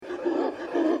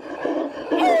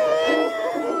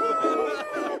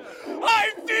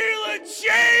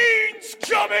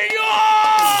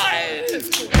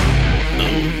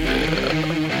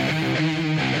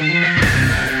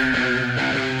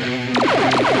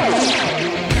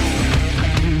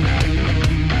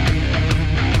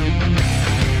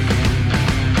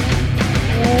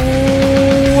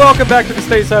Welcome back to the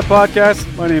Stateside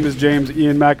Podcast. My name is James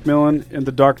Ian Macmillan. In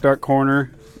the dark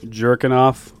corner, jerking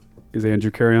off, is Andrew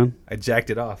Carrion. I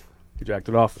jacked it off. You jacked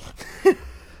it off.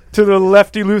 To the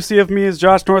lefty Lucy of me is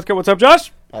Josh Northcutt. What's up,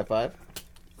 Josh? High five.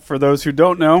 For those who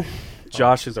don't know,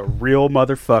 Josh is a real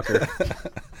motherfucker.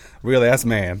 Real ass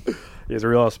man. He's a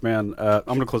real ass man. I'm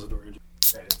going to close the door.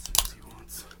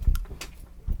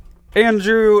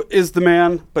 Andrew is the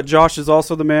man, but Josh is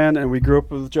also the man, and we grew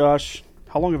up with Josh.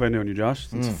 How long have I known you, Josh?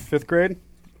 Since fifth grade,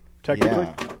 technically?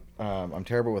 Yeah. I'm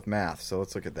terrible with math, so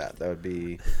let's look at that. That would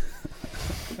be...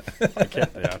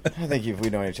 I think we've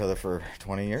known each other for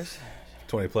 20 years.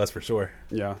 20 plus for sure.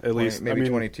 Yeah, at least. Maybe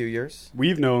 22 years. I've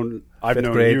Fifth known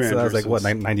grade, you, so Andrew, that was like, what,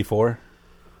 since- 94?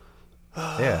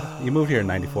 Yeah, you moved here in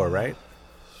 94, right?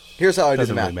 Here's how I do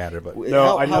the Doesn't math. really matter, but...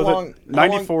 No, I know long, that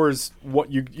 94 is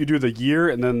what you do the year,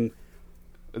 and then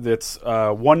it's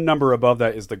one number above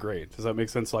that is the grade. Does that make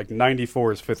sense? Like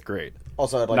 94 is fifth grade.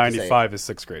 Also, I'd like 95 is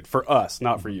sixth grade. For us,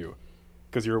 not for you,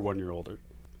 because you're 1 year older.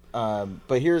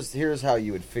 But here's how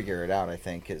you would figure it out, I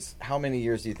think, is how many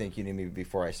years do you think you knew me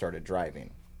before I started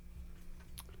driving?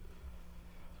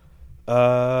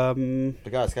 The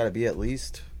guy's got to be at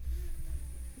least...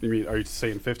 You mean, are you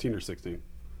saying 15 or 16?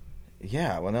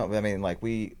 Yeah, well, no, I mean, like,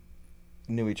 we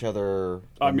knew each other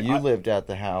I when mean, you I- lived at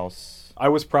the house. I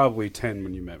was probably 10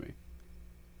 when you met me.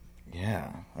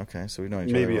 Yeah, okay, so we've known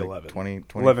each Maybe other 11. 20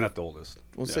 11 at the oldest.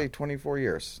 We'll Yeah. say 24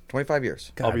 years, 25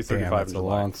 years. I'll be God damn, 35 that's in a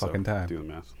July, long so fucking time. Do the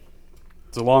math.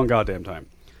 It's a long goddamn time.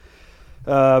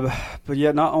 But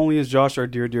yeah, not only is Josh our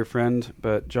dear friend,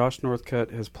 but Josh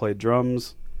Northcutt has played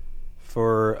drums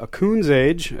for a coon's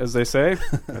age, as they say.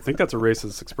 I think that's a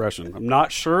racist expression. I'm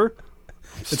not sure.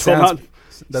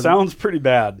 Sounds pretty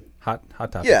bad. Hot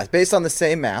topic. Yeah, based on the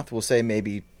same math, we'll say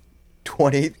maybe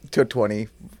 20 to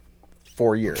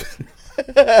 24 years.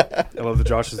 I love that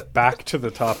Josh is back to the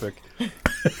topic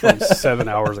from 7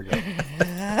 hours ago.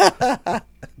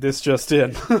 This just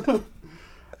in.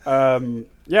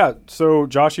 Yeah, so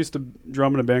Josh used to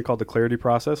drum in a band called The Clarity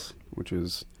Process, which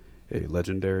is a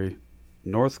legendary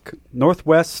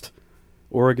Northwest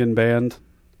Oregon band.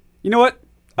 You know what?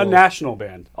 A national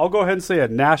band. I'll go ahead and say a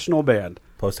national band.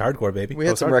 Post-hardcore, baby. We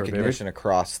had some Post-hardcore, recognition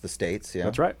across the states, yeah.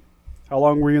 That's right. How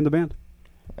long were you in the band?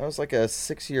 That was like a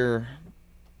 6-year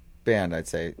band, I'd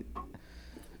say.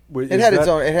 It It had its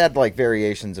own. It had like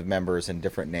variations of members and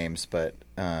different names, but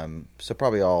so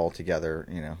probably all together,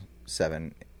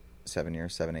 7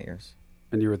 years, 7, 8 years.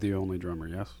 And you were the only drummer,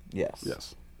 yes? Yes.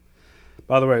 Yes.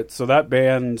 By the way, so that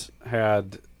band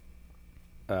had,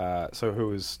 who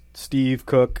was Steve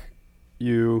Cook,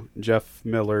 you, Jeff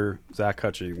Miller, Zach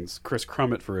Hutchings, Chris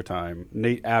Crummett for a time,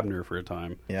 Nate Abner for a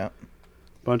time. Yeah.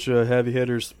 Bunch of heavy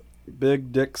hitters,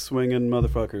 big dick swinging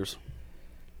motherfuckers.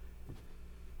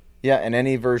 Yeah, and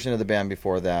any version of the band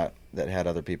before that had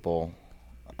other people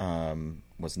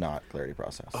was not Clarity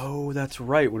Process. Oh, that's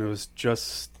right. When it was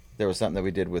just There was something that we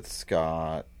did with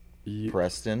Scott Ye-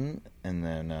 Preston and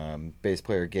then bass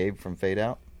player Gabe from Fade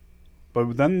Out.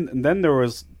 but then there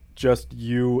was just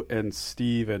you and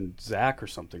Steve and Zach or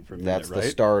something for a minute, That's right? the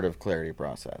start of Clarity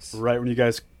Process. Right when you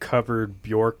guys covered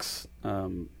Bjork's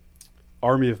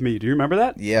Army of Me. Do you remember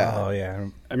that? Yeah. Oh, yeah.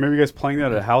 I remember you guys playing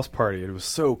that at a house party. It was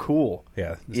so cool.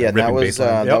 Yeah. Yeah, and that was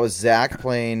Yep. that was Zach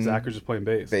playing Zach was just playing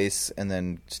bass. and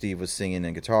then Steve was singing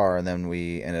and guitar, and then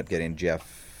we ended up getting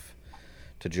Jeff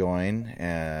to join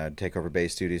and take over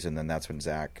bass duties, and then that's when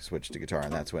Zach switched to guitar,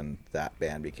 and that's when that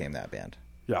band became that band.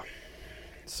 Yeah.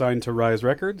 Signed to Rise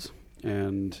Records,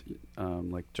 and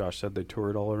like Josh said, they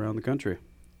toured all around the country.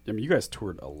 I mean, you guys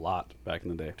toured a lot back in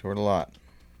the day. Toured a lot.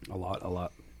 A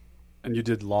lot. And you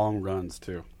did long runs,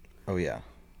 too. Oh, yeah.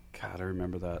 God, I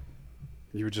remember that.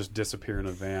 You would just disappear in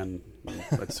a van. And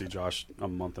I'd see Josh a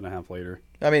month and a half later.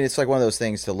 I mean, it's like one of those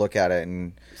things to look at it,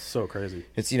 and So crazy.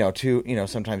 it's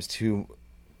sometimes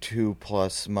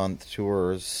 2+ month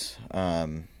tours,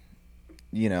 and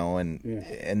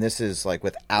this is like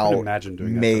without imagine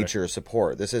doing that major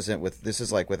support. This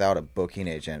is like without a booking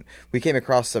agent. We came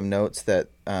across some notes that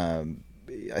I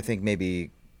think maybe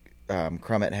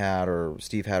Crummett had or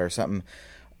Steve had or something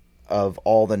of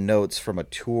all the notes from a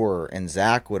tour, and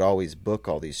Zach would always book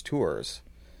all these tours,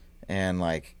 and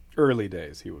like Early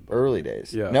days, he would book. early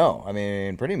days. Yeah. No, I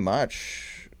mean pretty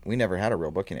much we never had a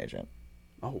real booking agent.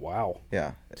 Oh, wow.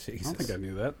 Yeah. I Jesus. don't think I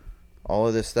knew that. All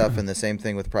of this stuff, and the same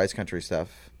thing with Prize Country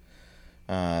stuff.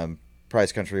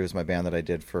 Prize Country was my band that I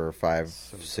did for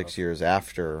 5-6 years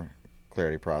after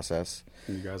Clarity Process.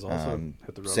 And you guys also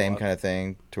hit the road Same a lot. kind of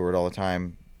thing. Toured all the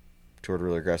time. Toured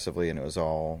really aggressively, and it was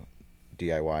all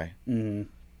DIY. Mm-hmm.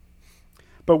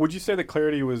 But would you say that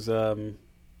Clarity was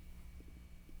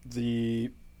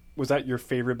was that your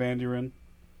favorite band you were in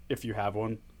if you have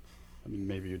one. I mean,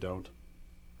 maybe you don't.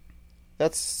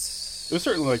 That's It was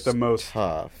certainly like the most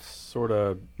tough. sort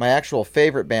of. My actual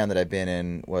favorite band that I've been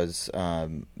in was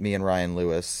me and Ryan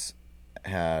Lewis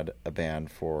had a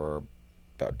band for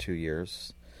about 2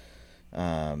 years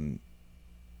called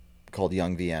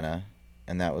Young Vienna,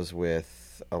 and that was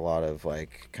with a lot of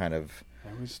like kind of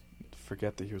I always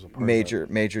forget that he was a part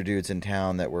major dudes in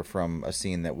town that were from a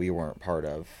scene that we weren't part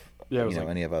of. Yeah, it was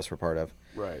any of us were part of.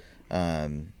 Right.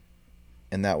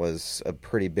 And that was a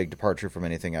pretty big departure from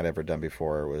anything I'd ever done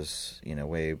before. It was,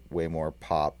 way more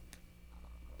pop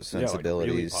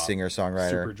sensibilities, really pop. singer-songwriter.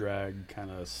 Super drag, kind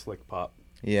of slick pop.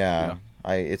 Yeah.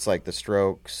 It's like the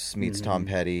Strokes meets Tom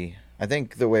Petty. I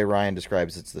think the way Ryan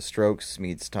describes it's the Strokes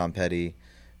meets Tom Petty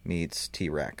meets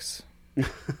T-Rex.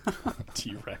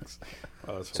 T-Rex.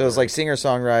 Oh, So it was like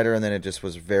singer-songwriter, and then it just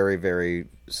was very, very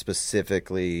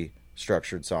specifically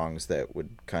structured songs that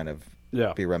would kind of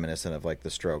be reminiscent of like the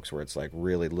Strokes, where it's like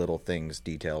really little things,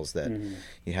 details that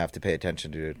you have to pay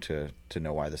attention to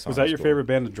know why the song was that your cool. favorite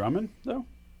band of drumming, though?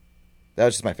 That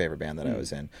was just my favorite band that I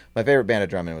was in. My favorite band of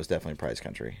drumming was definitely Prize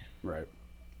Country. Right.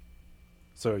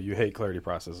 So you hate Clarity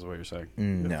Process is what you're saying?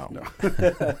 No.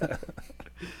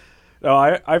 No,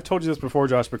 I've told you this before,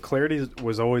 Josh, but Clarity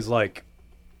was always like,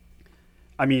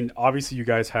 I mean, obviously you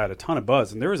guys had a ton of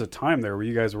buzz, and there was a time there where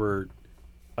you guys were,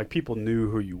 like, people knew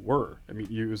who you were. I mean,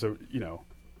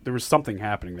 there was something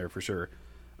happening there for sure.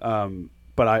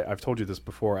 But I've told you this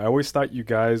before. I always thought you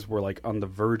guys were, like, on the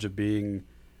verge of being,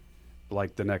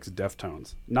 like, the next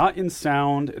Deftones. Not in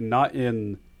sound and not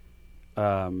in,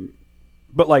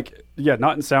 but, like, yeah,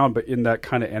 not in sound, but in that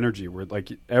kind of energy where,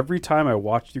 like, every time I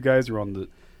watched you guys, you're on the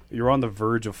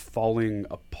verge of falling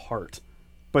apart.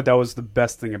 But that was the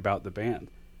best thing about the band.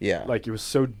 Yeah. Like, it was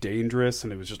so dangerous,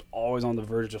 and it was just always on the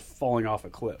verge of just falling off a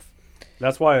cliff.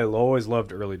 That's why I always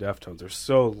loved early Deftones. They're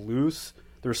so loose.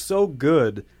 They're so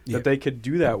good that they could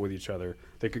do that with each other.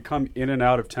 They could come in and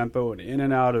out of tempo and in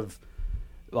and out of,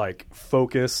 like,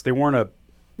 focus. They weren't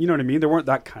you know what I mean? They weren't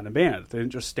that kind of band. They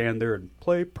didn't just stand there and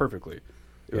play perfectly.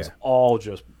 It was all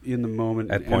just in the moment.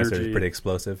 At points, it was pretty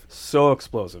explosive. So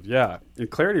explosive, yeah.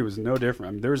 And Clarity was no different.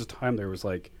 I mean, there was a time there was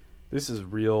like, this is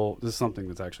real. This is something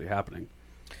that's actually happening.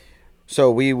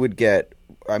 So we got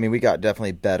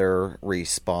definitely better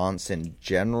response in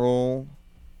general,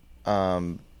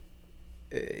 in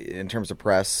terms of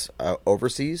press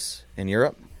overseas in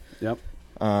Europe. Yep.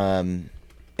 And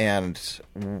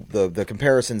the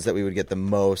comparisons that we would get the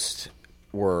most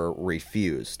were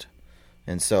Refused.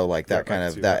 And so, like that kind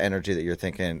of that energy that you're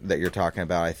talking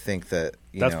about, I think that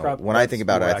when I think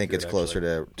about it, I think it's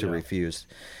closer to Refused,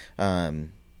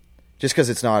 just because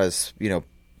it's not as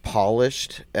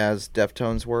polished as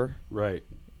Deftones were. Right.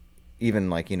 Even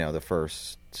like the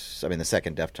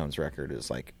second Deftones record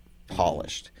is like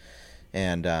polished,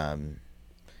 and I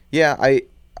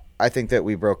think that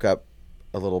we broke up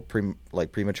a little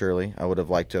prematurely. I would have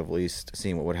liked to have at least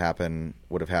seen what would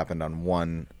have happened on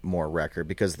one more record,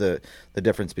 because the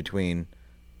difference between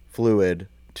Fluid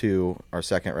to our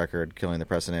second record, Killing the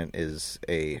Precedent, is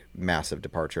a massive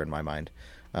departure in my mind.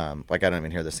 Like I don't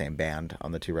even hear the same band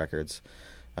on the two records.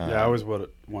 I always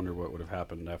wonder what would have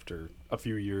happened after a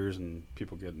few years and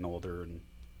people getting older and.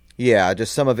 Yeah,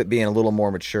 just some of it being a little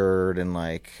more matured and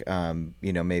like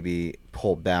maybe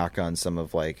pulled back on some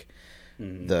of like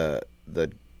the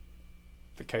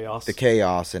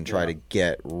chaos and try to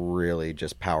get really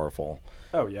just powerful.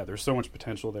 Oh yeah, there's so much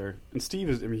potential there. And Steve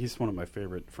he's one of my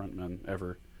favorite frontmen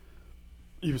ever.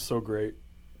 He was so great.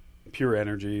 Pure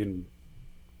energy, and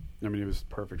he was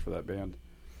perfect for that band.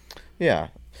 Yeah.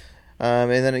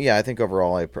 And then I think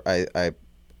overall I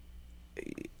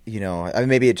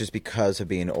maybe it's just because of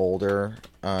being older,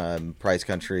 Prize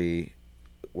Country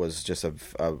was just a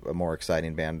more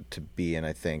exciting band to be in,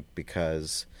 I think,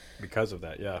 because of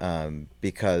that, I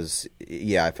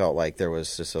felt like there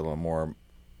was just a little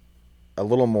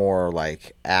more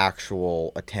like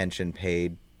actual attention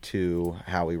paid to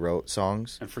how we wrote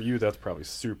songs. And for you, that's probably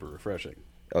super refreshing.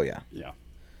 Oh yeah. Yeah.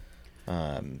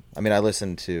 I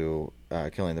listened to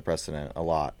Killing the Precedent a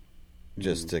lot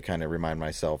just to kind of remind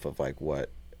myself of like what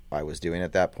I was doing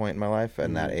at that point in my life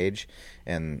and that age,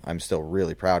 and I'm still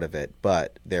really proud of it,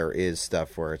 but there is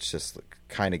stuff where it's just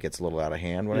kind of gets a little out of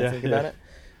hand when I think about it.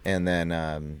 And then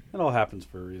it all happens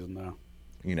for a reason, though.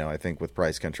 I think with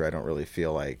Prize Country, I don't really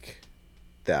feel like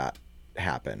that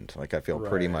happened. Like I feel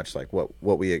pretty much like what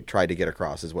we tried to get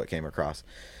across is what came across,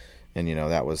 and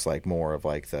that was like more of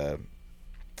like the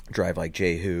Drive Like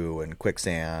Jehu and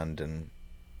Quicksand and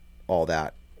all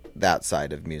that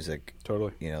side of music,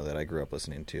 totally, that I grew up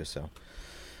listening to. So,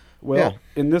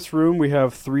 in this room we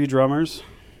have 3 drummers.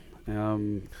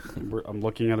 I'm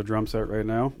looking at a drum set right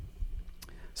now.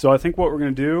 So I think what we're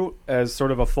going to do as sort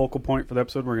of a focal point for the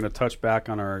episode, we're going to touch back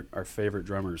on our favorite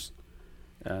drummers.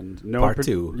 And no Part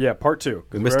two. Yeah, part two.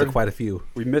 We missed quite a few.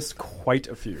 We missed quite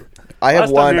a few. I have Last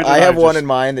time one. Andrew I and have one just in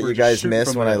mind that were you just guys shooting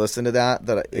missed from when the I hip. listened to that.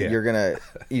 That Yeah. you're gonna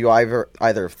you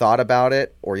either thought about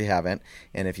it or you haven't.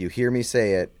 And if you hear me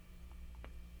say it,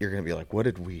 you're gonna be like, "What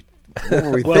were we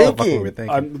Well, thinking?" we were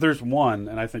thinking. There's one,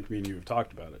 and I think me and you have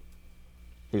talked about it.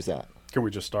 Who's that? Can we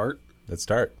just start? Let's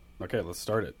start. Okay, let's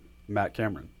start it. Matt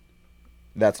Cameron.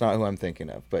 That's not who I'm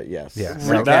thinking of, but yes. Yeah.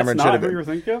 Matt That's Cameron should not have who you been were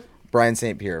thinking of? Brian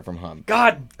St. Pierre from Hum.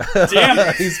 God damn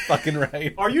it. He's fucking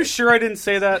right. Are you sure I didn't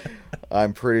say that?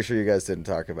 I'm pretty sure you guys didn't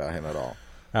talk about him at all.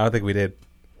 I don't think we did.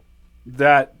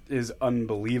 That is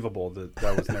unbelievable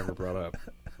that was never brought up.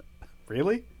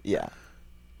 Really? Yeah.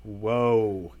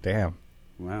 Whoa. Damn.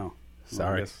 Wow. Sorry.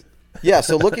 Well, I guess- Yeah,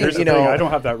 so looking, Here's the you thing, know, I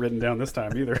don't have that written down this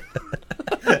time either.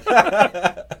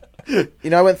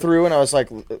 I went through and I was like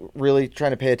really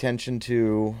trying to pay attention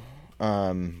to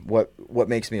what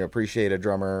makes me appreciate a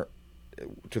drummer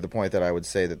to the point that I would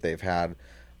say that they've had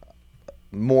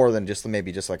more than just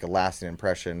maybe just like a lasting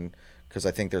impression, because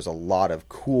I think there's a lot of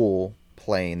cool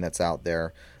playing that's out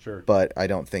there. Sure. But I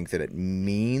don't think that it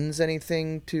means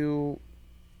anything to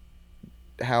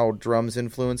how drums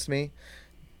influenced me.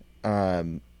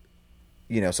 So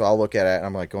I'll look at it and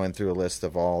I'm like going through a list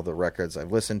of all the records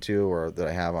I've listened to or that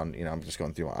I have on, I'm just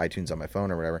going through iTunes on my phone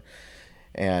or whatever.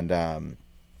 And,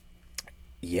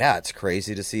 it's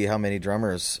crazy to see how many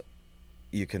drummers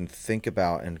you can think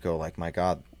about and go like, my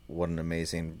God, what an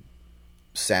amazing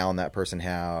sound that person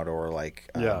had, or like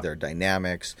their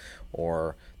dynamics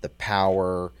or the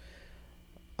power.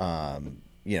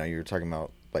 You're talking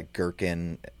about like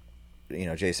Gherkin,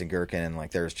 Jason Gherkin, and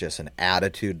like there's just an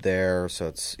attitude there. So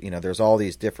it's, there's all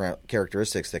these different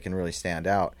characteristics that can really stand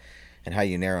out, and how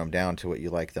you narrow them down to what you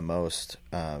like the most.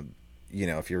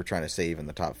 If you were trying to say even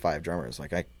the top 5 drummers,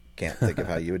 like I can't think of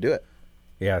how you would do it.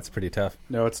 Yeah, it's pretty tough.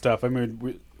 No, it's tough. I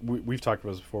mean, we've talked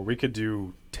about this before. We could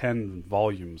do 10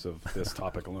 volumes of this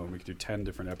topic alone. We could do 10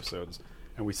 different episodes,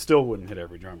 and we still wouldn't hit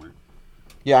every drummer.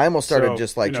 Yeah, I almost started So,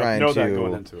 just like trying know that to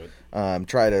going into it.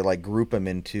 try to like group them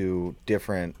into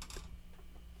different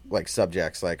like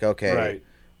subjects. Like, okay, Right.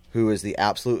 who is the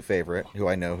absolute favorite? Who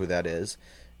I know who that is.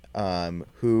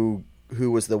 Who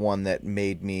was the one that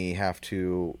made me have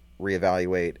to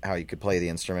reevaluate how you could play the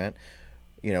instrument?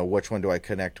 Which one do I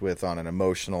connect with on an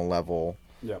emotional level?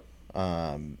 Yep.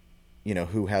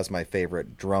 Who has my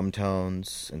favorite drum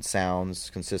tones and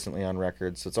sounds consistently on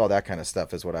records? So it's all that kind of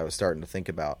stuff is what I was starting to think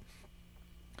about.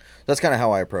 That's kind of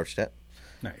how I approached it.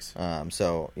 Nice.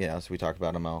 So we talked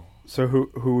about them all. So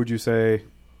who would you say?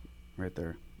 Right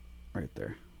there. Right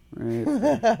there. Right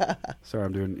there. Sorry,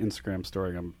 I'm doing an Instagram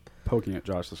story. I'm poking at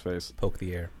Josh's face. Poke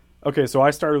the air. Okay, so I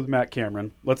started with Matt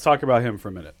Cameron. Let's talk about him for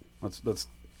a minute. Let's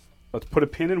put a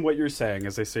pin in what you're saying,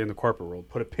 as they say in the corporate world.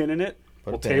 Put a pin in it.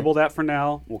 We'll table that for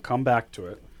now. We'll come back to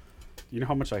it. You know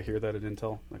how much I hear that at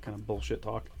Intel? That kind of bullshit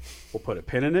talk. We'll put a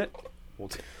pin in it.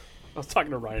 I was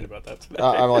talking to Ryan about that today.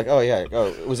 I'm like, oh yeah.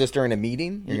 Oh, was this during a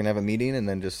meeting? You're gonna have a meeting and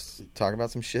then just talk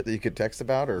about some shit that you could text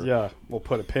about, or Yeah, we'll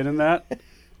put a pin in that.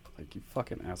 Like, you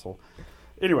fucking asshole.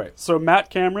 Anyway, so Matt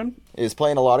Cameron is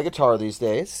playing a lot of guitar these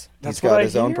days. That's He's got what I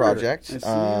his own hear. project. I see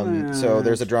that. So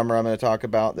there's a drummer I'm going to talk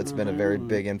about that's been a very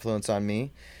big influence on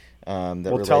me. That Well,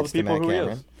 relates tell the to people Matt who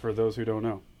Cameron. he is, for those who don't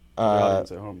know. The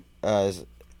audience at home.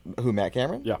 Who, Matt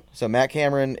Cameron? Yeah. So Matt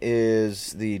Cameron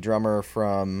is the drummer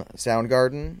from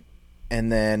Soundgarden,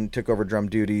 and then took over drum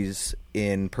duties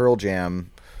in Pearl Jam.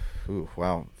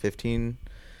 13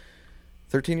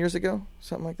 years ago,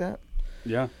 something like that.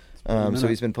 Yeah. So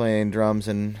he's been playing drums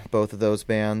in both of those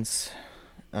bands,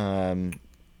 and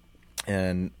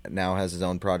now has his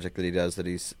own project that he does that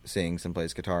he sings and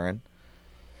plays guitar in.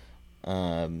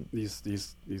 He's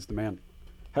the man.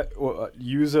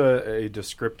 Use a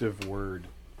descriptive word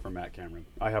for Matt Cameron.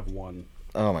 I have one.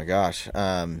 Oh my gosh.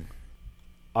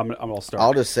 I'll start.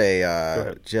 I'll just say,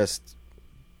 ahead. just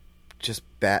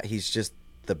he's just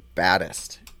the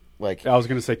baddest. Like, I was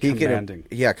going to say he commanding.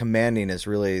 Commanding is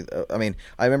really. I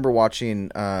remember watching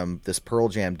this Pearl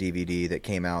Jam DVD that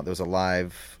came out. There was a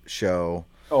live show.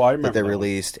 Oh, I remember that they that one.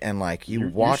 released, and like you You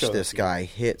watch showed this us guy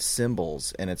hit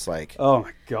cymbals, and it's like, Oh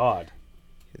my God.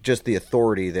 just the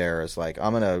authority there is like,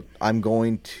 I'm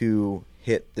going to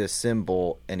hit this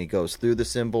cymbal, and he goes through the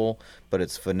cymbal, but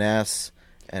it's finesse,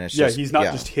 and it's He's not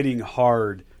just hitting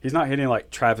hard. He's not hitting like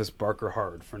Travis Barker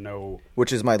hard for no.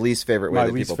 which is my least favorite way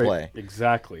that people play.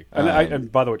 Exactly. And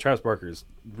by the way, Travis Barker is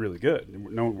really good.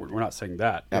 No, we're not saying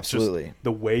that. It's just Absolutely.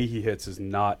 the way he hits is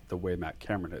not the way Matt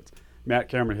Cameron hits. Matt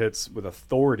Cameron hits with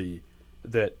authority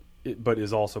that but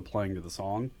is also playing to the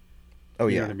song. Oh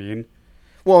You yeah. know what I mean?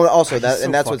 Well, also He's that, so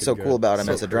and that's what's so fucking cool good. about him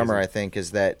So as a drummer. crazy. I think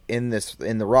is that in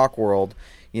the rock world,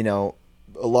 you know,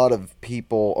 a lot of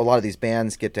these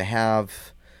bands get to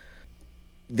have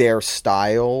their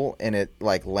style, and it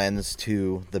like lends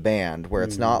to the band. Where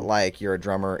it's not like you're a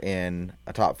drummer in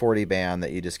a top 40 band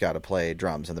that you just got to play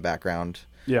drums in the background,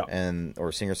 Yeah. and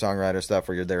or singer songwriter stuff,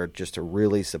 where you're there just to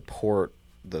really support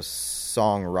the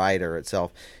songwriter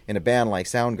itself. In a band like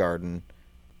Soundgarden,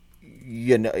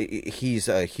 you know, he's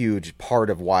a huge part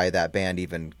of why that band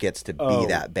even gets to be Oh.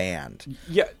 that band.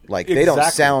 Yeah, Like they don't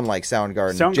exactly. sound like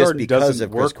Soundgarden, just Soundgarden because doesn't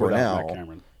of Chris work without Matt Cornell.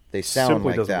 Cameron. They sound Simply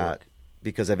like doesn't that work.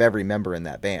 because of every member in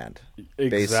that band.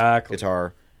 Exactly. Bass,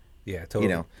 guitar, Yeah, totally. you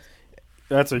know.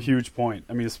 That's a huge point.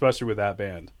 I mean, especially with that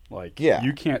band. Like, Yeah.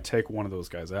 you can't take one of those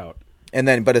guys out. And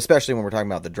then, but especially when we're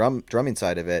talking about the drumming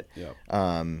side of it,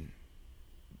 Yeah.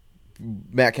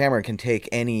 Matt Cameron can take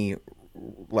any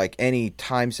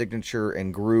time signature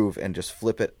and groove and just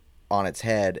flip it on its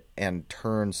head and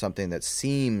turn something that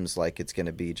seems like it's going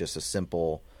to be just a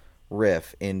simple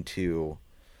riff into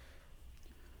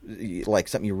like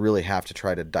something you really have to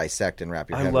try to dissect and wrap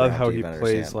your I head love around how to he even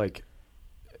plays, understand. like,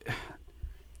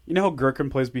 you know how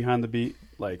Gherkin plays behind the beat?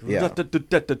 Like, Yeah.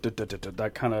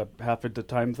 that kind of half at the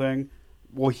time thing?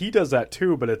 Well, he does that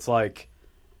too, but it's like,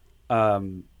 but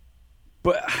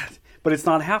it's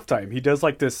not halftime. He does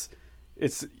like this,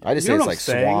 it's, I just you say know it's what I'm like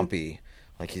saying? swampy.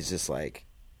 Like he's just like,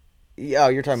 yeah,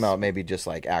 you're talking about maybe just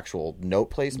like actual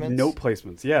note placements. Note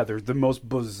placements. Yeah, they're the most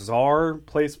bizarre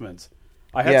placements.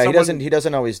 I had Yeah, someone, he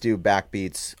doesn't always do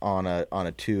backbeats on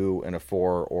a 2 and a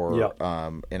 4 or Yep.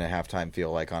 In a halftime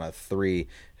feel. Like on a 3,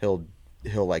 he'll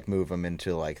like move them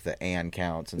into like the and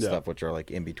counts and Yeah. stuff, which are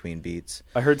like in between beats.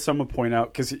 I heard someone point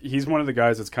out, because he's one of the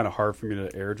guys that's kind of hard for me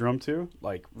to air drum to,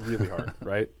 like really hard,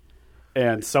 right?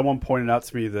 And someone pointed out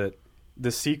to me that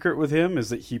the secret with him is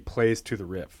that he plays to the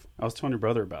riff. I was telling your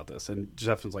brother about this, and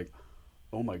Jeff's like,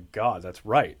 "Oh my god, that's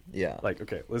right." Yeah. Like,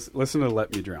 okay, listen to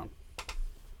 "Let Me Drown."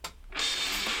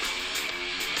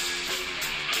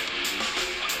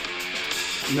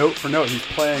 Note for note, he's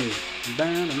playing.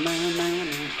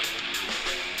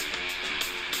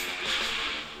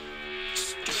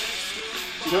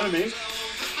 You know what I mean?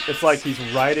 It's like he's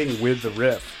riding with the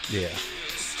riff. Yeah.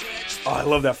 Oh, I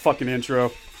love that fucking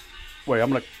intro. Wait, I'm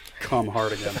gonna come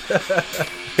hard again.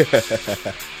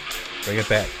 Bring it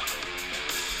back.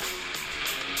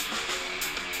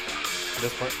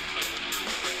 This part.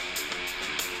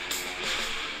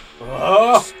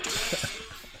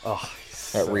 Oh,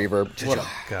 That reverb. what a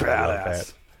God, I love badass!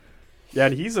 that. Yeah,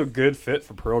 and he's a good fit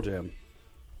for Pearl Jam.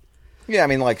 Yeah, I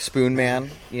mean like Spoon Man,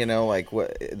 you know, like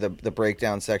what the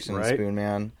breakdown section of Right. Spoon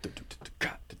Man.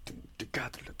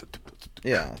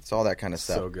 Yeah, it's all that kind of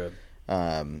stuff. So good.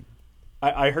 Um,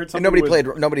 I heard and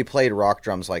something. nobody played rock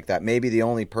drums like that. Maybe the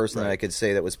only person that I could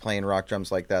say that was playing rock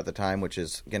drums like that at the time, which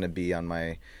is going to be on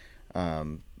my,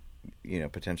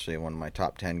 potentially one of my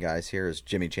top 10 guys here, is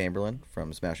Jimmy Chamberlain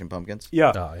from Smashing Pumpkins.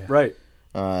 Yeah, Oh, yeah. right.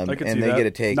 And I could see they that. get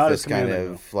to take Not this as kind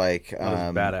commanding, of like Not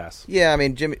as badass. Yeah, I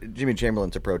mean Jimmy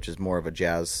Chamberlain's approach is more of a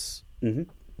jazz Mhm.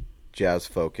 jazz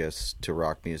focus to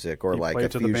rock music, or He like played a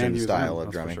to the band fusion he was style in,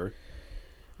 of that's for drumming.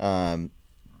 sure.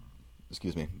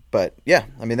 Excuse me, but yeah,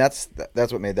 I mean that's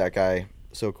what made that guy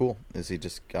so cool. Is he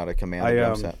just got a command of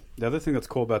drum set? The other thing that's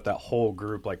cool about that whole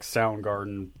group, like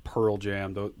Soundgarden, Pearl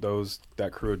Jam,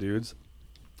 that crew of dudes,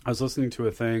 I was listening to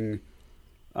a thing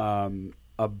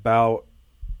about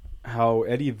how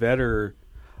Eddie Vedder.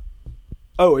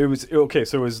 Oh, it was okay.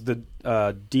 So it was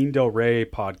the Dean Del Rey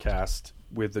podcast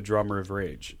with the drummer of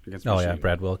Rage Against the Oh yeah, Machine,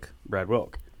 Brad Wilk. Brad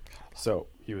Wilk. So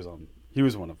he was on. He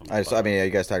was one of them. I mean, yeah, you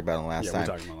guys talked about it last Yeah, we time.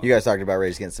 talked about it. You guys talked about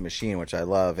Rage Against the Machine, which I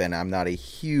love, and I'm not a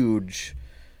huge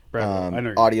Brad Wilk. I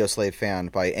know. Audio Slave fan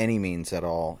by any means at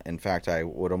all. In fact, I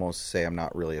would almost say I'm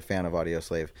not really a fan of Audio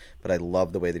Slave, but I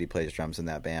love the way that he plays drums in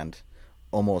that band,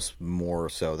 almost more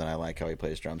so than I like how he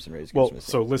plays drums in Rage Against Well, the Machine.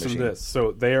 so listen to this.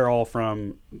 So they are all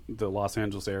from the Los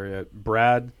Angeles area.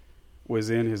 Brad was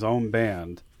in his own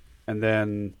band, and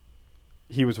then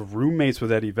he was roommates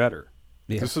with Eddie Vedder.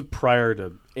 Yeah. This was prior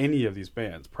to any of these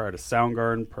bands, prior to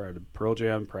Soundgarden, prior to Pearl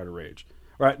Jam, prior to Rage.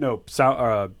 Right? No,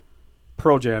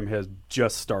 Pearl Jam has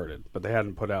just started, but they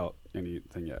hadn't put out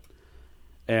anything yet.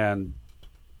 And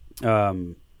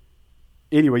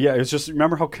anyway, yeah, it's just,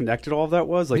 remember how connected all of that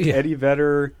was? Like, Yeah. Eddie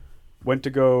Vedder went to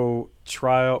go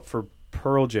try out for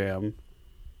Pearl Jam.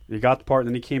 He got the part, and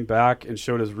then he came back and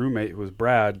showed his roommate, who was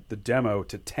Brad, the demo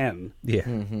to 10. Yeah.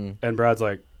 Mm-hmm. And Brad's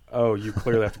like, oh, you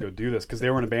clearly have to go do this, because they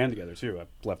were in a band together, too. I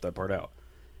left that part out.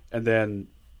 And then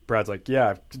Brad's like,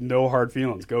 yeah, no hard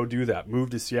feelings. Go do that. Move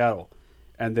to Seattle.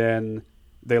 And then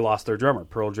they lost their drummer.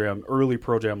 Early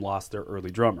Pearl Jam lost their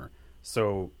early drummer.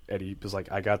 So Eddie was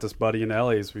like, I got this buddy in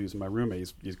LA who's my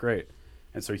roommate. He's great.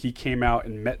 And so he came out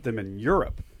and met them in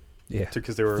Europe. Yeah.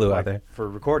 Because they were Flew out like, there. for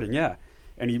recording. Yeah.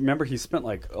 And he spent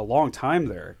like a long time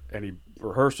there, and he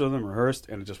rehearsed with them,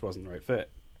 and it just wasn't the right fit.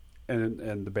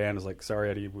 And the band is like, sorry,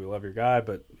 Eddie, we love your guy,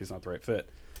 but he's not the right fit.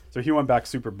 So he went back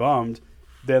super bummed.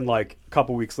 Then like a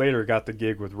couple weeks later, got the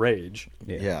gig with Rage.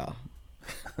 Yeah.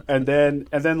 And then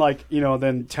like,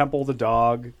 then Temple the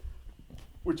Dog,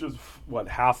 which was what,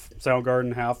 half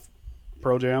Soundgarden, half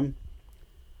Pearl Jam.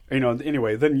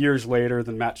 Anyway, then years later,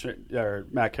 then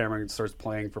Matt Cameron starts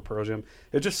playing for Pearl Jam.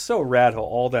 It's just so rad how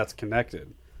all that's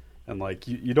connected, and like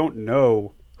you don't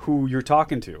know who you're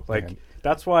talking to. Like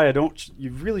that's why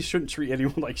you really shouldn't treat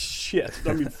anyone like shit.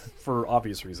 I mean, for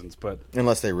obvious reasons, but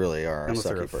Unless they really are unless a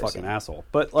they're sucky a person. fucking asshole.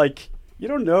 But like you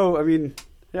don't know. I mean,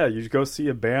 yeah, you go see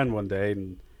a band one day,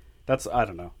 and I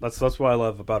don't know. That's what I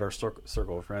love about our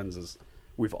circle of friends is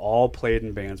we've all played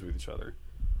in bands with each other.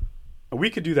 And we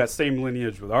could do that same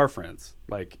lineage with our friends.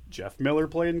 Like Jeff Miller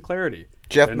played in Clarity.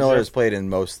 Jeff Miller has played in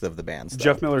most of the bands. Though.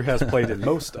 Jeff Miller has played in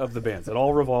most of the bands. It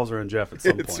all revolves around Jeff at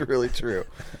some point. It's really true.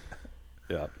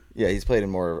 Yeah. Yeah, he's played in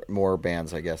more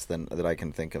bands, I guess, that I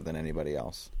can think of than anybody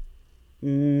else.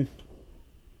 Mm.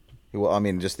 Well, I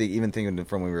mean, just even thinking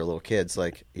from when we were little kids,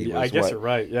 like I guess you're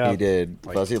right. Yeah, he did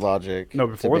like, Fuzzy Logic. No,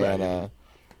 before Tabana, that. Yeah.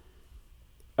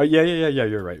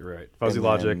 You're right. Fuzzy And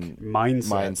Logic, then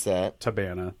Mindset,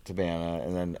 Tabana,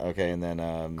 and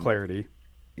then Clarity.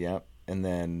 Yep, and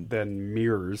then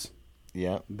Mirrors.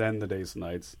 Yep. Then the Days and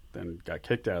Nights. Then got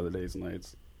kicked out of the Days and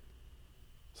Nights.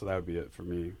 So that would be it for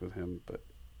me with him. But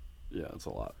yeah, it's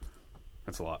a lot.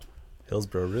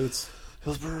 Hillsborough Roots.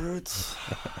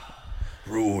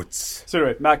 Roots. So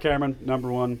anyway, Matt Cameron,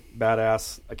 number one,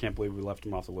 badass. I can't believe we left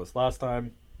him off the list last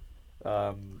time.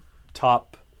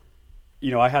 Top.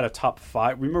 I had a top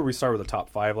 5. Remember we started with a top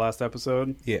 5 last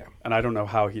episode? Yeah. And I don't know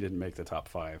how he didn't make the top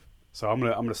 5. So I'm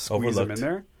gonna squeeze him in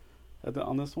there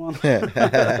on this one.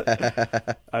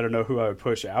 I don't know who I would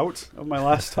push out of my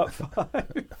last top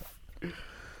 5.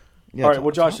 Yeah, all right,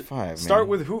 well, Josh, 5, start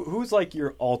with who's like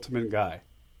your ultimate guy?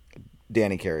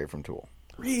 Danny Carey from Tool.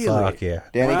 Really? Fuck yeah.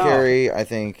 Danny Wow. Carey, I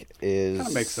think, is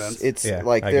Kinda makes sense. It's Yeah,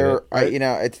 like I get it.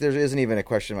 Right? there isn't even a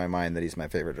question in my mind that he's my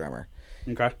favorite drummer.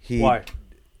 Okay. He- Why?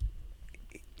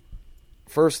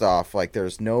 First off, like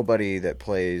there's nobody that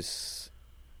plays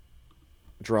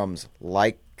drums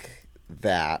like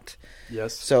that.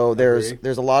 Yes. So I there's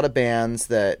agree. a lot of bands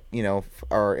that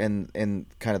are in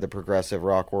kind of the progressive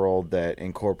rock world that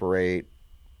incorporate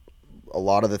a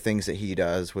lot of the things that he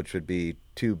does, which would be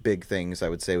two big things. I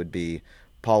would say would be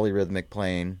polyrhythmic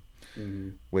playing,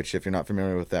 which if you're not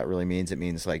familiar with that really means, it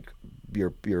means like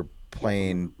you're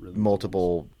playing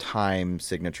multiple time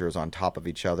signatures on top of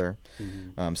each other.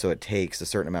 So it takes a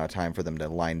certain amount of time for them to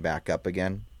line back up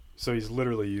again. So he's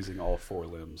literally using all 4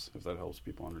 limbs, if that helps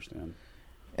people understand.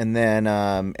 And then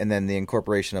the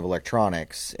incorporation of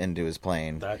electronics into his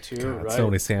playing. That too, God, right? so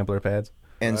many sampler pads.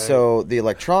 And Right. so the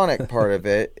electronic part of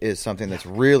it is something that's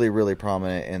really, really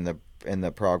prominent in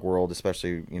the prog world,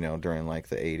 especially during like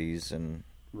the 80s and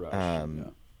Rush, yeah. yeah.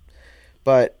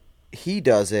 But he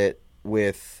does it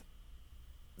with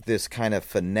this kind of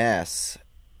finesse.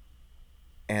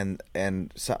 And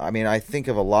so, I mean, I think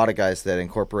of a lot of guys that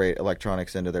incorporate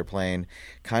electronics into their playing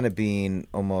kind of being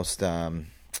almost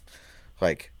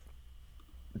like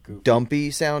Goofy. dumpy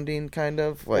sounding, kind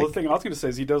of like. Well, the thing I was going to say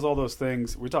is he does all those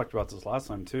things. We talked about this last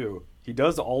time too. He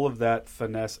does all of that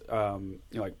finesse,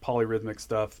 like polyrhythmic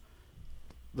stuff,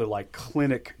 the like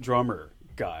clinic drummer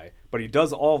guy. But he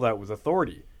does all that with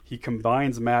authority. He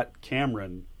combines Matt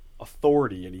Cameron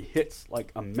authority, and he hits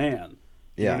like a man.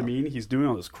 You know what I mean? He's doing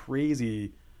all this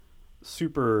crazy,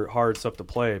 super hard stuff to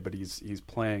play, but he's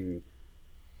playing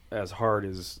as hard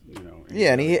as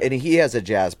Yeah, and he has a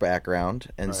jazz background,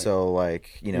 and Right. so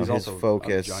like He's his also a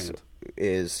focus giant.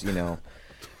 is An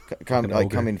ogre.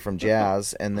 coming from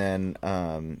jazz, and then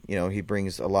he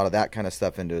brings a lot of that kind of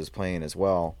stuff into his playing as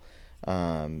well,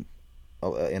 in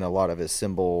a lot of his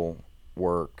cymbal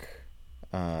work.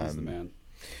 He's the man.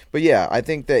 But yeah, I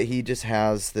think that he just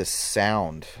has this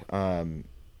sound.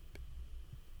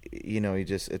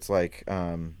 It's like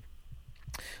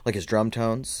his drum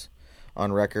tones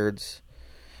on records.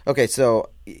 Okay, so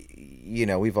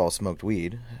we've all smoked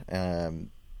weed.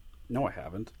 No, I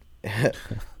haven't.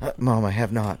 Mom, I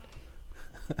have not.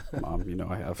 Mom,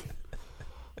 I have.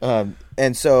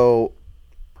 And so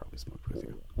Probably smoked with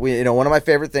you. one of my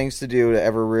favorite things to do to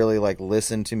ever really like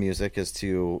listen to music is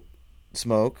to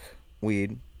smoke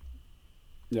weed,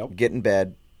 Yep. get in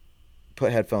bed,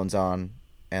 put headphones on,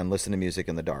 and listen to music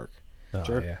in the dark. Oh,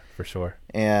 Sure. yeah, for sure.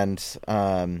 And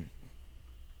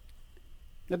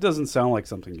That doesn't sound like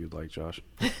something you'd like, Josh.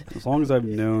 As long as I've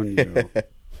known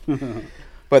you.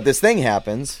 but this thing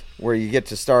happens where you get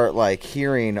to start like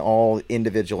hearing all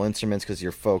individual instruments because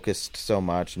you're focused so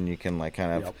much, and you can like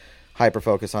kind of Yep. hyper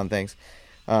focus on things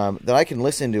that I can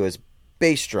listen to as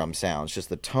bass drum sounds, just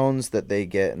the tones that they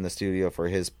get in the studio for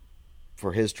his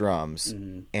drums,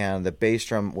 and the bass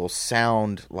drum will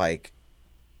sound like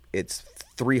it's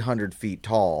 300 feet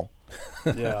tall,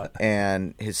 Yeah.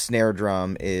 and his snare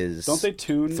drum is Don't they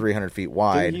tune 300 feet Didn't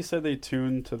wide. he said they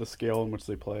tune to the scale in which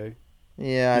they play?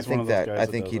 Yeah, He's I one think of those that guys I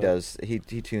that think does he that. does.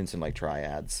 He tunes in like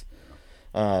triads.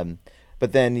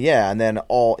 But then and then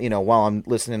all while I'm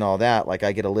listening to all that, like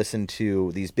I get to listen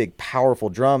to these big powerful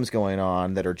drums going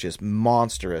on that are just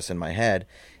monstrous in my head,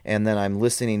 and then I'm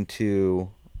listening to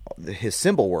his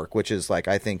cymbal work, which is like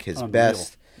I think his Unreal.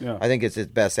 best. Yeah. I think it's his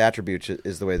best attribute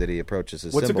is the way that he approaches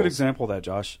his What's a cymbals. good example of that,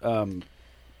 Josh?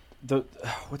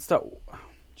 What's that?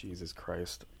 Jesus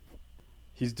Christ!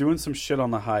 He's doing some shit on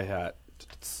the hi hat,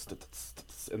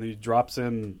 and then he drops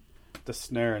in the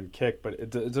snare and kick, but it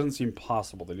doesn't seem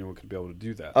possible that anyone could be able to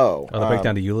do that. Oh, Oh, the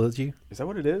breakdown to Eulogy? Is that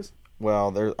what it is? well,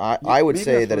 there. I would maybe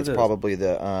say that's that what it's it is. probably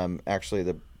the actually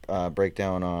the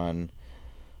breakdown on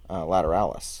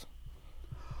Lateralis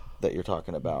that you're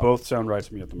talking about. Both sound right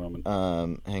to me at the moment.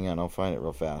 Hang on, I'll find it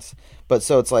real fast. But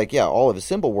so it's like, all of his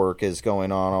cymbal work is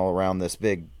going on all around this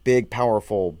big,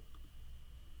 powerful,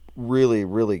 really,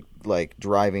 really like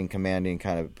driving, commanding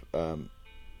kind of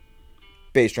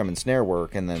bass drum and snare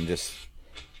work, and then just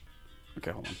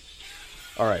Okay, hold on.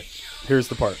 All right, here's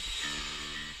the part.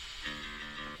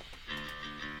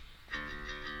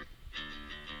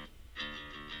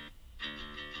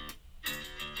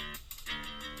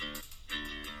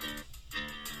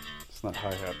 It's not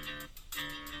hi-hat.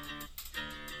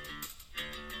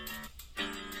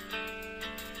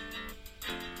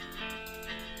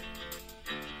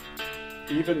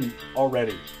 Even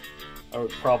already, I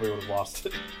probably would have lost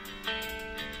it.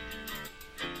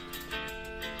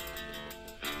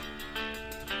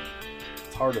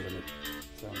 It's harder than it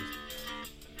sounds.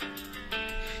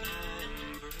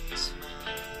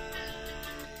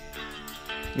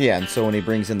 and so when he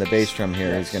brings in the bass drum here,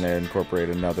 Yes. he's going to incorporate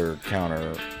another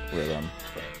counter rhythm.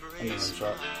 And then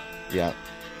shot. Yeah.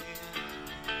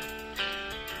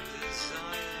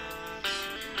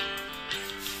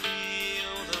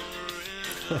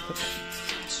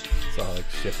 It's all like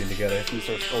shifting together. He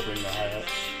starts opening the hi-hat.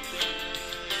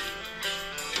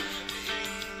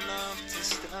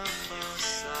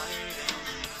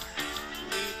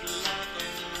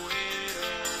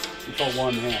 It's all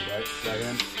one hand, right? Right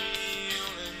hand?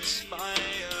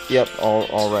 Yep,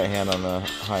 all right hand on the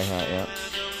hi-hat, yeah.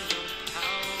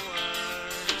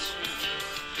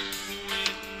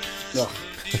 No.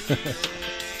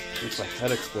 Makes my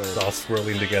head explode. It's all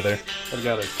swirling together. I've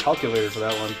got a calculator for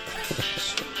that one.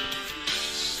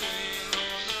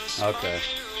 Okay.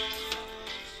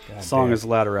 God Song damn. is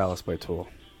Lateralis by Tool.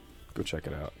 Go check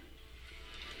it out.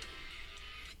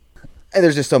 And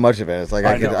there's just so much of it. It's like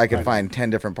I I know. could find 10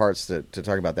 different parts to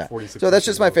talk about that. 46 So that's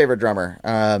just my minutes. favorite drummer.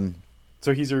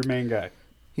 So he's your main guy.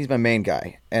 He's my main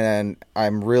guy, and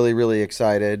I'm really, really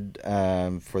excited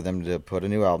for them to put a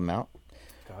new album out.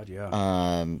 God,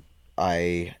 yeah.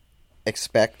 I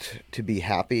expect to be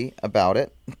happy about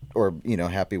it, or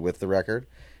happy with the record.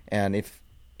 And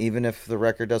even if the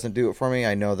record doesn't do it for me,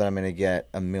 I know that I'm going to get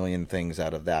a million things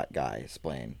out of that guy's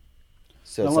playing.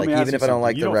 So Now, it's let like me ask even you if I don't something.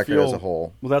 like You the record as a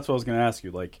whole, Well, that's what I was going to ask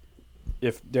you. Like,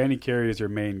 if Danny Carey is your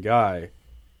main guy,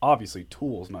 obviously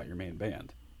Tool's not your main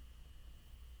band.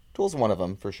 Tool's one of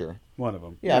them for sure. One of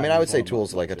them. Yeah, I mean, I would he's say one of them.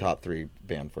 Tool's like a top 3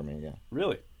 band for me. Yeah,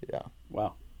 Really? yeah.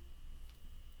 Wow.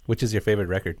 Which is your favorite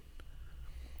record?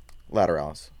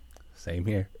 Lateralis. Same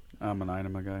here. I'm an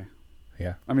Inema guy.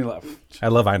 Yeah. I mean, I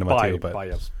love Inema by, too, but by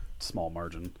a small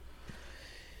margin.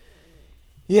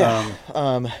 Yeah,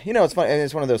 it's fun. And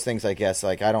it's one of those things. I guess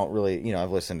like I don't really,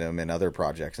 I've listened to him in other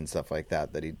projects and stuff like that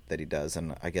he does,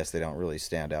 and I guess they don't really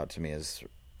stand out to me as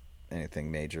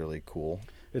anything majorly cool.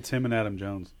 It's him and Adam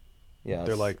Jones. Yeah,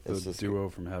 They're like it's the just- duo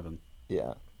from heaven.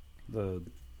 Yeah,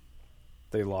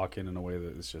 They lock in a way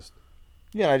that it's just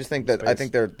yeah. I just think that I Space.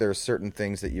 think there's certain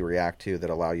things that you react to that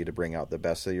allow you to bring out the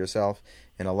best of yourself,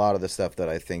 and a lot of the stuff that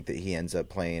I think that he ends up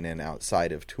playing in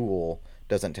outside of Tool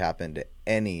doesn't tap into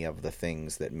any of the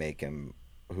things that make him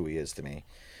who he is to me.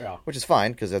 yeah. Which is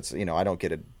fine because that's I don't get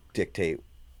to dictate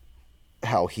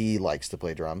how he likes to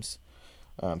play drums.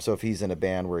 So if he's in a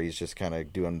band where he's just kind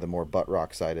of doing the more butt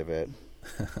rock side of it,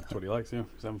 That's what he likes. Yeah,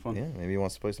 he's having fun. yeah, maybe he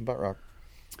wants to play some butt rock.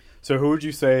 So who would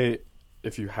you say,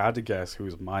 if you had to guess,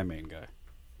 who's my main guy?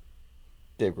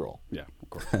 Dave Grohl. Yeah, of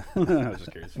course. I was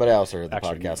just curious. But I also heard the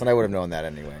Actually, podcast, and I would have known that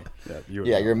anyway.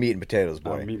 Yeah, You're a meat and potatoes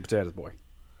boy. Meat and potatoes boy.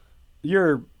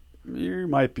 You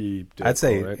might be. Dave I'd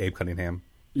say Grohl, right? Abe Cunningham.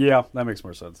 Yeah, that makes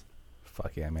more sense.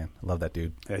 Fuck yeah, man. I love that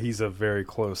dude. Yeah, he's a very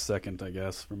close second, I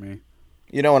guess, for me.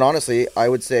 You know, and honestly, I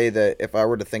would say that if I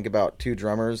were to think about two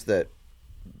drummers that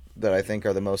I think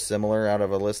are the most similar out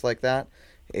of a list like that,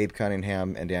 Abe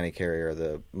Cunningham and Danny Carey are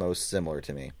the most similar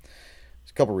to me.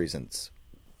 There's a couple reasons.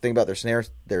 Think about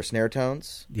their snare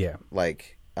tones, Yeah.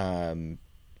 like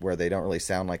where they don't really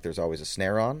sound like there's always a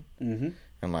snare on, Mm-hmm.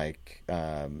 and like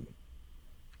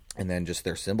and then just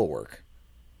their cymbal work.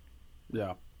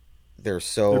 Yeah.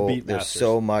 There's They're beat there's masters.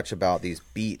 so much about these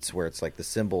beats where it's like the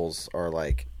cymbals are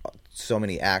like so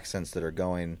many accents that are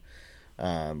going,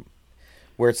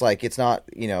 where it's like it's not,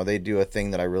 you know, they do a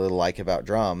thing that I really like about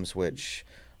drums, which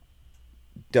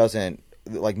doesn't,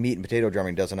 like, meat and potato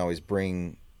drumming doesn't always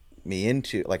bring me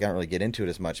into, like, I don't really get into it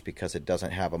as much because it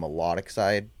doesn't have a melodic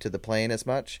side to the playing as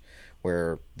much,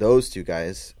 where those two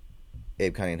guys,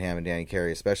 Abe Cunningham and Danny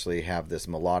Carey especially, have this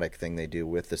melodic thing they do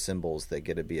with the cymbals that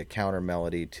get to be a counter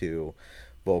melody to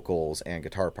vocals and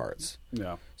guitar parts.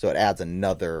 Yeah. So it adds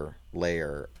another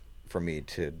layer for me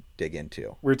to dig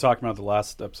into. We were talking about the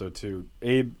last episode too.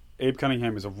 Abe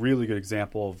Cunningham is a really good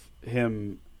example of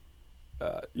him,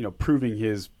 proving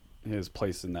his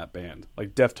place in that band.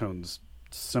 Like Deftones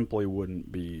simply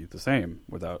wouldn't be the same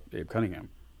without Abe Cunningham.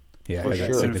 Yeah, For that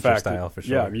sure. signature In fact, style for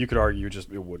sure. Yeah, I mean, you could argue it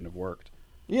wouldn't have worked.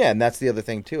 Yeah, and that's the other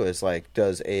thing too, is like,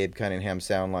 does Abe Cunningham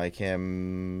sound like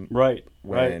him Right.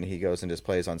 when he goes and just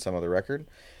plays on some other record?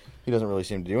 He doesn't really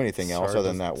seem to do anything else Sorry other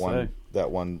than to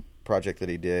that one project that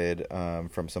he did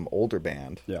from some older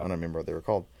band. Yeah. I don't remember what they were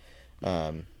called.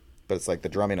 But it's like the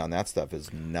drumming on that stuff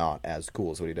is not as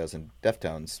cool as what he does in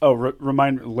Deftones. Oh,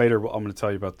 remind later. I'm going to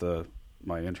tell you about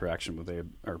my interaction with Abe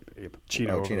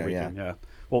Chino over Chino, the weekend. Yeah.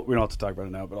 Well, we don't have to talk about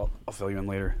it now, but I'll fill you in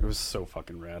later. It was so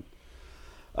fucking rad.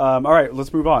 All right,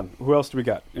 let's move on. Who else do we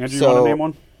got? Andrew, you want to name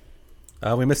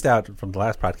one? We missed out from the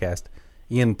last podcast.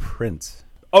 Ian Prince.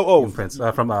 Oh, Prince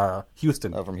from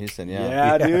Houston. Oh, from Houston,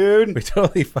 yeah, dude. We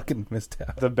totally fucking missed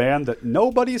out. The band that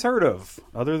nobody's heard of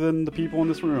other than the people in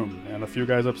this room and a few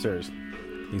guys upstairs.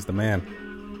 He's the man.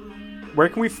 Where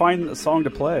can we find a song to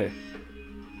play?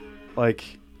 Like,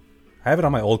 I have it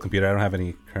on my old computer. I don't have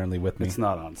any currently with me. it's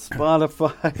not on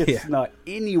Spotify. It's Yeah. not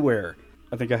anywhere.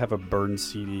 I think I have a burned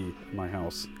CD in my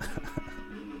house.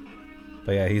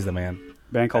 But yeah, he's the man.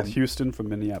 Band called And- Houston from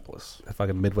Minneapolis. A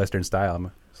fucking Midwestern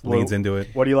style. Leans into it.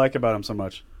 What do you like about him so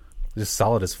much? Just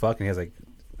solid as fuck. And he has like,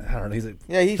 I don't know. He's like,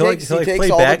 Yeah, he he'll takes play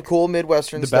all back, the cool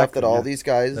Midwestern The stuff back that thing, all yeah. these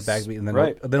guys... the backbeat, and then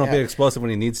Right. he'll Yeah. be explosive when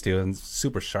he needs to, and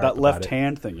super sharp. That about left it.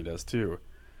 hand thing he does too.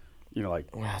 You know, like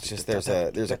Well, it's just there's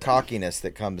a cockiness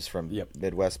that comes from Yep.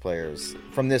 Midwest players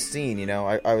from this scene. You know,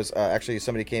 I was actually,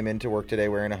 somebody came into work today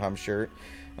wearing a Hum shirt,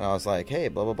 and I was like, "Hey,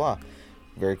 blah blah blah,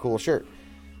 very cool shirt."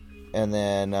 And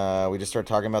then we just started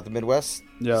talking about the Midwest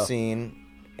Yeah. scene,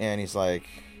 and he's like,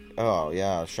 "Oh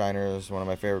yeah, Shiner is one of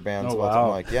my favorite bands." Oh, of all time." wow.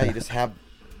 I'm like, "Yeah, you just have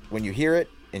when you hear it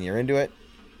and you're into it,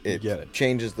 it get it.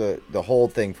 changes the whole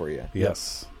thing for you." Yep.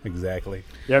 Yes. Exactly.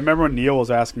 Yeah, I remember when Neil was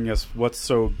asking us what's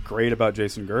so great about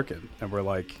Jason Gherkin, and we're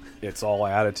like, it's all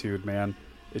attitude, man.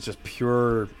 It's just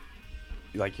pure,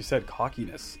 like you said,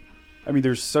 cockiness. I mean,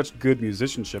 there's such good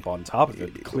musicianship on top of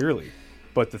it, clearly,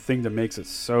 but the thing that makes it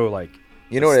so like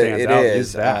You know what stands it out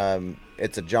is? that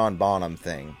It's a John Bonham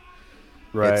thing.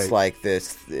 right. It's like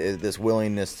this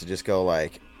willingness to just go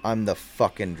like, I'm the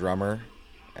fucking drummer,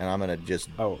 and I'm gonna just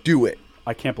Oh. do it.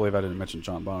 I can't believe I didn't mention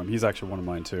John Bonham. He's actually one of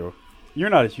mine too. You're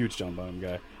not a huge John Bonham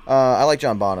guy. I like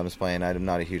John Bonham's playing. I'm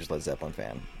not a huge Led Zeppelin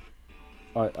fan.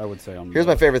 I would say I'm. Here's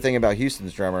my favorite thing about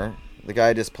Houston's drummer. The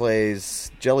guy just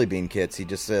plays jelly bean kits. He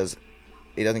just says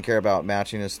he doesn't care about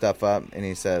matching his stuff up, and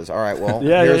he says, "All right, well,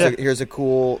 Yeah, here's a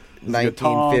cool There's a good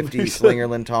tom." 1950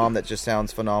 Slingerland tom that just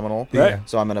sounds phenomenal. Right.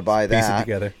 So I'm gonna buy Piece it that,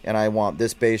 together. and I want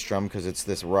this bass drum because it's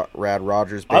this Rad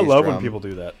Rogers bass I love drum. when people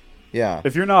do that. Yeah.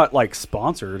 If you're not like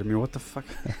sponsored, I mean, what the fuck?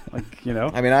 Like, you know?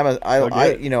 I mean, I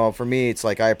get it. you know, for me, it's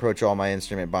like I approach all my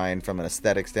instrument buying from an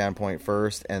aesthetic standpoint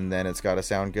first, and then it's got to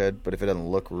sound good. But if it doesn't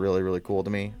look really, really cool to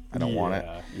me, I don't want it.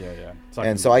 Yeah. It's not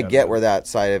And gonna so be I that get bad. where that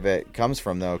side of it comes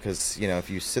from, though, because you know, if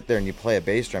you sit there and you play a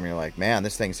bass drum, you're like, man,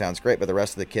 this thing sounds great, but the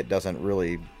rest of the kit doesn't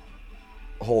really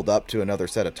hold up to another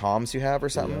set of toms you have or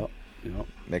something. Yep.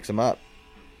 Mix them up.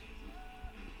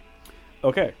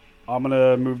 Okay, I'm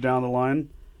gonna move down the line.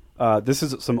 This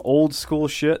is some old school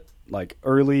shit, like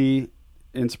early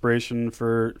inspiration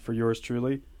for yours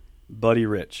truly, Buddy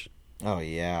Rich. Oh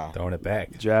yeah. Throwing it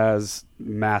back. Jazz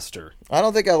master. I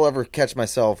don't think I'll ever catch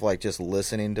myself like just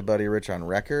listening to Buddy Rich on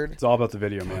record. It's all about the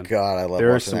video, man. God, I love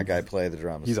There's watching some- that guy play the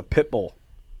drums. He's a pit bull.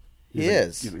 He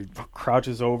is. He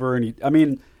crouches over and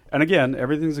and again,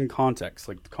 everything's in context,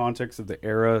 like the context of the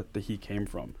era that he came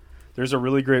from. There's a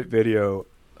really great video.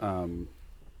 Let's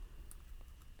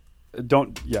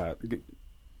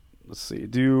see.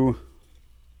 Do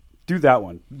that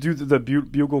one. Do the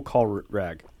bugle call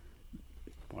rag.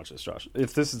 Watch this, Josh.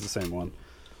 If this is the same one,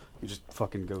 he just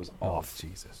fucking goes off.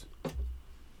 Jesus.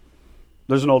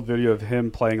 There's an old video of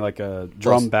him playing like a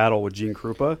drum battle with Gene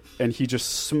Krupa, and he just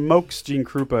smokes Gene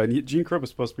Krupa. And Gene Krupa is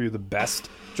supposed to be the best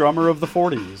drummer of the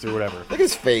 40s or whatever. Look at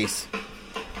his face.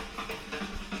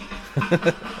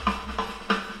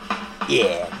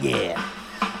 Yeah.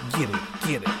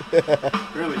 Get it.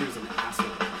 Apparently he was an asshole.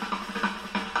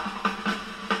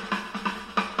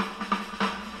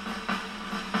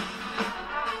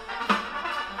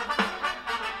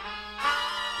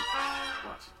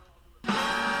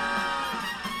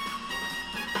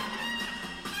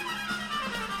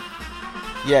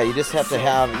 Yeah, you just have to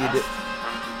have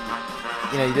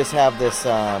you just have this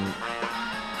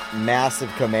massive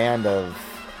command of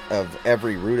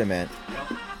every rudiment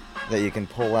that you can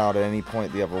pull out at any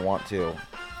point you ever want to.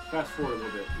 Fast forward a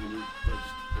little bit, and you just,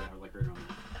 like right on there.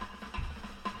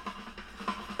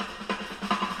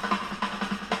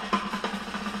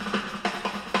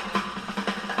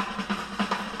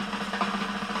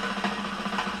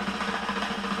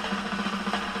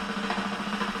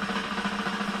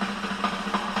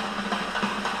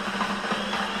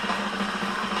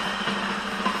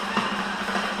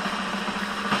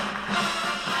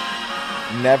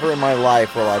 Never in my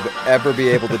life will I ever be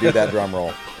able to do that drum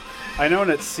roll. I know,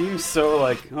 and it seems so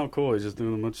like, oh, cool, he's just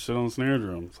doing a bunch of shit on the snare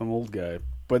drum. Some old guy.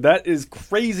 But that is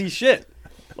crazy shit.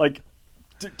 Like,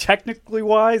 technically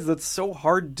wise, that's so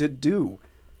hard to do.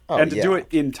 Oh, and to do yeah. it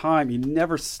in time, he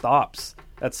never stops.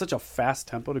 That's such a fast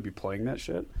tempo to be playing that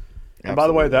shit. And by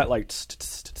the way, that like,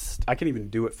 I can't even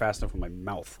do it fast enough with my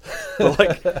mouth. But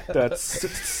like,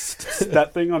 that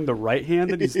thing on the right hand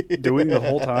that he's doing the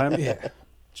whole time. Yeah.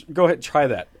 Go ahead, try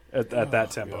that at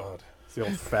that tempo. God. See how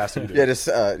fast you do. Yeah,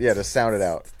 just sound it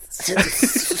out.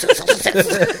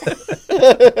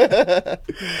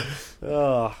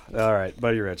 Oh, all right,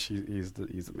 Buddy Rich, he's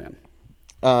the man.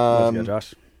 What else you got,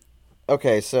 Josh?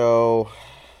 Okay, so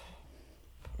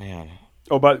man.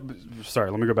 Oh, but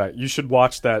sorry, let me go back. You should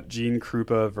watch that Gene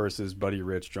Krupa versus Buddy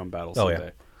Rich drum battle Oh, yeah.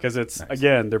 someday. Because it's, Nice.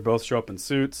 again, they both show up in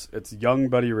suits. It's young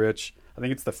Buddy Rich. I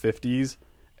think it's the 50s.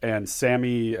 And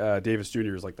Sammy Davis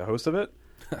Jr. is like the host of it.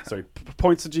 So he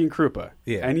points to Gene Krupa.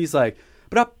 Yeah. And he's like,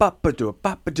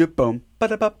 "Ba-da-ba-ba-do-ba-ba-do-boom,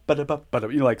 ba-da-ba-ba-da-ba-ba-da."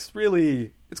 You know, like, it's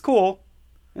really, it's cool.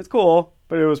 It's cool.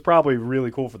 But it was probably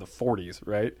really cool for the 40s,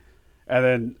 right? And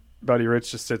then Buddy Rich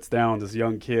just sits down, this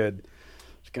young kid,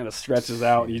 just kind of stretches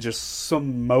out, and he just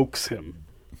smokes him.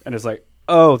 And it's like,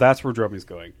 oh, that's where drumming's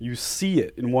going. You see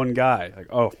it in one guy.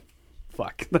 Like, oh,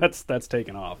 fuck. That's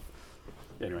taken off.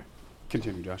 Anyway,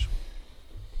 continue, Josh.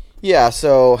 Yeah,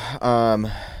 so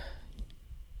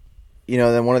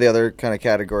then one of the other kind of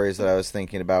categories that I was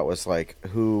thinking about was like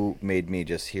who made me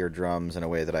just hear drums in a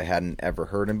way that I hadn't ever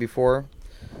heard them before.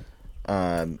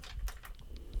 I'll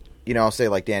say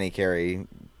like Danny Carey.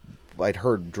 I'd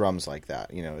heard drums like that.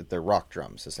 They're rock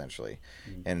drums essentially,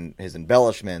 and his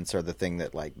embellishments are the thing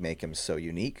that like make him so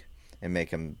unique and make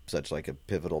him such like a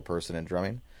pivotal person in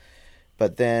drumming.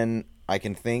 But then I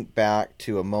can think back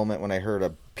to a moment when I heard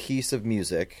a piece of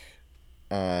music.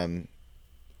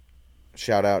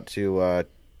 Shout out to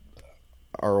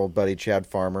our old buddy Chad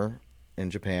Farmer in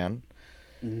Japan.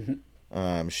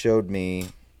 Mm-hmm. Showed me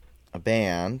a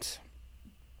band,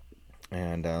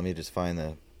 and let me just find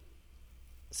the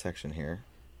section here.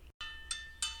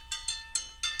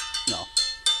 No.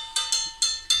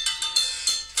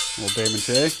 Old Bay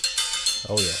Mache.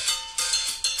 Oh, yeah.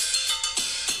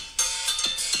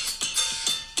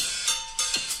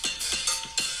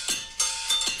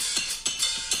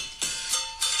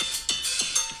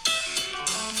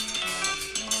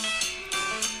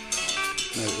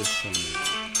 That is some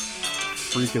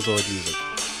freakazoid music.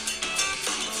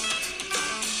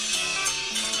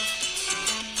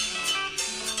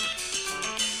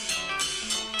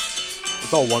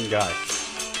 It's all one guy.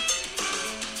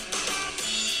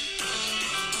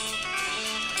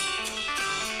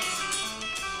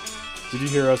 Did you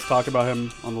hear us talk about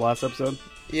him on the last episode?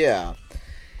 Yeah.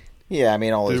 I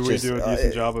mean, all Did this we just do a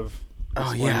decent job of?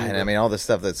 Oh yeah, and I mean all the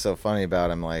stuff that's so funny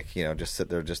about him, like just sit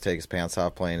there, just take his pants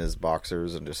off, playing his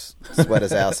boxers, and just sweat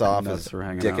his ass off, Nuts his are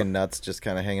hanging dick out. and nuts just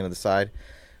kind of hanging to the side,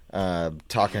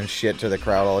 talking shit to the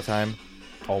crowd all the time.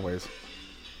 Always.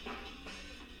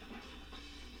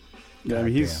 Yeah, I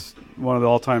mean, he's one of the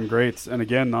all-time greats, and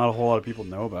again, not a whole lot of people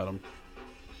know about him,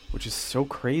 which is so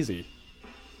crazy.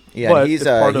 Yeah, But he's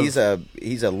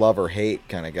it's a love or hate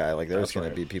kind of guy. Like there's That's going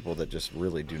right. to be people that just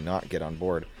really do not get on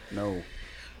board. No.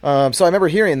 So I remember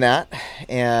hearing that,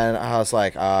 and I was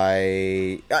like,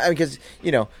 because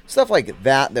stuff like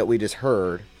that we just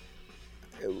heard.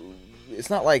 It's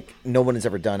not like no one has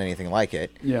ever done anything like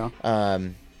it. Yeah.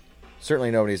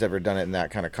 Certainly nobody's ever done it in that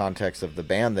kind of context of the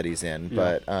band that he's in.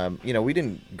 Yeah. But we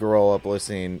didn't grow up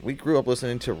listening. We grew up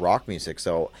listening to rock music,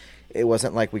 so it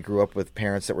wasn't like we grew up with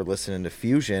parents that were listening to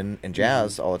fusion and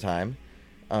jazz all the time.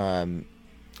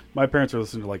 My parents were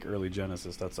listening to like early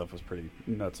Genesis. That stuff was pretty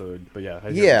nuts. But yeah. I hear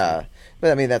what you're Yeah, saying.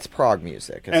 but I mean that's prog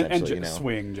music essentially. and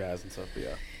swing jazz and stuff. But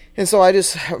yeah. And so I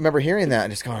just remember hearing that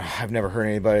and just going, I've never heard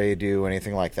anybody do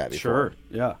anything like that before. Sure.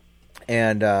 Yeah.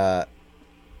 And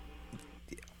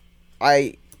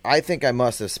I think I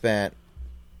must have spent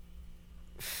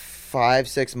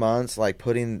 5-6 months like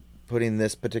putting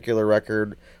this particular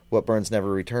record, What Burns Never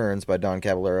Returns by Don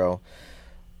Caballero,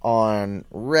 on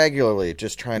regularly,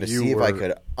 just trying to see if I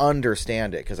could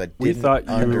understand it, because I We didn't thought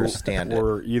you understand it.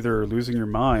 were either losing your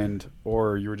mind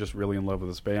or you were just really in love with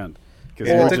this band. 'Cause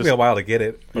Yeah, you it were took me a while to get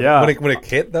it. But Yeah. when it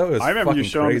hit though, it was I remember fucking you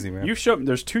showed crazy, man. You showed.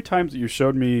 There's 2 times that you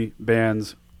showed me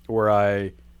bands where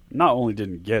I not only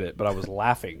didn't get it, but I was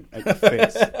laughing at your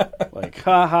face. Like,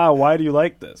 haha, why do you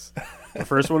like this? The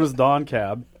first one is Dawn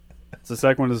Cab. The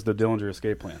second one is the Dillinger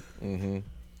Escape Plan. Mm-hmm.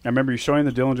 I remember you showing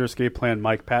the Dillinger Escape Plan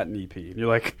Mike Patton EP, and you're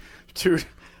like, dude,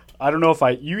 I don't know if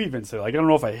you even said, like, I don't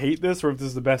know if I hate this or if this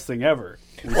is the best thing ever.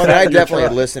 We Well, sat I in your definitely had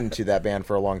truck. listened to that band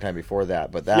for a long time before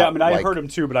that, but that Yeah, I mean, I like, heard him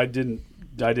too, but I didn't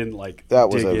like that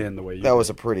was dig in the way you that did. was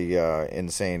a pretty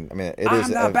insane. I mean, it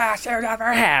is I'm the bastard of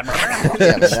her hammer.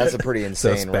 yeah, man, that's a pretty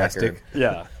insane spastic. record.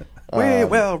 Yeah. We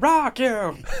will rock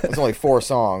you. It's only 4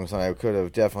 songs, and I could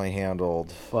have definitely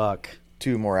handled Fuck.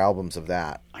 2 more albums of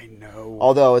that. I know.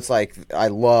 Although it's like I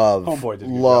love, Homeboy did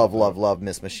a good love, job, love, love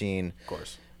Miss Machine. Of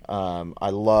course. I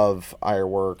love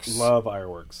Ironworks. Love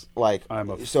Ironworks. Like I'm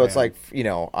a so it's fan.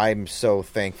 like I'm so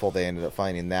thankful they ended up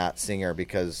finding that singer,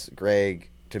 because Greg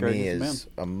to Greg me is the is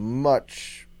a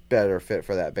much better fit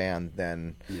for that band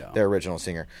than Yeah. their original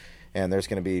singer. And there's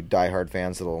going to be diehard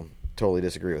fans that'll totally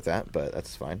disagree with that, but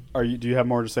that's fine. Do you have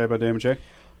more to say about Damage?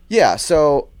 Yeah,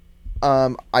 so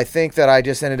I think that I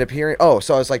just ended up hearing.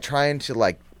 So I was like trying to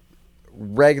like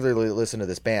regularly listen to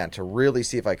this band to really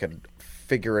see if I could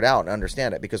figure it out and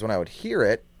understand it, because when I would hear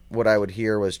it, what I would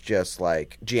hear was just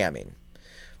like jamming,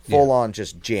 full on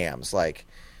just jams. Like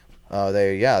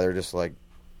they're just like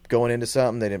going into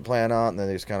something they didn't plan on, and then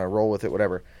they just kind of roll with it,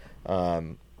 whatever.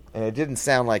 And it didn't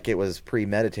sound like it was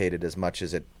premeditated as much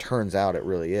as it turns out it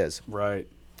really is. Right.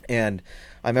 And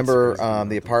I remember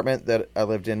the apartment that I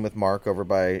lived in with Mark over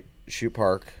by Shoot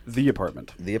Park, The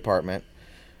Apartment.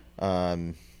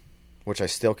 which I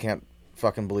still can't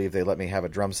fucking believe they let me have a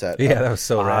drum set. Yeah, that was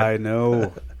so I rad.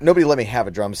 know. Nobody let me have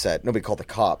a drum set. Nobody called the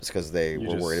cops because they You were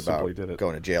just worried about simply did it.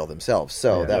 going to jail themselves.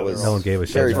 So Yeah, that was no one gave a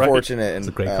shit. very Right. fortunate It's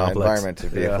and a great complex. environment to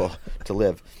be Yeah. able to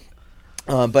live.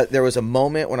 But there was a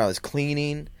moment when I was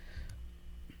cleaning,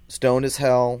 stoned as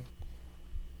hell,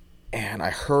 and I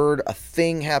heard a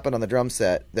thing happen on the drum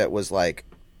set that was like,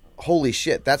 holy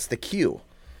shit, that's the cue.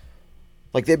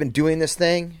 Like they've been doing this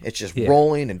thing, it's just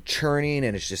rolling and churning,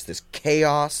 and it's just this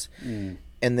chaos. And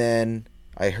then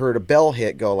I heard a bell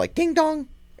hit, go like ding dong,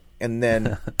 and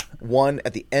then one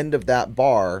at the end of that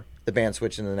bar, the band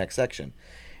switched into the next section.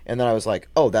 And then I was like,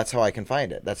 oh, that's how I can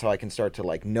find it. That's how I can start to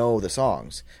like know the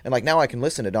songs. And like now I can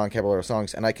listen to Don Caballero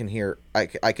songs, and I can hear, I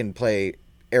can play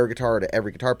air guitar to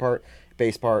every guitar part,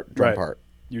 bass part, drum Right. part.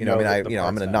 You You know, I know mean, the I'm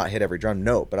parts going to now. not hit every drum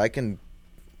note, but I can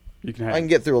You can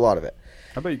get through a lot of it.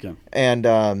 I bet you can.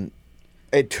 And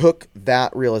it took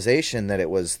that realization that it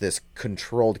was this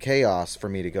controlled chaos for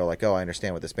me to go like, oh, I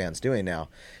understand what this band's doing now.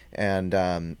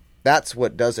 And that's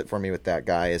what does it for me with that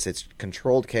guy, is it's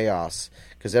controlled chaos,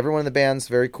 because everyone in the band's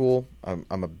very cool. I'm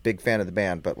a big fan of the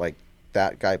band, but like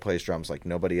that guy plays drums like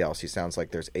nobody else. He sounds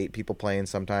like there's 8 people playing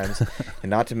sometimes. And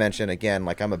not to mention, again,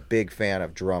 like I'm a big fan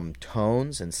of drum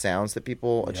tones and sounds that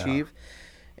people achieve.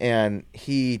 And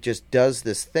he just does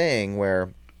this thing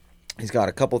where he's got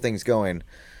a couple things going.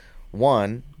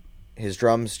 One, his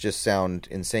drums just sound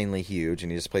insanely huge,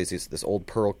 and he just plays this old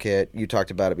Pearl kit. You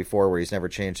talked about it before, where he's never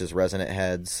changed his resonant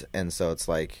heads, and so it's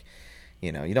like,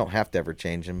 you don't have to ever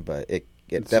change them, but it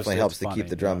definitely helps to keep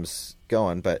the drums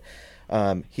going. But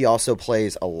he also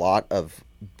plays a lot of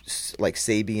like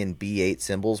Sabian B8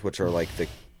 cymbals, which are like the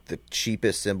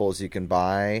cheapest cymbals you can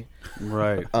buy.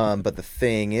 Right. But the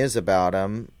thing is about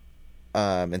him,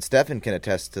 and Stefan can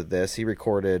attest to this, he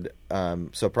recorded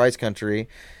So Price Country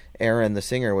Aaron, the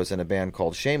singer, was in a band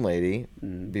called Shame Lady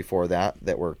before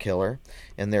that were killer,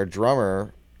 and their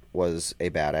drummer was a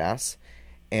badass.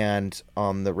 And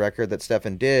on the record that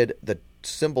Stefan did, the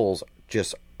cymbals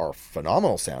just are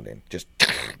phenomenal sounding. Just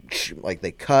like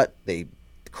they cut, they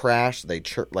crash, they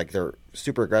like they're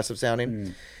super aggressive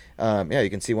sounding. Yeah, you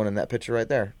can see one in that picture right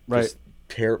there. Right. Just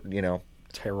terrible,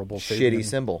 shitty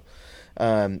cymbal.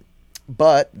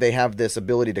 But they have this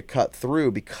ability to cut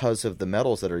through because of the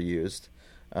metals that are used.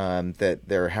 That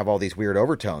they have all these weird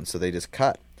overtones, so they just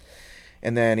cut.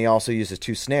 And then he also uses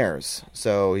 2 snares.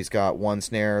 So he's got one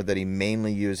snare that he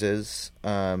mainly uses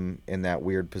in that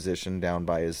weird position down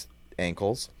by his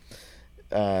ankles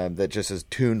that just is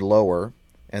tuned lower.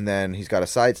 And then he's got a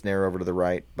side snare over to the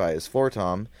right by his floor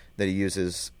tom that he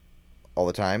uses all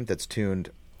the time that's tuned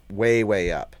way,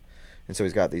 way up. And so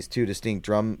he's got these 2 distinct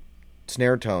drum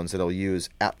snare tones that he'll use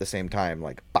at the same time,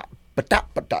 like ba ba da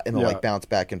ba da, and they'll like bounce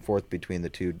back and forth between the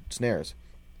 2 snares.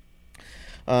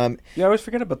 I always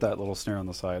forget about that little snare on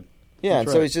the side. Yeah, and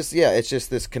so it's just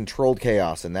this controlled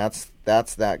chaos, and that's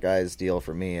that guy's deal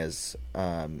for me. Is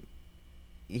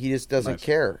he just doesn't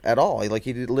care at all. He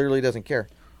literally doesn't care.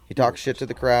 He talks shit to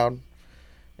the crowd,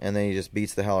 and then he just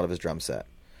beats the hell out of his drum set.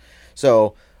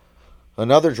 So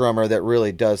another drummer that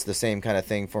really does the same kind of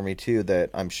thing for me too, that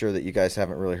I'm sure that you guys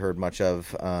haven't really heard much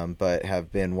of, but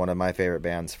have been one of my favorite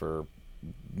bands for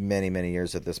many, many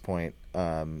years at this point,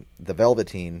 the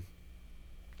Velveteen.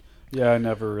 Yeah, I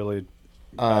never really.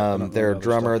 Their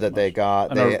drummer that they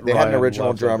got, they had an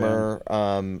original drummer.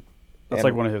 That's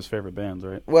like one of his favorite bands,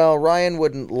 right? Well, Ryan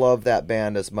wouldn't love that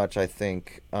band as much, I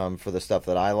think, for the stuff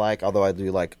that I like. Although I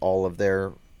do like all of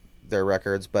their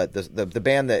records, but the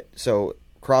band that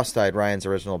Crosstide, Ryan's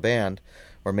original band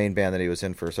or main band that he was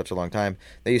in for such a long time,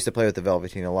 they used to play with the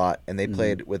Velveteen a lot, and they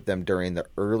played with them during the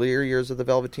earlier years of the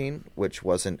Velveteen, which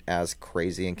wasn't as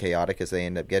crazy and chaotic as they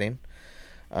ended up getting.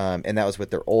 And that was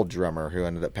with their old drummer who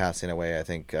ended up passing away. I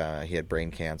think he had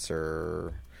brain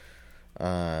cancer.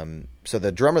 So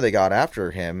the drummer they got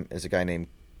after him is a guy named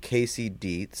Casey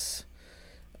Dietz.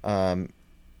 And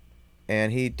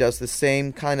he does the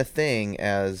same kind of thing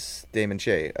as Damon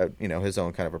Shea, his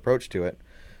own kind of approach to it.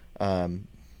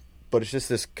 But it's just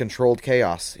this controlled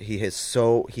chaos.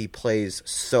 He plays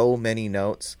so many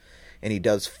notes, and he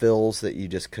does fills that you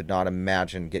just could not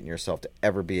imagine getting yourself to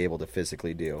ever be able to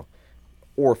physically do,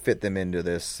 or fit them into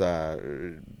this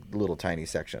little tiny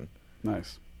section.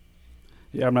 Nice.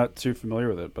 Yeah, I'm not too familiar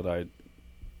with it, but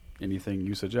anything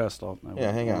you suggest, hang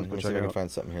on. Let me see if I can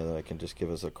find something here that I can just give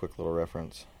us a quick little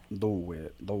reference. Do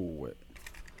it.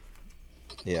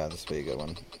 Yeah, this would be a good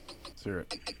one. Let's hear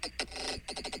it.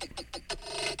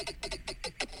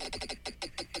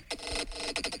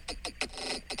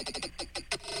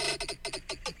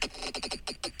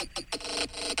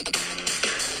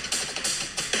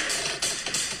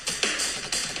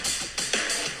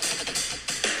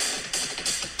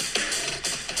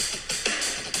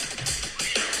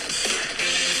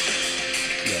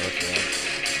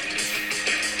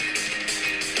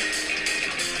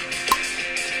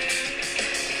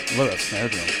 Look at that snare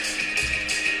drum.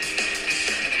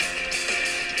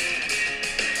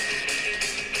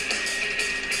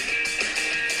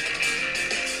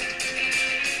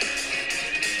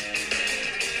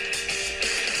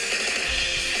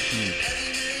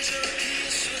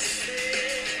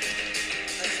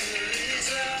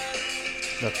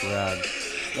 That's rad.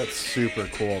 That's super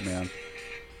cool, man.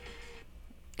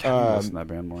 I'm missing that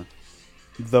band more.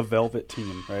 The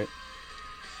Velveteen, right?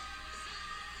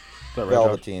 Right,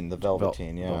 Velveteen, the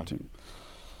Velveteen, yeah. Velveteen.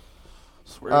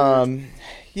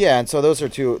 Yeah, and so those are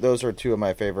two of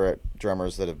my favorite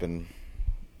drummers that have been,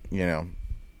 in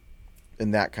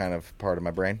that kind of part of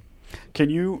my brain. Can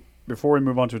you, before we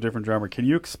move on to a different drummer, can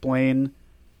you explain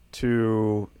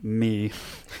to me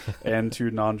and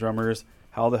to non-drummers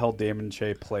how the hell Damon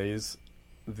Shea plays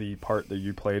the part that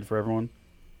you played for everyone?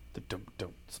 The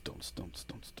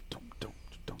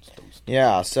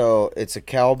Yeah, so it's a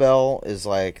cowbell is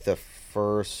like the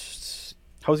first.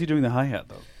 How's he doing the hi-hat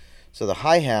though? So the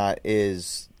hi-hat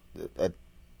is a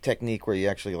technique where you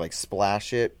actually like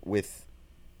splash it with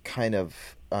kind of.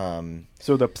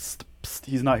 So the psst, psst,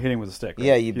 he's not hitting with a stick. Right?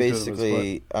 Yeah, you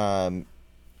basically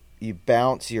you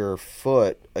bounce your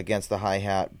foot against the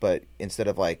hi-hat, but instead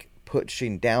of like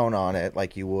pushing down on it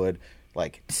like you would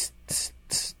like tss, tss,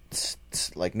 tss, tss,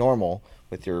 tss, like normal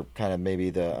with your kind of maybe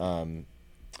the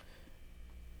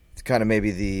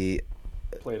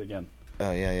play it again.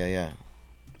 Oh yeah.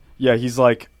 Yeah, he's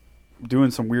like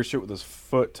doing some weird shit with his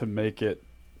foot to make it.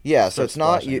 Yeah, so it's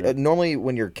not normally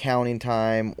when you're counting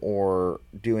time or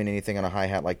doing anything on a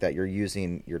hi-hat like that, you're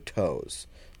using your toes,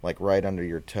 like right under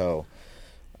your toe.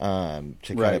 to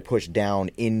kind Right. of push down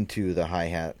into the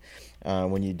hi-hat.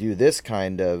 When you do this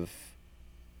kind of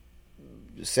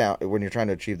sound, when you're trying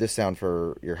to achieve this sound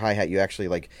for your hi-hat, you actually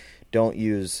like don't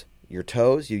use your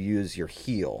toes, you use your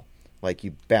heel. Like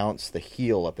you bounce the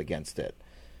heel up against it.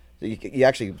 So you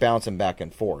actually bounce them back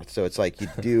and forth. So it's like you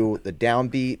do the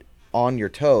downbeat on your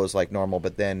toes like normal,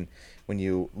 but then when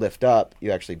you lift up,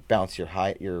 you actually bounce your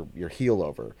heel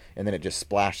over, and then it just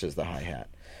splashes the hi-hat.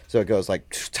 So it goes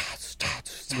like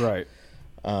Right.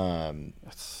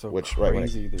 That's so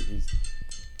crazy that he's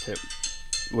hit.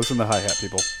 Listen to the hi-hat,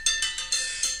 people.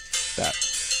 That.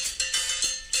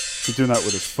 He's doing that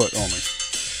with his foot only.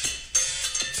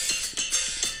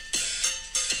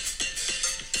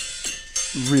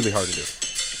 Really hard to do.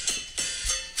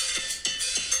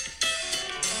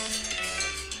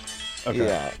 Okay.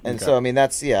 Yeah, and Okay. so I mean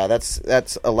that's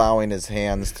allowing his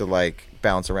hands to like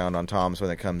bounce around on toms when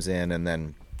it comes in, and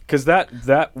then Because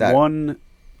that one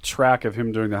track of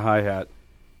him doing the hi-hat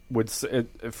would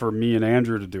for me and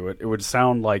Andrew to do it, it would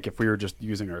sound like if we were just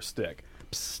using our stick,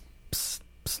 psst, psst,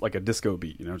 psst, like a disco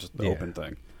beat, just the open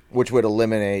thing. which would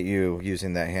eliminate you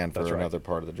using that hand for That's right. another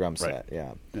part of the drum set. Right.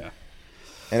 Yeah. Yeah.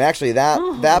 And actually,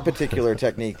 that particular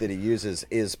technique that he uses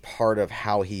is part of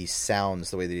how he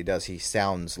sounds the way that he does. He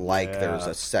sounds like there's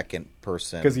a second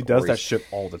person. Because he does or that he's- shit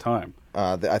all the time.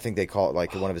 I think they call it,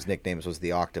 like, one of his nicknames was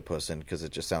the Octopusin, because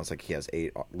it just sounds like he has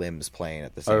 8 limbs playing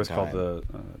at the same I always time. called the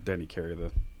Danny Carey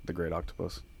the Great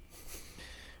Octopus.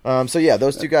 So yeah,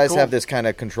 those two guys Cool. have this kind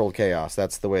of controlled chaos.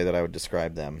 That's the way that I would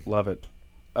describe them. Love it.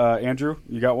 Andrew,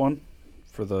 you got one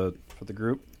for the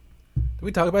group? Did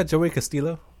we talk about Joey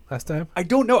Castillo last time? I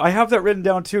don't know. I have that written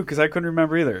down too because I couldn't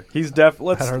remember either. He's I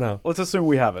don't know. Let's assume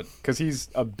we have it because he's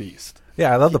a beast.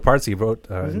 Yeah, I love the parts he wrote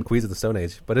in Queens of the Stone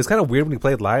Age, but it's kind of weird when he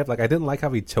played live. Like I didn't like how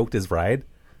he choked his ride.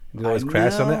 He always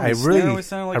crashed on it. I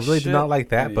really did not like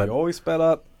that. And But he always sped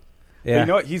up. yeah, But you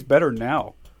know what? He's better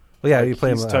now. well, yeah, Like, you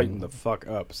play he's him. tightened the fuck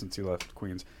up since he left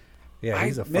Queens. Yeah,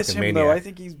 he's a I miss fucking him maniac. though. I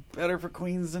think he's better for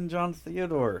Queens than John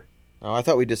Theodore. Oh, I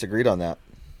thought we disagreed on that.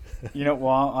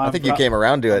 Well, I think you came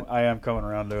around to it. I am coming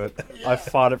around to it. I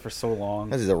fought it for so long.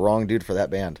 This is the wrong dude for that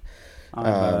band.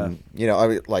 I'm,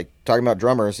 I like talking about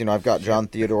drummers. I've got John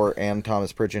Theodore and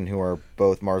Thomas Pridgeon, who are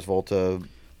both Mars Volta.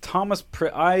 Thomas,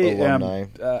 Alumni.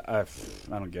 I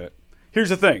don't get it. Here's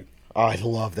the thing. Oh, I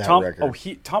love that Thomas.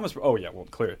 record. Oh yeah, well,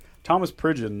 clear. Thomas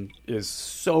Pridgeon is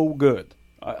so good.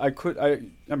 I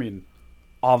mean,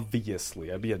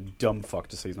 obviously, I'd be a dumb fuck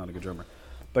to say he's not a good drummer,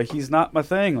 but he's not my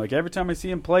thing. Like every time I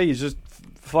see him play, he's just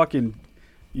fucking.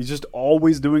 He's just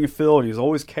always doing a fill, and he's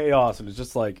always chaos, and it's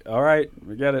just like, all right,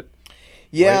 we get it.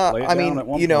 Yeah, lay it I down at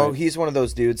one mean, point. he's one of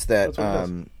those dudes that That's what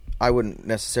he does. I wouldn't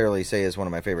necessarily say is one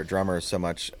of my favorite drummers so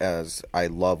much as I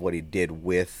love what he did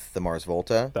with the Mars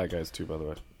Volta. That guy's too, by the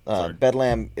way. Sorry.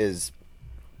 Bedlam is,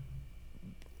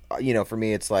 for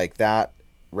me, it's like that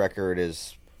record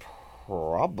is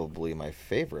probably my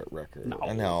favorite record. No.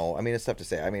 I know. I mean, it's tough to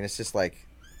say. I mean, it's just like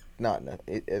not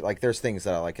like there's things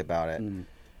that I like about it,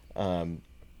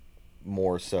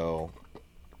 more so.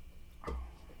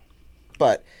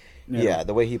 But yeah,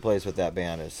 the way he plays with that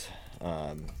band is,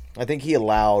 I think he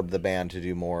allowed the band to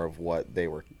do more of what they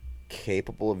were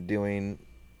capable of doing.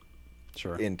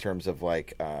 Sure. In terms of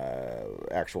like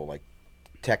actual like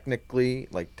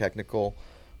technical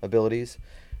abilities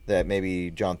that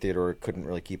maybe John Theodore couldn't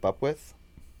really keep up with,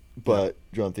 but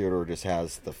John Theodore just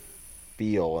has the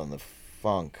feel and the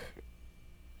funk.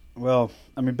 Well,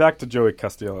 I mean, back to Joey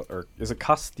Castillo, or is it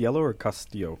Castiello or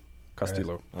Castillo?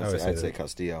 Castillo. I'd say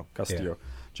Castillo. Castillo.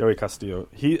 Joey Castillo.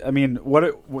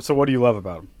 So what do you love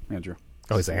about him, Andrew?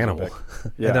 Oh, he's an animal.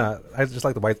 Yeah. And, I just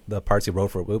like the parts he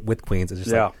wrote for with Queens. It's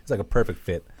just it's like a perfect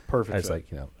fit. Perfect I just fit. like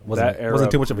That wasn't too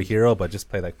era- much of a hero, but just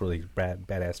played like really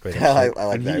badass straight up I shit.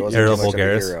 like that. He he- wasn't Aero too much of a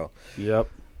Vulgaris. hero. Yep.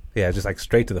 Yeah, just like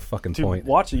straight to the fucking Dude, point.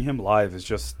 watching him live is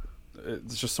just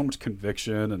so much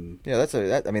conviction, and Yeah,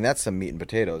 that's some meat and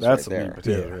potatoes. that's right a there. meat and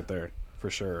potato Yeah. right there for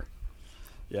sure.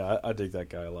 Yeah, I dig that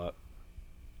guy a lot.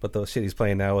 But the shit he's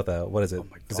playing now with what is it? Oh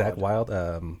my God. Zach Wild,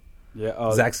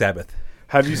 Yeah, Zach Sabbath.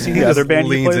 have you seen He the other just band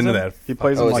he leans plays into in? that. He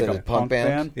plays Oh, in is like it a a punk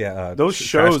band? Yeah, Those Trash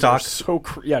shows are Talk. so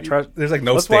trash. There's like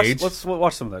no let's stage. Let's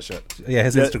watch some of that shit. Yeah,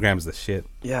 his Yeah. Instagram's the shit.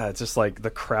 Yeah, it's just like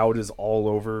the crowd is all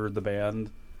over the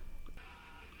band.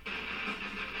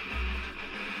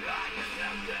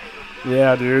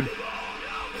 Yeah, dude.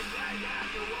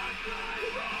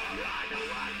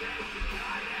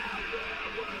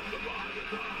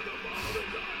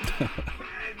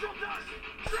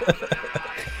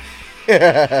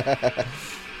 I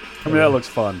mean, that looks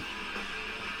fun.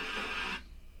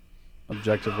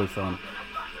 Objectively fun.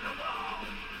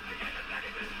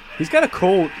 He's got a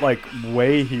cool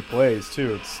way he plays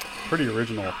too. It's pretty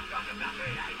original.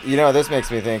 You know what this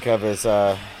makes me think of is,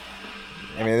 I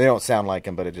mean, they don't sound like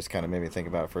him, but it just kind of made me think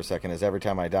about it for a second, is Every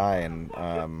Time I Die,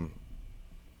 and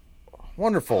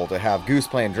wonderful to have Goose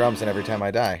playing drums in Every Time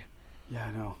I Die. Yeah,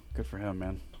 I know. Good for him,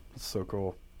 man. That's so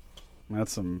cool.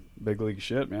 That's some big league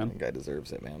shit, man. That guy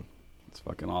deserves it, man. It's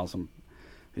fucking awesome.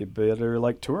 He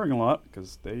better touring a lot,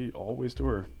 because they always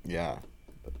tour. Yeah.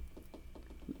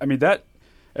 I mean,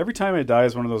 Every Time I Die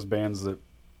is one of those bands that,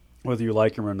 whether you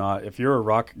like him or not, if you're a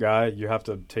rock guy, you have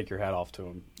to take your hat off to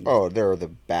them. Oh, they're the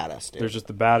baddest, dude. They're just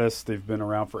the baddest. They've been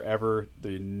around forever.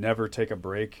 They never take a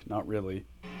break. Not really.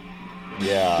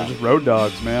 Yeah. They're just road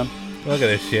dogs, man. Look at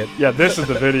this shit. Yeah, this is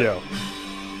the video.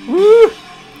 Woo!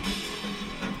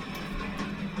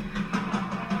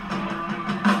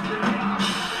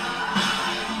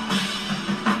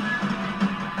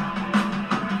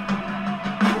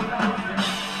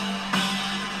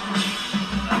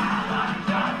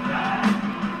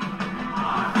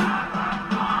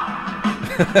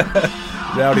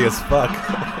 Rowdy as fuck.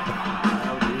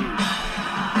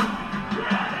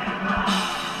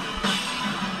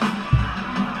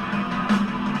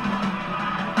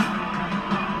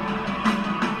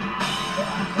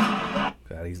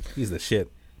 God, he's the shit.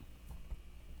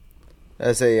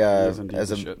 As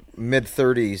a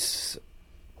mid-30s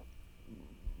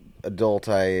adult,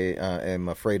 I am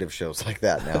afraid of shows like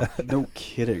that now. No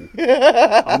kidding.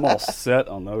 I'm all set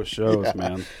on those shows,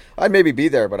 man. I'd maybe be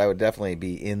there, but I would definitely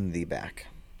be in the back.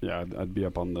 Yeah, I'd be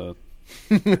up on the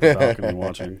balcony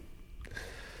watching.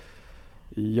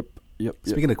 Yep.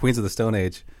 Speaking of Queens of the Stone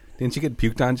Age, didn't you get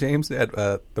puked on, James, at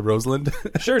the Roseland?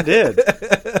 Sure did.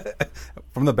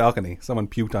 From the balcony, someone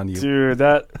puked on you. Dude,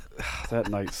 that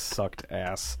night sucked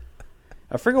ass.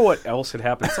 I forget what else had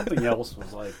happened. Something else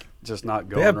was just not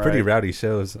going right. They have pretty rowdy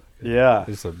shows. Yeah.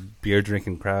 Just a beer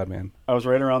drinking crowd, man. I was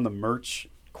right around the merch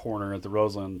corner at the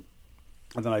Roseland,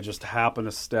 and then I just happened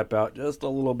to step out just a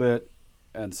little bit,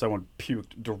 and someone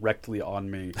puked directly on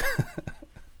me.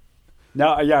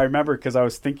 Now, yeah, I remember because I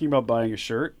was thinking about buying a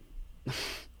shirt, and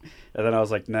then I was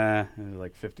like, nah, it was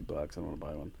like $50. I don't want to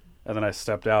buy one. And then I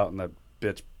stepped out, and that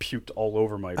bitch puked all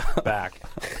over my back.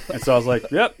 And so I was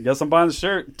like, yep, guess I'm buying the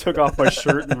shirt. Took off my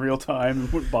shirt in real time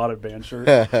and bought a band shirt.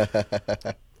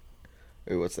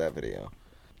 Ooh, what's that video?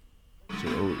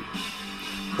 Joey.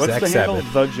 What's Zach the handle?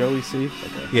 Sabbath. The Joey C?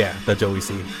 Okay. Yeah, the Joey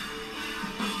C.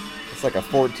 It's like a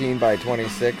 14 by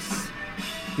 26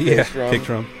 Yeah, kick drum. kick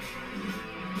drum.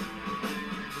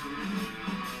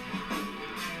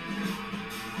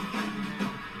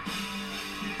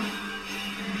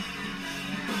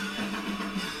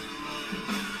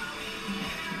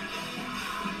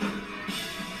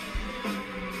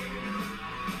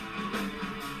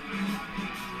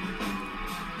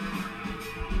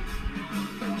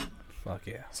 Fuck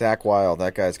yeah. Zach Wild,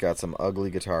 that guy's got some ugly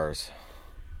guitars.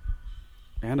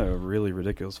 And a really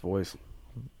ridiculous voice.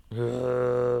 He's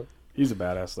a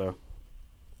badass, though.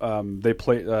 They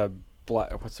play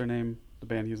what's their name? The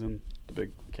band he's in, the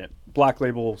big Black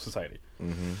Label Society.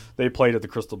 Mm-hmm. They played at the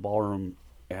Crystal Ballroom,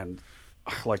 and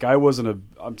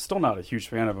I'm still not a huge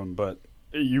fan of him, but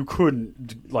you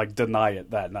couldn't deny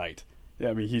it that night. Yeah,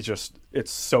 I mean,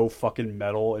 it's so fucking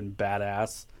metal and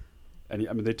badass, and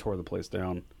they tore the place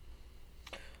down.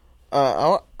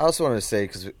 I also wanted to say,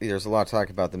 because there's a lot of talk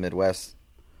about the Midwest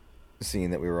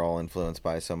scene that we were all influenced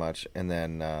by so much, and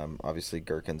then obviously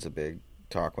Gherkin's a big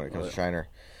talk when it comes to Shiner.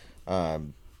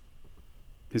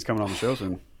 He's coming on the show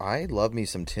soon. I love me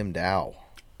some Tim Dow.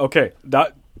 Okay,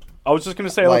 I was just going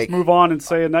to say, let's move on and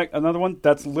say another one.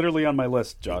 That's literally on my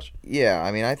list, Josh. Yeah,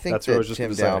 I mean, I think that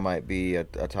Tim Dow might be a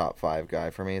top 5 guy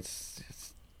for me.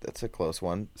 That's a close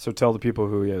one. So tell the people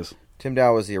who he is. Tim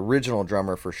Dow was the original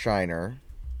drummer for Shiner,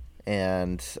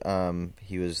 and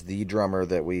he was the drummer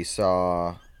that we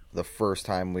saw the first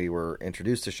time we were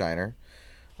introduced to Shiner,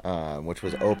 which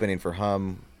was opening for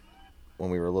Hum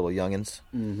when we were little youngins.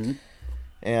 Mm-hmm.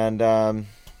 And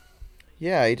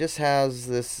yeah, he just has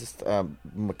this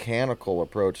mechanical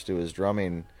approach to his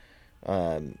drumming.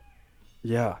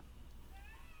 Yeah.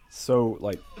 So,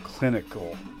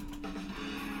 clinical.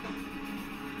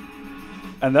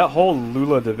 And that whole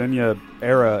Lula Davinia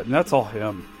era, and that's all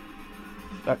him.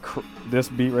 This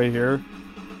beat right here,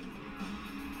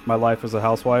 My Life as a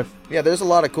Housewife. Yeah, there's a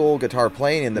lot of cool guitar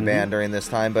playing in the band during this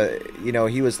time, but,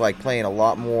 he was, playing a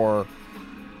lot more,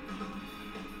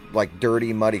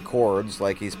 dirty, muddy chords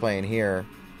like he's playing here.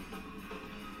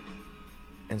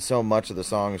 And so much of the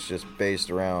song is just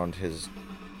based around his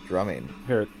drumming.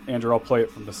 Here, Andrew, I'll play it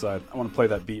from this side. I want to play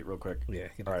that beat real quick. Yeah.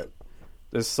 All right.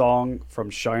 This song from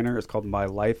Shiner is called My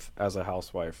Life as a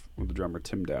Housewife with the drummer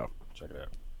Tim Dow. Check it out.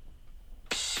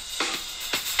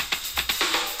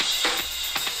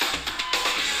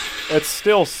 It's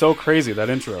still so crazy, that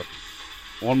intro.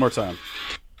 One more time.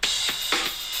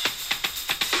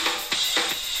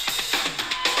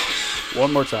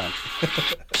 One more time.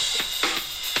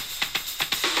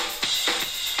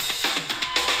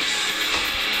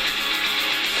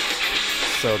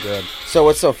 So good. So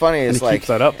what's so funny is like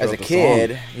as a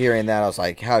kid hearing that, I was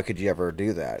like, how could you ever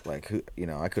do that? Like, who, you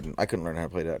know, I couldn't learn how to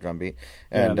play that drum beat.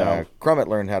 And Crummett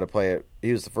learned how to play it.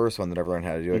 He was the first one that ever learned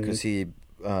how to do it because he,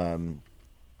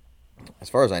 as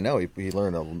far as I know, he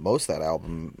learned most of that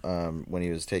album when he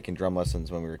was taking drum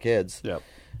lessons when we were kids. Yep.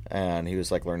 And he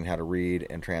was like learning how to read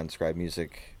and transcribe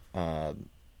music.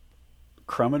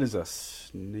 Crummett is a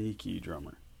sneaky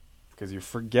drummer because you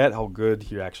forget how good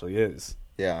he actually is.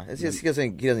 Yeah, it's just he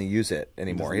doesn't use it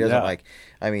anymore. He doesn't like.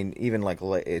 I mean, even like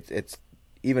it's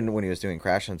even when he was doing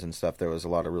Crashlands and stuff, there was a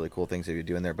lot of really cool things that he would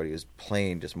do in there. But he was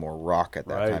playing just more rock at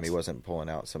that time. He wasn't pulling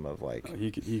out some of like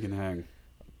he can hang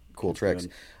cool tricks.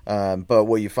 But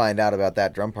what you find out about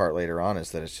that drum part later on is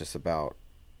that it's just about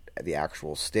the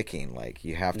actual sticking. Like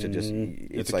you have to just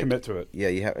it's like commit to it. Yeah,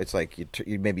 you have. It's like you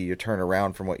maybe you turn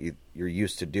around from what you're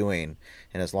used to doing,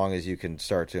 and as long as you can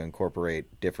start to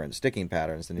incorporate different sticking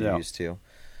patterns than you're used to.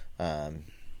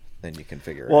 Then you can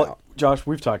figure it out. Well, Josh,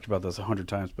 we've talked about this 100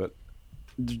 times, but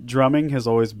drumming has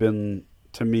always been,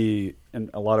 to me,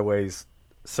 in a lot of ways,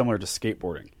 similar to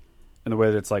skateboarding, in the way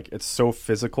that it's like it's so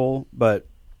physical, but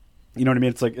you know what I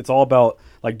mean. It's like it's all about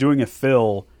like doing a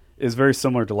fill is very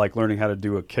similar to like learning how to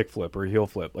do a kickflip or a heel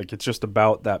flip. Like it's just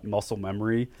about that muscle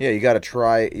memory. Yeah, you got to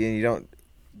try. You don't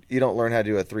learn how to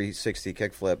do a 360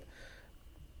 kickflip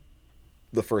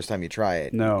the first time you try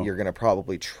it. No. You're going to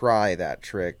probably try that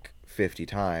trick 50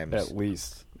 times. At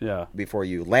least, yeah. Before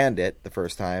you land it the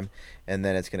first time, and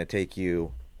then it's going to take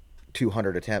you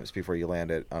 200 attempts before you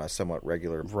land it on a somewhat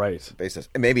regular basis.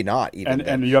 And maybe not even.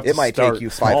 And you have it might take you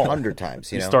 500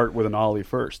 times. You start with an ollie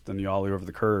first, then you ollie over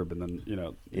the curb, and then,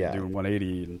 you're doing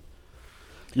 180. And,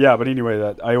 yeah, but anyway,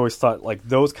 that I always thought, like,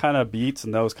 those kind of beats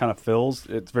and those kind of fills,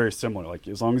 it's very similar. Like,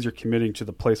 as long as you're committing to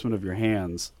the placement of your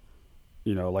hands,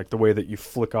 like the way that you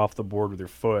flick off the board with your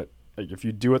foot, like if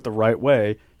you do it the right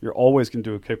way, you're always going to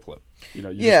do a kickflip. You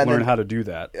just learn how to do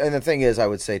that. And the thing is, I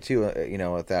would say too,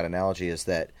 with that analogy is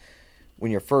that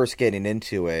when you're first getting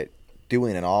into it,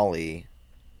 doing an ollie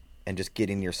and just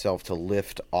getting yourself to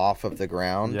lift off of the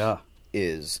ground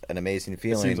is an amazing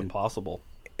feeling. It seems impossible.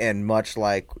 And much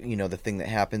like, the thing that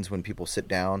happens when people sit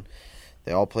down,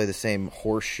 they all play the same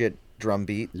horseshit drum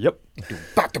beat. Yep.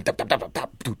 Why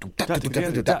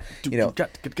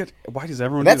does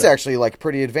everyone? That's actually like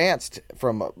pretty advanced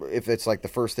from if it's like the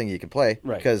first thing you can play,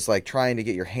 right? Because like trying to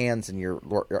get your hands and your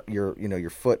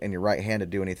foot and your right hand to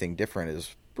do anything different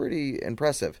is pretty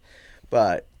impressive.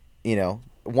 But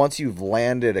once you've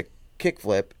landed a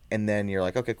kickflip and then you're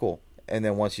like, okay, cool, and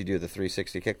then once you do the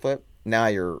 360 kickflip, now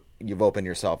you've opened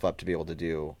yourself up to be able to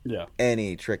do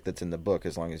any trick that's in the book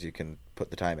as long as you can put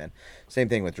the time in. Same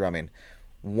thing with drumming.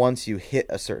 Once you hit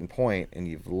a certain point and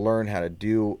you've learned how to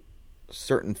do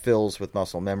certain fills with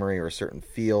muscle memory or certain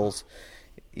feels,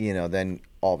 then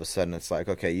all of a sudden it's like,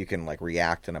 okay, you can like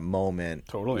react in a moment.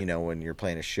 Totally. When you're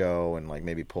playing a show and like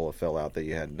maybe pull a fill out that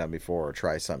you hadn't done before or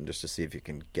try something just to see if you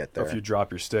can get there. Or if you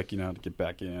drop your stick, to get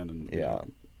back in.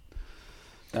 And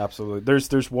absolutely.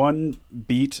 There's one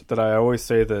beat that I always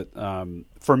say that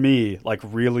for me, like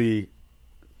really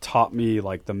taught me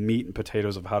like the meat and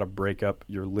potatoes of how to break up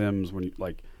your limbs when you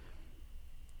like.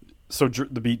 So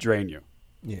the beat Drain You.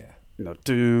 Yeah.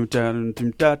 Do da do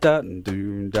da da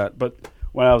do da. But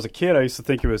when I was a kid, I used to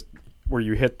think it was where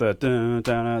you hit the da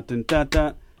da da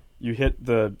da. You hit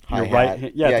your right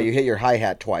hand. Yeah, you hit your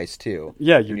hi-hat twice too.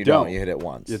 Yeah, you don't. You hit it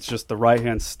once. It's just the right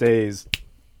hand stays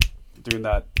doing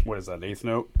that. What is that, eighth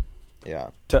note?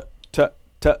 Yeah. Ta ta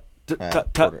ta ta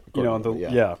ta.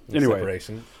 Anyway,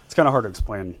 separation. It's kind of hard to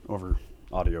explain over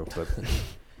audio, but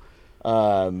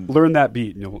learn that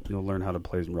beat and you'll learn how to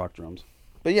play some rock drums.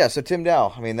 But yeah, so Tim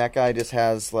Dow, I mean, that guy just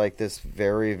has like this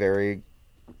very, very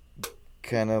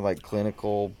kind of like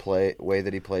clinical way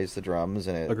that he plays the drums,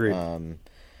 and it. Agreed.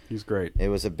 He's great. It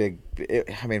was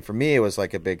for me, it was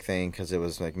like a big thing because it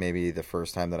was like maybe the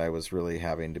first time that I was really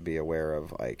having to be aware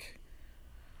of like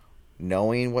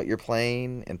knowing what you're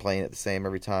playing and playing it the same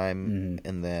every time,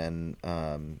 and then.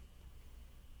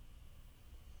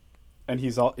 And he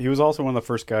was also one of the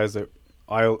first guys that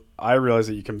I realized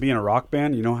that you can be in a rock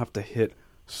band. You don't have to hit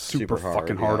super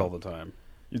fucking hard all the time.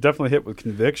 You definitely hit with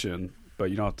conviction, but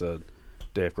you don't have to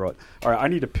Dave Grohl. All right, I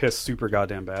need to piss super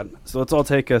goddamn bad. So let's all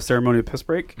take a ceremonial piss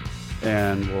break,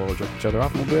 and we'll jerk each other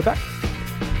off, and we'll be right back.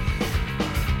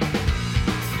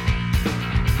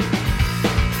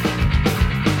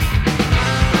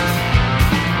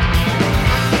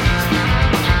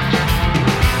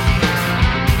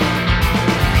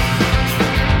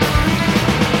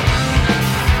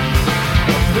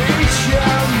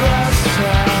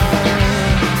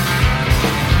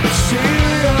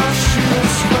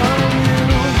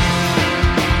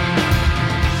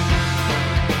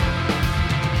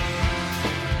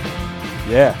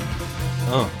 Yeah.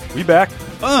 We back.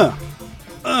 I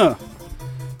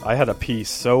had a pee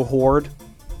so hard.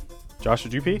 Josh,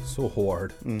 did you pee? So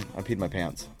hard. I peed my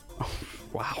pants.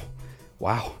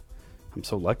 Wow. I'm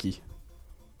so lucky.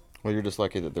 Well, you're just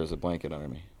lucky that there's a blanket under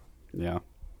me. Yeah.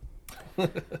 I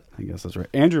guess that's right.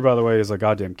 Andrew, by the way, is a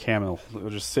goddamn camel. He'll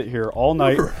just sit here all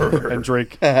night and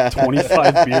drink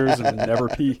 25 beers and never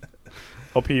pee.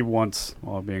 He'll pee once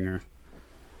while being here.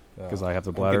 Because I have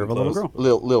the bladder of a little girl.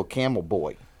 Little camel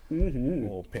boy.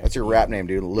 Mm-hmm. That's your rap name,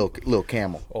 dude. Little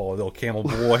camel. Oh, little camel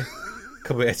boy.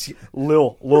 Come at you.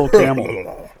 Lil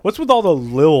Camel. What's with all the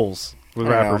Lils with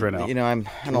rappers right now? You know, I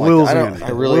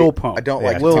Lil Pump. I don't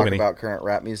like to talk about current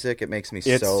rap music. It makes me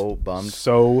so bummed.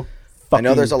 So I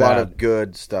know there's a bad. lot of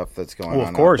good stuff that's going on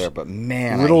of course. out there, but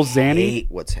man, Little I Xanny.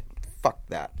 hate fuck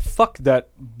that. Fuck that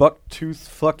buck-tooth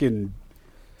fucking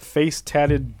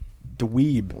face-tatted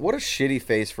dweeb. What a shitty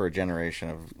face for a generation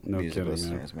of No music kidding,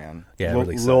 listeners, man. Yeah, Lil,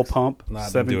 really Lil sucks. Pump, Nah,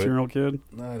 didn't do it. 17-year-old kid.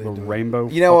 Nah, The didn't do it. rainbow.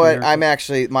 You know what? fucking haircut. I'm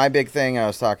actually my big thing. I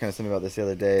was talking to somebody about this the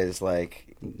other day. Is like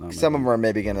some of them are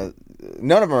maybe gonna.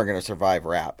 None of them are gonna survive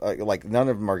rap. Like none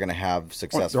of them are gonna have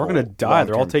successful. They're all gonna die.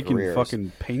 They're all long-term taking careers.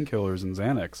 fucking painkillers and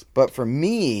Xanax. But for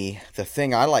me, the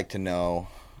thing I like to know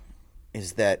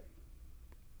is that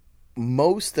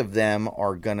most of them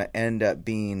are going to end up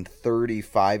being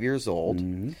 35 years old.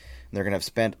 Mm-hmm. They're going to have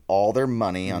spent all their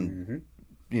money on,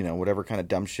 whatever kind of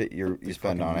dumb shit you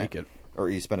spend on it, or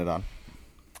you spend it on.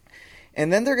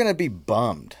 And then they're going to be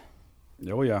bummed.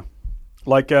 Oh, yeah.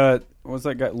 Like, what was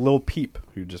that guy? Lil Peep,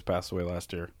 who just passed away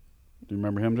last year. Do you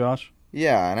remember him, Josh?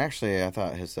 Yeah, and actually, I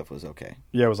thought his stuff was okay.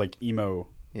 Yeah, it was like emo.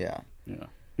 Yeah.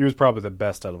 He was probably the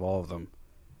best out of all of them.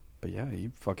 But yeah, he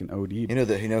fucking OD'd.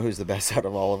 You know who's the best out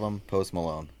of all of them? Post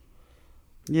Malone.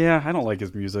 Yeah, I don't like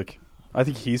his music. I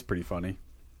think he's pretty funny.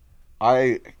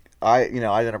 I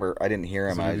didn't hear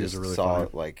him. I just really saw funny.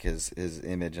 like his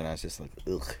image, and I was just like,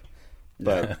 ugh.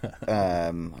 But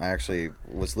I actually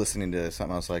was listening to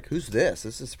something. I was like, "Who's this?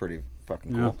 This is pretty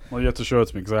fucking cool." Yeah. Well, you have to show it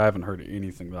to me because I haven't heard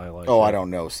anything that I like. Oh, I don't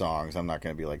know songs. I'm not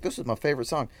going to be like, "This is my favorite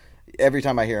song." Every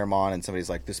time I hear him on, and somebody's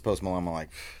like, "This is Post Malone," I'm like,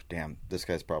 "Damn, this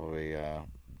guy's probably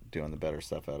doing the better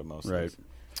stuff out of most." Right. Things.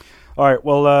 All right.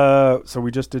 Well, so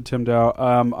we just did Tim Dow.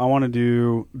 I want to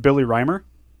do Billy Reimer.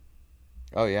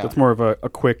 Oh yeah, That's more of a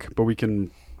quick, but we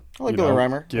can. I like Billy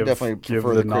Reimer. I definitely give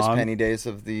prefer the Chris nod. Penny days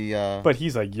of the. But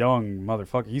he's a young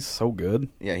motherfucker. He's so good.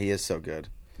 Yeah, he is so good.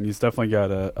 And he's definitely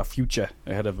got a future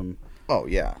ahead of him. Oh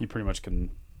yeah, He pretty much can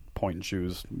point and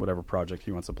choose whatever project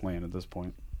he wants to play in at this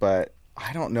point. but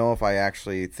I don't know if I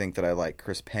actually think that I like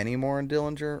Chris Penny more in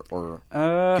Dillinger or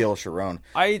Gil Sharon.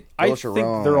 I Gil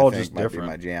think they're all just might different. be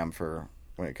my jam for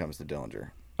when it comes to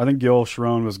Dillinger. I think Gil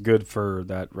Sharon was good for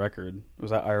that record.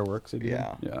 Was that Ironworks?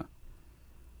 Yeah. Yeah.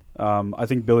 I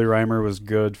think Billy Reimer was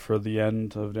good for the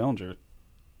end of Dillinger.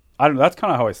 I don't know. That's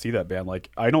kind of how I see that band. Like,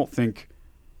 I don't think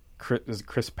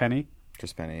Chris Penny.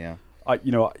 Chris Penny, yeah.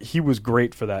 He was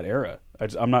great for that era.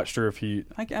 I'm not sure if he.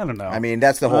 I don't know. I mean,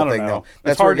 that's the whole thing, though.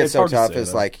 That's hard, where it gets so it's hard tough. to say,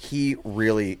 Is though. like he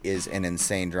really is an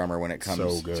insane drummer when it comes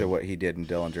So good. to what he did in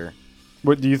Dillinger.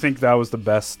 What do you think that was the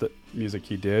best music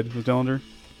he did with Dillinger?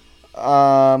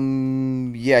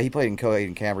 Yeah, he played in Coheed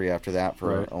and Cambria after that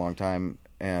for Right. a long time,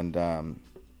 and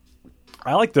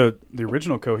I like the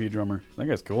original Coheed drummer. That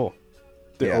guy's cool.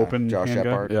 The Yeah, open Josh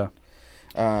handgun. Shepard.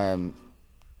 Yeah.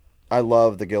 I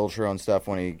love the Gil Sharon stuff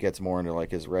when he gets more into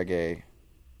like his reggae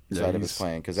side of his he's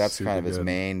playing because that's super kind of his good.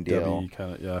 main deal.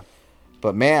 Yeah.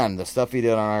 But man, the stuff he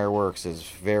did on Ironworks is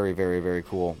very, very, very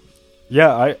cool.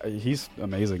 Yeah, he's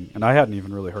amazing, and I hadn't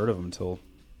even really heard of him until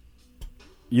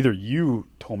either you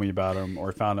told me about him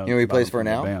or found out. You know who he about plays him for from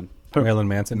the now? band. Marilyn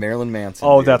Manson. Marilyn Manson.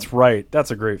 Oh, dude. that's right. That's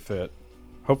a great fit.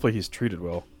 Hopefully, he's treated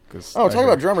well. Oh, talking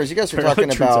about drummers, you guys were talking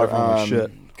Treats everyone like about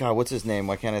shit. God, what's his name?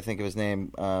 Why can't I think of his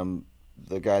name?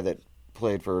 The guy that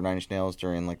played for Nine Inch Nails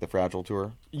during like the Fragile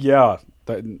tour. Yeah,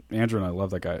 Andrew and I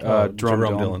love that guy. Jerome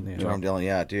Dillon. Dillon, yeah. Jerome Dillon,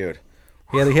 yeah, dude.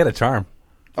 He had a charm.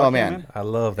 Oh man, man. I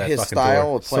love that his fucking style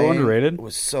tour. of playing So underrated.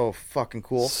 was so fucking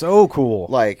cool. So cool.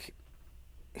 Like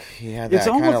he had It's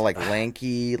that kind of almost- like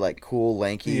lanky, like cool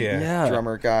lanky Yeah.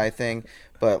 drummer guy thing,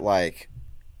 but like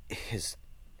his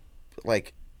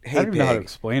like I Hey don't even know how to Pig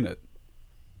explain it.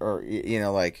 or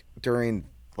like during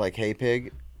like Hey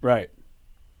Pig, Right.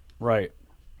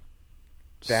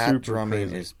 that Super drumming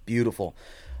crazy. is beautiful.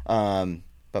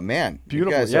 But man,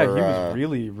 Beautiful. You guys Yeah, are, he was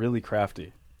really, really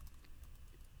crafty.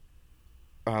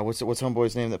 what's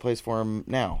homeboy's name that plays for him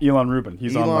now? Elon Rubin.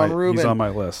 He's Elon Rubin. He's on my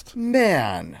list.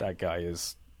 Man, That guy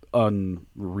is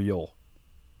unreal.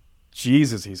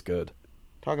 Jesus, he's good.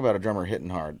 Talk about a drummer hitting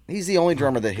hard. He's the only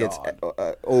drummer that hits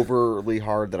overly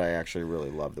hard that I actually really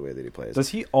love the way that he plays. Does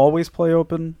he always play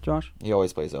open, Josh? He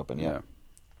always plays open, yeah.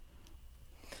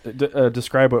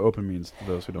 Describe what open means to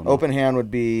those who don't know. Open Hand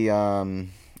would be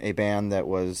a band that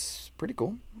was pretty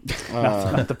cool.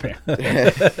 Not the band.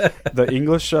 The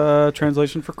English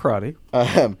translation for karate.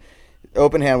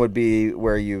 Open Hand would be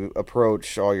where you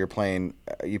approach all your playing.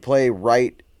 You play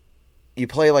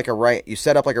like a right. You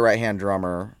set up like a right hand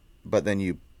drummer, but then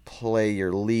you play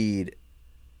your lead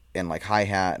and like hi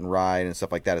hat and ride and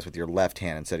stuff like that is with your left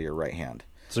hand instead of your right hand.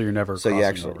 So you're never. So you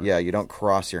actually, over. You don't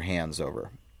cross your hands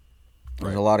over.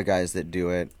 There's a lot of guys that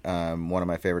do it. One of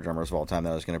my favorite drummers of all time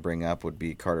that I was going to bring up would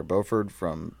be Carter Beauford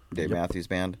from Dave Matthews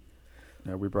Band.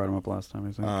 Yeah, we brought him up last time,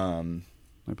 I think. I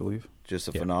believe. Just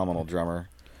a phenomenal drummer.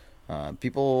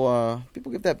 People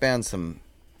give that band some.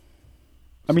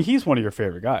 I mean, he's one of your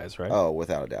favorite guys, right? Oh,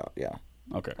 without a doubt, yeah.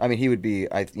 Okay. I mean, he would be.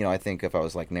 I think if I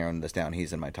was like narrowing this down,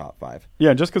 he's in my top 5.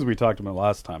 Yeah, just because we talked about him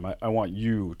last time, I want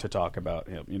you to talk about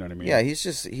him. You know what I mean? Yeah, he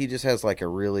just has like a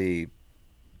really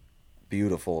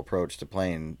beautiful approach to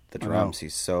playing the drums.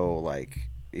 He's so like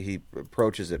he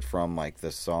approaches it from like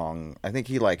the song. I think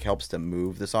he like helps to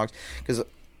move the songs because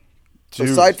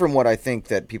aside from what I think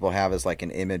that people have as like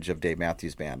an image of Dave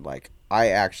Matthews Band, like I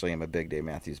actually am a big Dave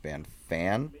Matthews Band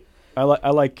fan.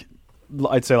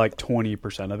 I'd say like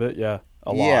 20% of it. Yeah.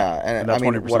 A lot. Yeah, and I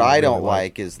mean, what I don't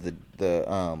like is the like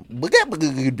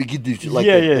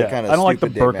yeah. kind of I don't like the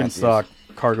Birkenstock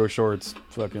cargo shorts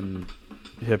fucking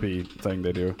hippie thing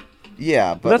they do.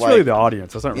 Yeah, but that's like, really the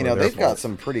audience. That's not really they've got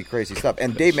some pretty crazy stuff.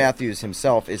 And Dave Matthews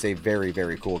himself is a very,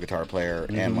 very cool guitar player.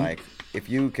 Mm-hmm. And like, if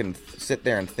you can sit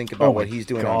there and think about what he's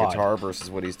doing on guitar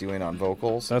versus what he's doing on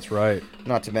vocals, that's right.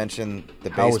 Not to mention the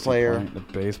bass player. The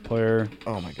bass player.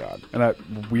 Oh my god! And that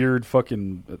weird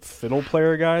fucking fiddle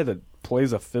player guy that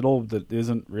plays a fiddle that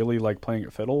isn't really like playing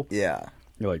a fiddle. Yeah,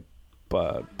 he like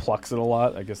plucks it a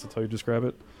lot. I guess that's how you describe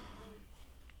it.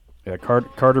 Yeah,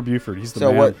 Carter Beauford. He's the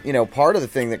man. So what part of the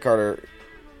thing that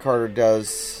Carter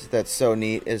does that's so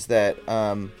neat is that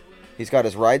he's got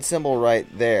his ride cymbal right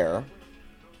there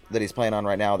that he's playing on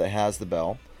right now that has the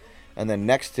bell, and then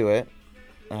next to it,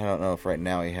 I don't know if right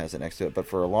now he has it next to it, but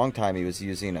for a long time he was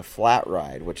using a flat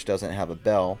ride which doesn't have a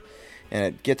bell, and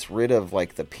it gets rid of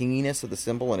like the pinginess of the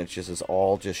cymbal, and it's just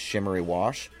all shimmery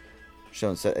wash. So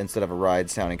instead of a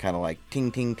ride sounding kind of like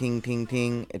ting ting ting ting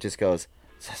ting, it just goes.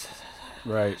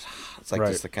 Right. It's like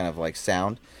just a kind of like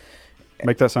sound.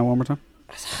 Make that sound one more time.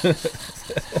 Okay,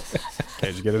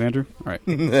 did you get it, Andrew? All right.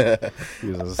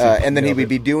 And then he would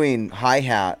be doing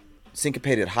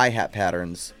syncopated hi-hat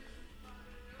patterns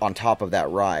on top of that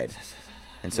ride.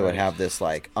 And so it'd have this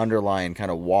like underlying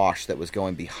kind of wash that was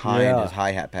going behind his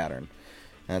hi-hat pattern.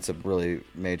 And that's a really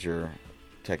major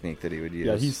technique that he would use.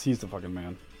 Yeah, he's the fucking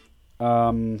man.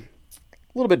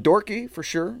 A little bit dorky for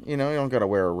sure. You don't got to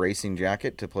wear a racing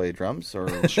jacket to play drums,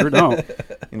 or sure don't.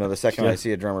 The second I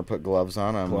see a drummer put gloves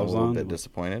on, I'm a little bit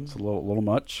disappointed. It's a little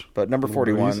much. But number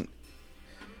 41. Breeze.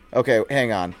 Okay,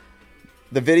 hang on.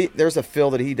 The video. There's a fill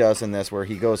that he does in this where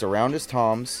he goes around his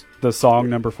toms. The song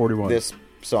number 41. This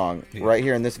song right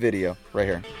here in this video, right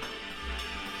here.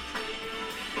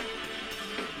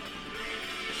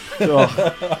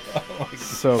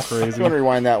 So crazy. I'm going to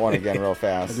rewind that one again real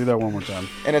fast. I'll do that one more time.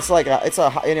 And it's like it's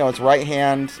right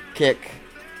hand kick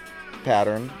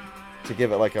pattern to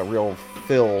give it like a real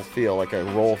feel, like a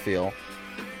roll feel.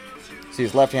 So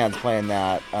his left hand's playing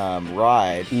that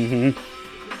ride. Mm-hmm.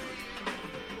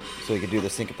 So he could do the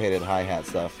syncopated hi-hat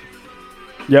stuff.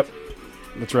 Yep.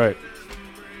 That's right.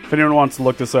 If anyone wants to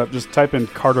look this up, just type in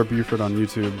Carter Beauford on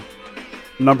YouTube.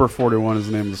 Number 41 is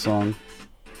the name of the song.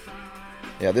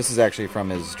 Yeah, this is actually from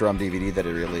his drum DVD that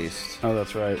he released. Oh,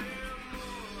 that's right.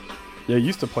 Yeah, he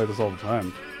used to play this all the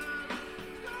time.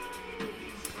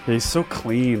 Yeah, he's so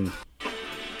clean.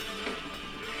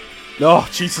 Oh,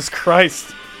 Jesus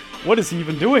Christ. What is he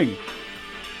even doing?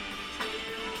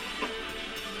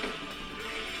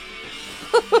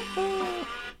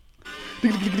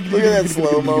 Look at that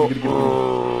slow-mo.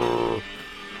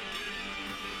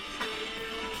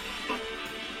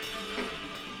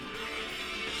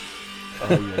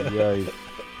 Yeah.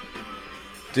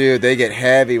 Dude, they get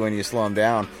heavy when you slow them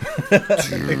down.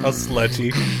 How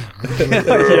sludgy.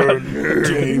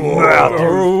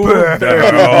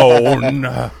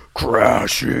 Down,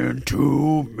 crash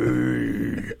into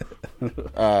me.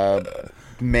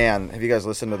 Man, have you guys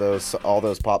listened to all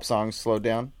those pop songs slowed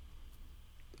down?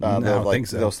 I don't think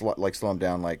so. They'll slow them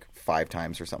down like 5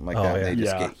 times or something like that. Yeah. And they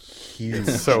just get huge.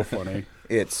 It's so funny.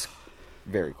 It's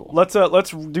very cool.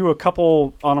 Let's do a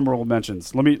couple honorable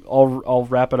mentions. I'll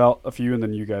wrap it out a few, and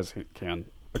then you guys can.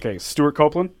 Okay, Stuart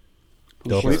Copeland.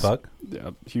 Dope as fuck.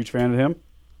 Yeah, huge fan of him.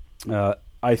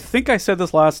 I think I said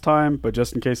this last time, but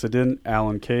just in case I didn't,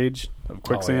 Alan Cage of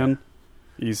Quicksand.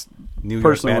 He's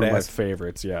personally one of my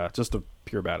favorites. Yeah, just a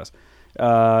pure badass.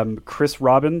 Chris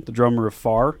Robin, the drummer of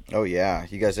Far. Oh yeah,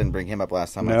 you guys didn't bring him up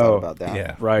last time. I thought about that.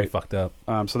 Yeah, right. Fucked up.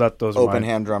 So those are open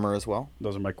hand drummer as well.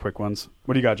 Those are my quick ones.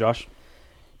 What do you got, Josh?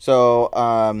 So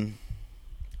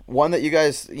one that you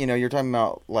guys, you're talking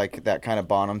about like that kind of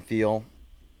Bonham feel,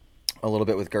 a little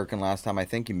bit with Gherkin last time. I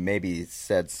think you maybe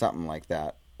said something like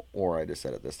that, or I just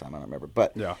said it this time. I don't remember.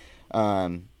 But yeah.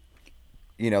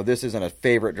 This isn't a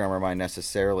favorite drummer of mine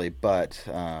necessarily, but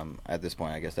at this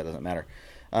point, I guess that doesn't matter.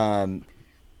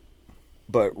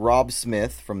 But Rob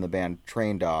Smith from the band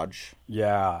Train Dodge,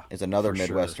 is another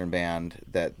Midwestern band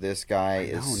that this guy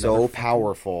is so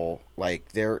powerful.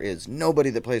 Like there is nobody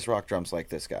that plays rock drums like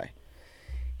this guy.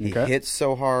 He hits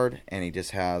so hard, and he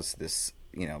just has this,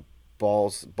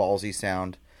 ballsy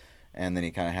sound, and then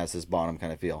he kind of has this Bonham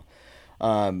kind of feel.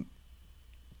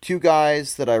 Two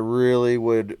guys that I really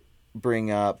would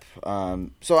bring up.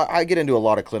 So I get into a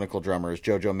lot of clinical drummers: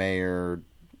 Jojo Mayer,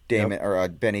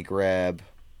 Benny Greb,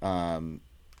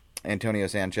 Antonio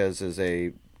Sanchez is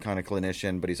a kind of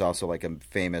clinician, but he's also like a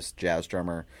famous jazz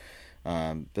drummer.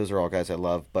 Those are all guys I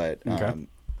love, but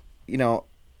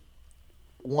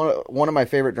one of my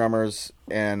favorite drummers,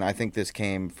 and I think this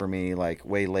came for me like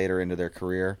way later into their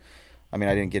career. I mean,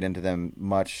 I didn't get into them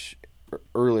much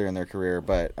earlier in their career,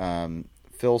 but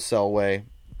Phil Selway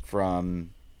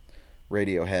from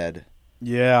Radiohead,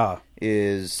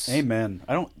 is amen.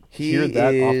 I don't hear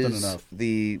that often enough.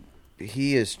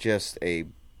 He is just a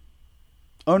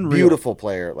unreal, beautiful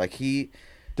player. Like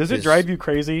does it drive you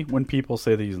crazy when people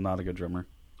say that he's not a good drummer?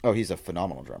 Oh, he's a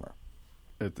phenomenal drummer.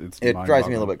 It drives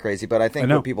me a little bit crazy, but I think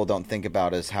what people don't think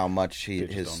about is how much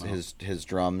his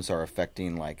drums are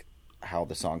affecting like how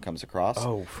the song comes across.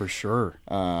 Oh, for sure.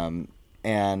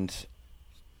 And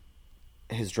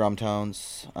his drum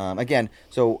tones. Again,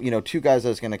 so two guys I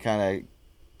was going to kind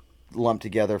of lump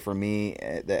together for me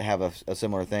that have a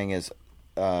similar thing is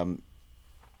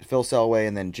Phil Selway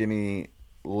and then Jimmy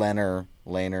Lehner,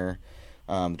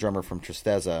 drummer from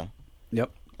Tristeza.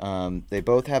 Yep. They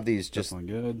both have these just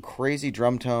crazy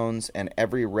drum tones, and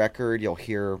every record you'll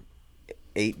hear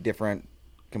 8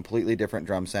 completely different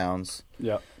drum sounds.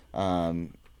 Yeah.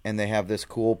 And they have this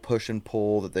cool push and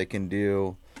pull that they can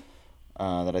do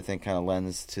that I think kind of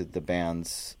lends to the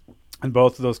band's. And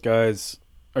both of those guys,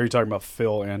 are you talking about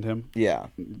Phil and him? Yeah.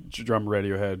 Drummer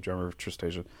Radiohead, drummer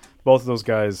Tristeza. Both of those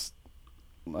guys,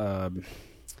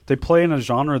 they play in a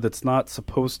genre that's not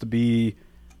supposed to be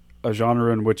a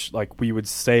genre in which like we would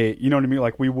say, you know what I mean?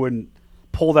 Like we wouldn't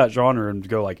pull that genre and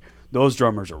go like, those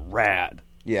drummers are rad.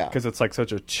 Yeah. Because it's like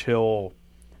such a chill,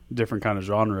 different kind of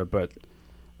genre, but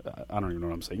I don't even know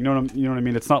what I'm saying. You know what I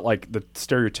mean? It's not like the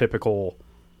stereotypical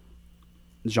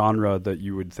genre that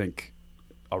you would think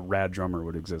a rad drummer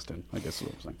would exist in, I guess is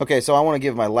what I'm saying. Okay, so I want to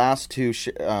give my last two,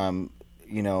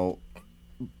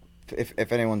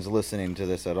 if anyone's listening to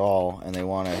this at all and they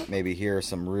want to maybe hear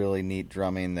some really neat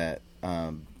drumming that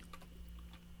I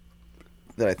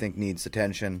think needs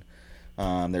attention,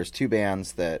 there's 2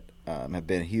 bands that have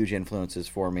been huge influences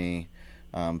for me,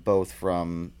 both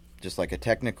from just like a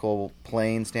technical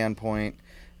playing standpoint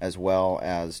as well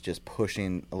as just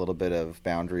pushing a little bit of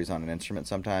boundaries on an instrument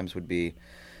sometimes would be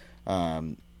a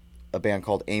band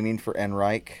called Aiming for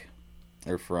Enreich.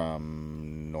 They're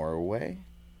from Norway.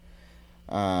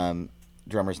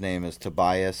 Drummer's name is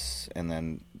Tobias, and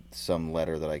then some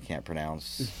letter that I can't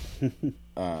pronounce.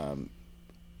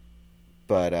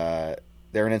 But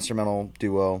they're an instrumental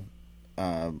duo.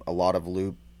 A lot of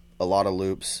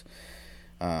loops,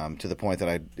 to the point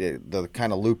that the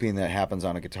kind of looping that happens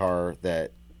on a guitar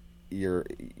that you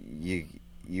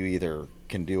either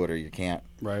can do it or you can't.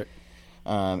 Right.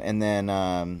 And then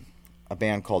a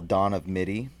band called Dawn of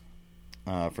MIDI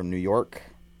from New York,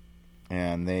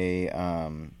 and they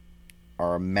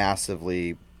are a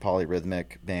massively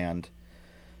polyrhythmic band.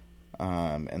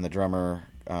 And the drummer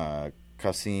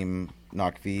Kasim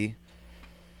Nakvi,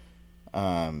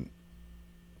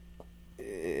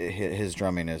 his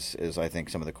drumming is I think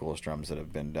some of the coolest drums that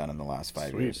have been done in the last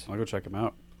 5 years. I'll go check him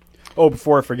out. Oh,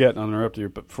 before I forget, I'll interrupt you,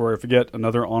 but before I forget,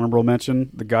 another honorable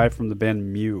mention, the guy from the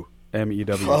band Mew,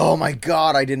 M-E-W. Oh my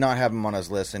God, I did not have him on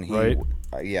his list, and right?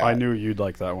 Yeah. I knew you'd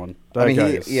like that one. That guy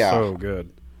is so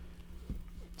good.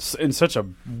 In such a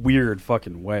weird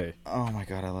fucking way. Oh my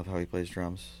God, I love how he plays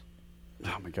drums.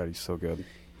 Oh my God, he's so good.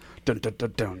 Dun, dun,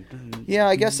 dun, dun, dun. Yeah,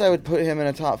 I guess I would put him in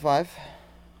a top 5.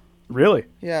 Really?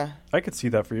 Yeah. I could see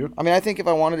that for you. I mean, I think if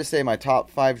I wanted to say my top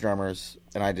 5 drummers,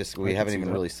 and we haven't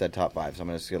even really said top 5, so I'm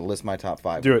just going to list my top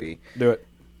 5. Do it.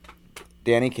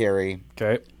 Danny Carey.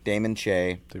 Okay. Damon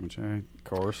Che. Of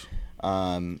course.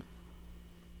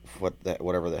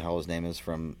 Whatever the hell his name is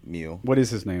from Mew. What is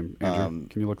his name, Andrew?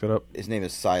 Can you look that up? His name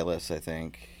is Silas, I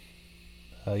think.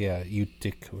 Yeah,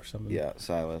 Utic or something. Yeah,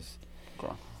 Silas.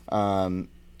 Okay.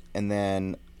 And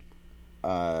then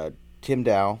Tim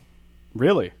Dow.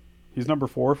 Really? He's number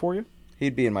 4 for you?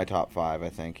 He'd be in my top 5, I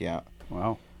think, yeah.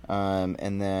 Wow.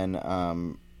 And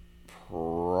then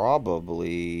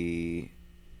probably...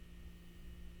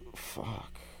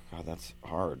 Fuck. God, that's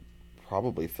hard.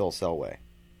 Probably Phil Selway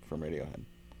from Radiohead.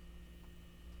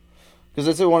 Because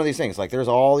it's one of these things. Like, there's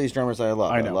all these drummers I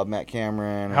love. I love Matt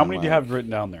Cameron. How many do you have written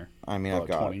down there? I mean, I've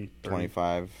got 20,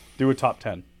 25. Do a top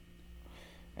 10.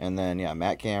 And then, yeah,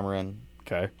 Matt Cameron.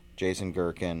 Okay. Jason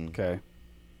Gherkin. Okay.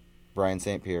 Brian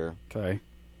St. Pierre. Okay.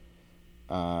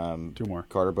 2 more.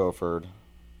 Carter Beauford.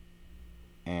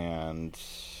 And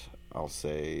I'll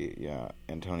say, yeah,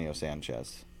 Antonio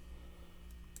Sanchez.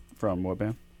 From what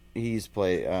band? He's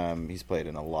played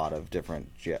in a lot of different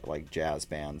jazz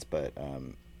bands, but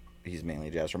he's mainly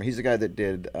a jazz drummer. He's the guy that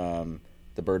did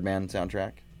the Birdman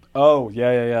soundtrack. Oh,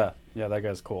 yeah. Yeah, that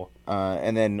guy's cool.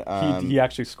 And then he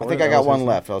actually scored. I think I got one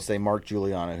left. I'll say Mark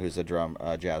Giuliano, who's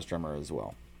a jazz drummer as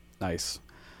well. Nice.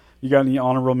 You got any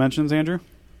honorable mentions, Andrew?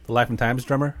 The Life and Times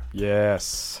drummer?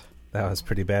 Yes. That was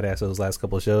pretty badass, those last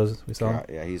couple of shows we saw.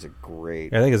 Yeah, he's a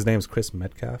great... I think his name's Chris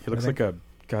Metcalf. He looks like a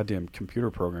goddamn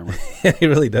computer programmer. Yeah, he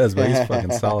really does, but he's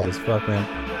fucking solid as fuck, man.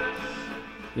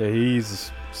 Yeah,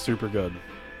 he's super good.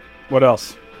 What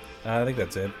else? I think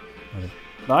that's it.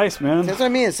 Nice, man. That's what I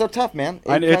mean. It's so tough, man. It's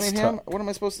Cunningham, what am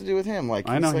I supposed to do with him? Like,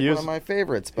 I know, he's one of my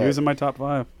favorites. But he was in my top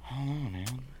 5. I don't know, man.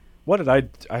 What did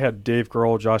I had Dave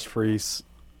Grohl, Josh Freese,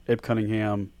 Abe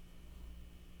Cunningham.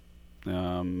 I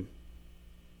don't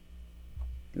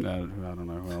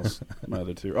know who else. My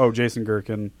other 2. Oh, Jason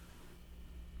Gherkin.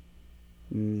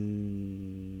 I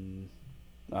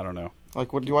don't know.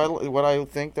 Like, what I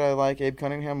think that I like Abe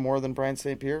Cunningham more than Brian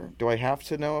St. Pierre? Do I have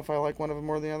to know if I like one of them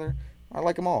more than the other? I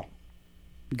like them all.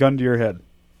 Gun to your head.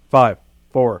 5,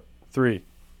 4, 3,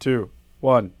 2,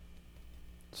 1.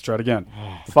 Let's try it again.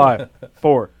 5,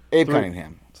 4. Abe 3.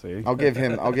 Cunningham. See, I'll give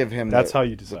him. That's how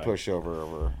you decide. The push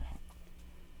over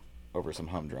some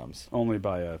humdrums. Only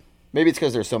by a. Maybe it's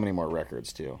because there's so many more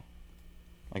records too.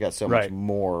 I got so Right. much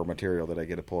more material that I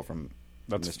get to pull from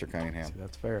That's Mr. Cunningham. See,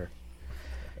 that's fair.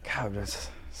 God, that's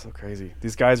so crazy.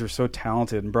 These guys are so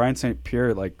talented. And Brian St.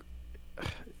 Pierre, like,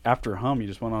 after Hum, he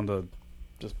just went on to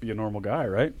just be a normal guy,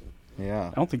 right? Yeah.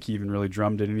 I don't think he even really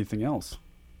drummed in anything else.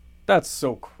 That's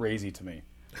so crazy to me.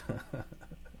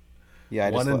 Yeah,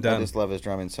 I just love his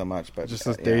drumming so much. But just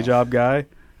this day job guy.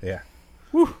 Yeah.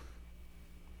 Whew.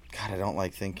 God, I don't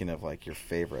like thinking of like your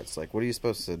favorites. Like, what are you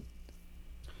supposed to?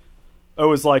 Oh, it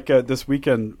was like this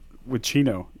weekend with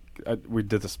Chino. We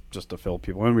did this just to fill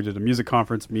people in. We did a music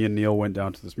conference. Me and Neil went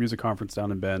down to this music conference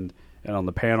down in Bend, and on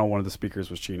the panel, one of the speakers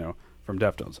was Chino from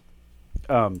Deftones.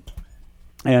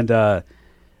 And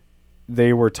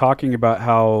they were talking about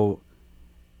how,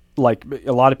 like,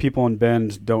 a lot of people in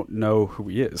Bend don't know who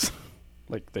he is.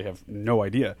 Like, they have no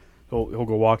idea. He'll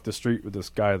go walk the street with this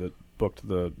guy that booked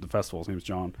the festival. His name's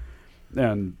John,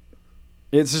 and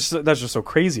that's just so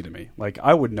crazy to me. Like,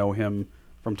 I would know him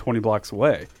from 20 blocks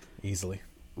away easily,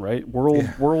 right?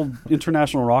 World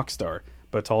international rock star,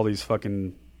 but to all these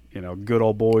fucking good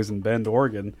old boys in Bend,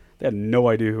 Oregon, they had no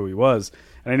idea who he was.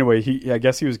 And anyway, I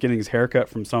guess he was getting his haircut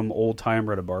from some old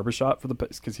timer at a barbershop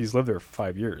because he's lived there for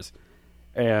 5 years,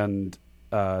 and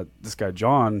this guy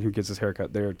John, who gets his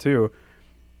haircut there too.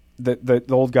 The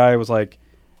old guy was like,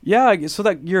 yeah, so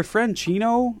that your friend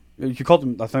Chino, you called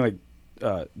him, I think,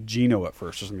 like Gino at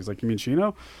first or something. He's like, you mean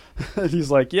Chino? He's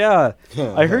like, yeah,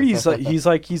 I heard he's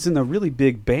in a really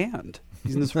big band.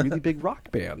 He's in this really big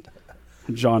rock band.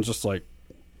 And John's just like,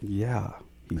 yeah,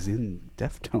 he's in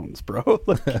Deftones, bro.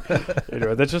 Like,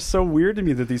 anyway, that's just so weird to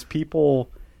me that these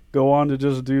people go on to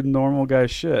just do normal guy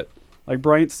shit. Like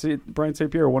Brian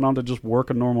St. Pierre went on to just work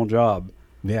a normal job.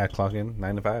 Yeah, clock in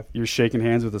 9 to 5. You're shaking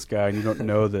hands with this guy, and you don't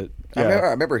know that. Yeah,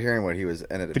 I remember hearing what he was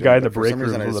ended up the doing, guy in the for break some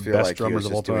room reason, was I one of just the feel best like he drummers was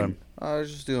of all just time. I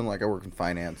was just doing like I work in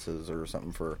finances or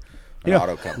something for an Yeah,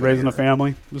 auto company. raising a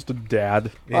family, just a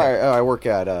dad. Yeah. I work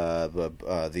at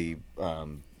the I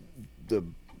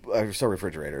sell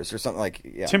refrigerators or something like.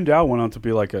 Yeah. Tim Dow went on to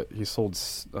be like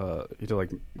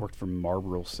worked for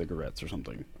Marlboro cigarettes or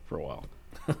something for a while.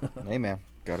 Hey man,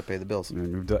 got to pay the bills.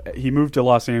 And he moved to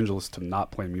Los Angeles to not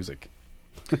play music.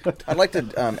 I'd like to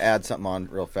add something on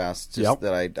real fast, just Yep.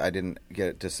 that I didn't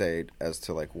get to say as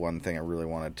to like one thing I really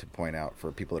wanted to point out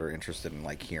for people that are interested in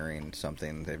like hearing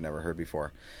something they've never heard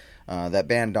before. That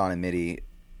band Don and Mitty,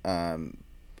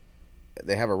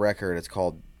 they have a record. It's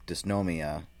called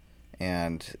Dysnomia,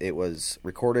 and it was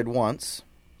recorded once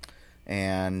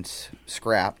and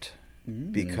scrapped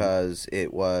because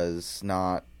it was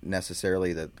not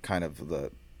necessarily the kind of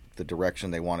the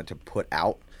direction they wanted to put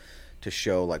out to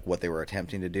show like what they were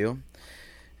attempting to do.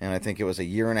 And I think it was a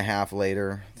year and a half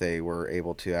later they were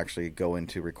able to actually go in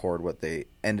to record what they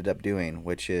ended up doing,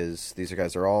 which is these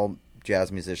guys are all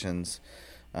jazz musicians.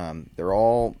 They're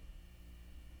all,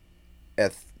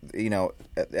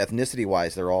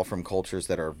 ethnicity-wise, they're all from cultures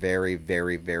that are very,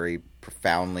 very, very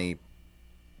profoundly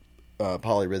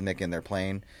polyrhythmic in their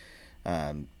playing.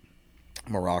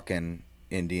 Moroccan,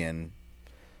 Indian,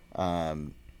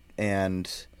 and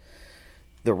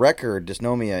the record,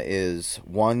 Dysnomia, is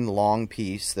one long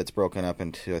piece that's broken up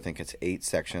into, I think it's 8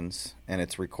 sections, and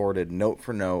it's recorded note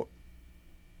for note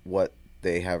what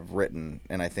they have written,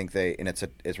 and I think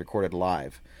it's recorded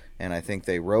live, and I think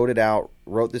they wrote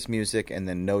this music, and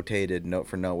then notated note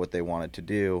for note what they wanted to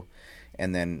do,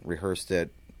 and then rehearsed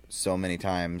it so many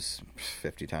times,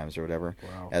 50 times or whatever,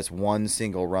 as one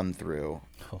single run through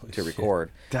to record.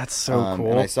 That's so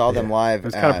cool. And I saw them live.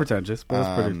 It's kind of pretentious, but it's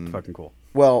pretty fucking cool.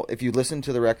 Well, if you listen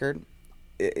to the record,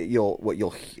 what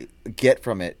you'll get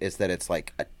from it is that it's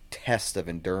like a test of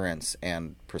endurance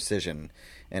and precision,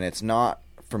 and it's not.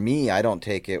 For me, I don't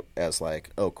take it as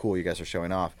like, oh, cool, you guys are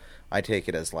showing off. I take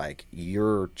it as like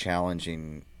you're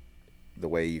challenging the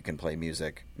way you can play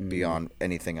music beyond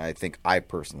anything I think I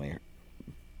personally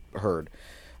heard.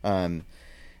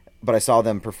 But I saw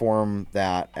them perform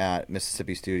that at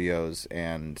Mississippi Studios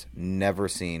and never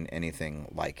seen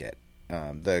anything like it.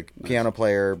 The piano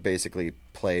player basically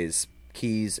plays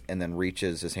keys and then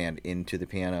reaches his hand into the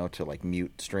piano to like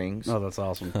mute strings. Oh, that's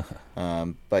awesome.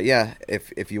 But yeah,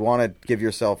 if you want to give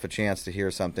yourself a chance to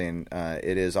hear something,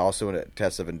 it is also a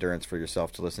test of endurance for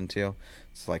yourself to listen to.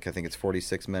 It's like, I think it's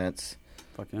 46 minutes.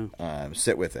 Fuck yeah.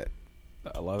 Sit with it.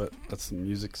 I love it. That's some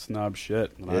music snob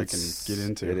shit that I can get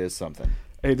into. It is something.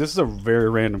 Hey, this is a very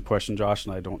random question, Josh,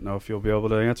 and I don't know if you'll be able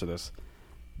to answer this.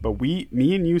 But me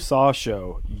and you saw a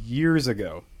show years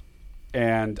ago,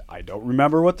 and I don't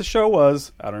remember what the show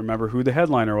was. I don't remember who the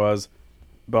headliner was,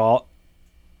 but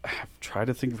I've tried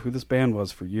to think of who this band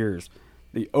was for years.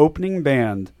 The opening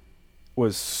band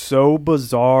was so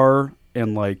bizarre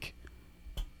and like,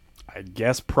 I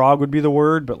guess prog would be the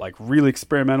word, but like really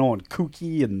experimental and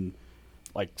kooky and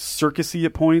like circusy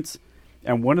at points.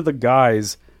 And one of the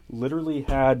guys literally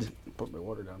had, put my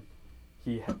water down.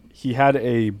 He had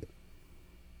a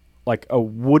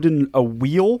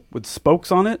wheel with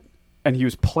spokes on it, and he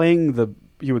was playing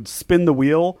he would spin the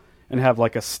wheel and have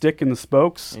like a stick in the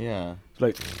spokes. Yeah.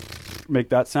 Like make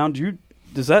that sound.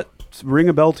 Does that ring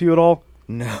a bell to you at all?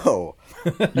 No.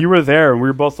 You were there, and we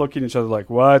were both looking at each other like,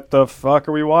 what the fuck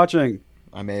are we watching?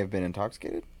 I may have been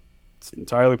intoxicated. It's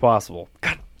entirely possible.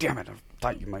 God damn it. I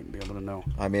thought you might be able to know.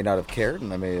 I may not have cared,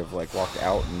 and I may have like walked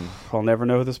out and... I'll never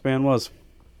know who this band was.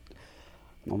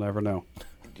 I'll never know.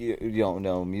 You don't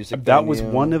know music That was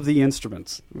one of the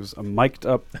instruments. It was a mic'd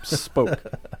up spoke.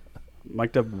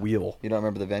 Mic'd up wheel. You don't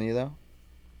remember the venue, though?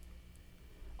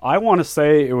 I want to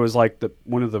say it was like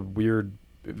one of the weird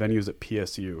venues at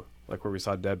PSU, like where we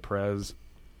saw Dead Prez.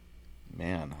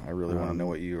 Man, I really want to know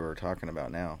what you were talking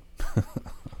about now.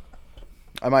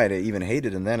 I might have even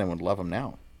hated them then and would love them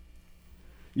now.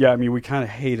 Yeah, I mean, we kind of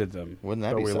hated them. Wouldn't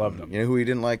that be we something? loved them. You know who we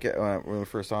didn't like it when we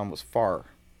first saw them was Far.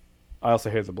 I also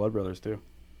hated the Blood Brothers, too.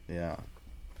 Yeah.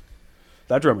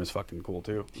 That drummer's fucking cool,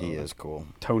 too. He is cool.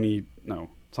 Tony,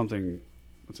 something,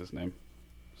 what's his name?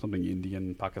 Something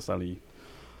Indian, Pakistani.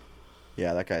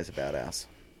 Yeah, that guy's a badass.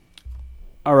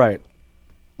 All right.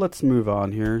 Let's move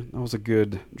on here. That was a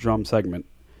good drum segment.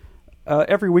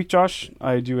 Every week, Josh,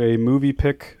 I do a movie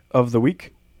pick of the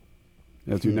week.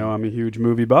 As you know, I'm a huge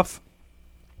movie buff.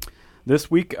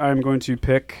 This week, I'm going to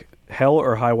pick Hell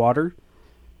or High Water.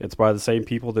 It's by the same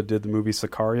people that did the movie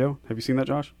Sicario. Have you seen that,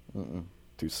 Josh? Mm-mm.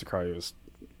 Dude, Sicario is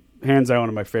hands down one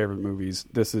of my favorite movies.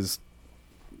 This is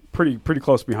pretty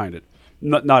close behind it.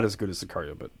 Not as good as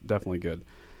Sicario, but definitely good.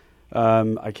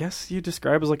 I guess you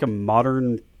describe it as like a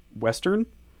modern Western.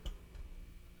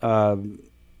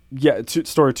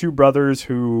 Story of two brothers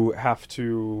who have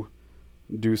to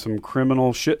do some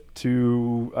criminal shit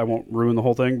I won't ruin the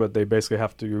whole thing, but they basically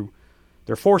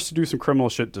they're forced to do some criminal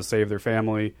shit to save their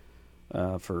family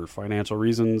for financial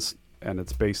reasons, and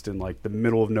it's based in like the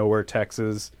middle of nowhere,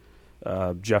 Texas.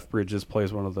 Jeff Bridges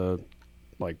plays one of the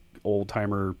like old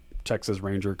timer Texas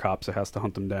Ranger cops that has to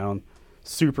hunt them down.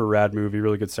 Super rad movie,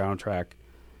 really good soundtrack,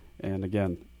 and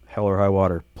again, Hell or High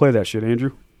Water. Play that shit,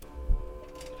 Andrew.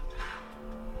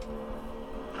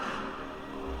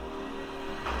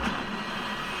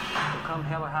 Come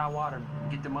hell or high water,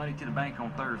 get the money to the bank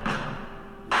on Thursday.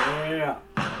 Yeah.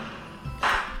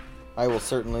 I will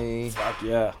certainly Fuck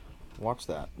yeah. watch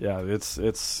that. Yeah,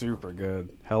 it's super good.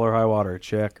 Hell or High Water,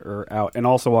 check her out. And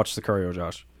also watch Sicario,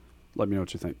 Josh. Let me know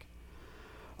what you think.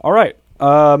 All right.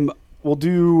 We'll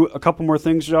do a couple more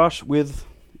things, Josh, with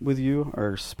you,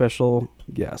 our special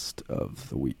guest of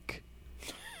the week.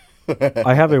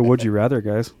 I have a Would You Rather,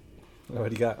 guys. What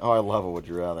do you got? Oh, I love it. Would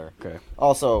you rather? Okay.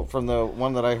 Also, from the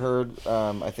one that I heard,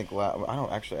 I think I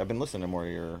don't actually. I've been listening to more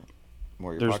of your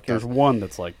podcasts. There's one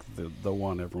that's like the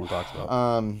one everyone talks about.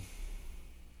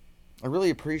 I really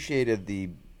appreciated the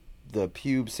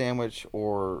pube sandwich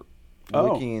or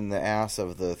licking the ass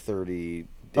of the 30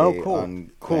 day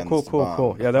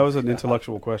cool. Yeah, that was an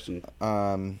intellectual question.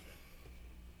 Now,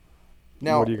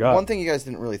 what do you got? One thing you guys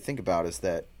didn't really think about is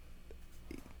that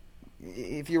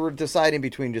if you were deciding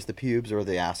between just the pubes or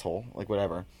the asshole, like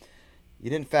whatever,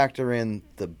 you didn't factor in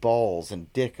the balls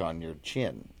and dick on your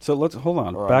chin. So let's hold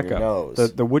on. Or Back on your up.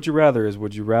 nose. The would you rather is: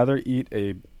 would you rather eat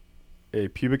a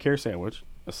pubic hair sandwich,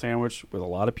 a sandwich with a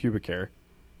lot of pubic hair,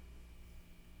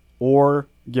 or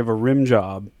give a rim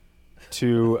job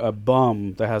to a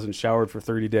bum that hasn't showered for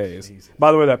 30 days? Jesus.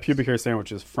 By the way, that pubic hair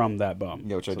sandwich is from that bum.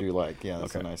 Yeah, which I do like. Yeah,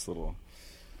 that's a nice little...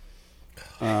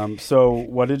 So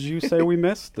what did you say we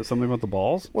missed? Something about the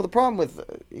balls? Well, the problem with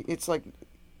it's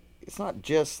not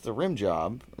just the rim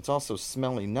job; it's also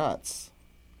smelly nuts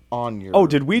on your. Oh,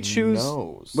 did we choose?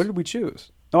 Nose. What did we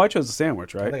choose? No, I chose the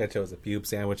sandwich, right? I think I chose the pube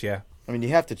sandwich. Yeah. I mean, you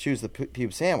have to choose the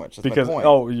pube sandwich. That's because my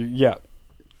point. yeah.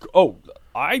 Oh,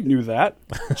 I knew that.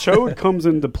 Chode comes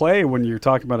into play when you're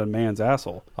talking about a man's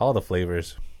asshole. All the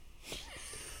flavors.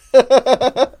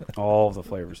 All of the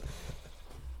flavors.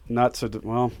 Not so.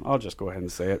 Well, I'll just go ahead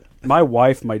and say it. My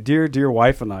wife, my dear, dear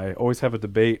wife, and I always have a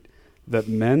debate that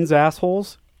men's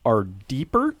assholes are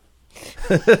deeper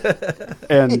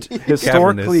and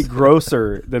historically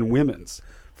grosser than women's.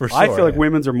 For sure, I feel like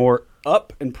women's are more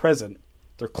up and present.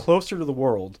 They're closer to the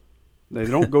world. They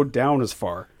don't go down as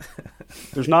far.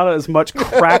 There's not as much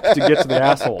crack to get to the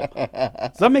asshole.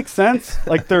 Does that make sense?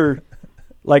 Like they're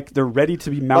ready to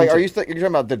be mounted. Like, you're talking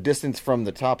about the distance from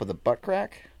the top of the butt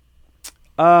crack?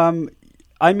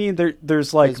 I mean,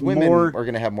 there's like women more... are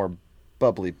going to have more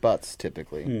bubbly butts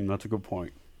typically. That's a good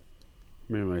point.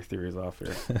 Maybe my theory's off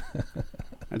here.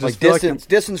 I just like feel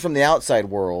distance from the outside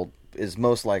world is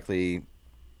most likely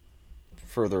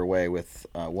further away with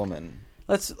a woman.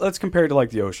 Let's compare it to like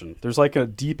the ocean. There's like a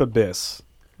deep abyss,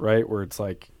 right, where it's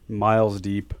like miles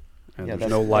deep and there's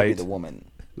no light. The woman.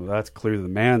 No, that's clearly the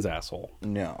man's asshole.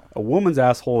 No, a woman's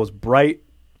asshole is bright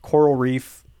coral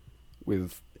reef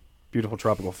with beautiful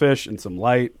tropical fish and some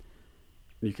light.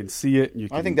 You can see it.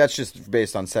 I think that's just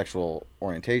based on sexual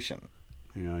orientation.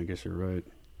 Yeah, I guess you're right.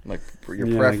 Like your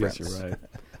preference. I guess you're right.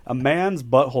 A man's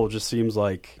butthole just seems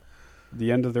like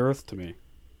the end of the earth to me.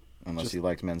 Unless he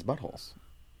likes men's buttholes.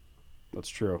 That's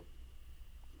true.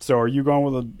 So are you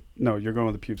going with No, you're going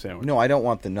with a pube sandwich. No, I don't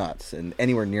want the nuts and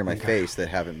anywhere near my face that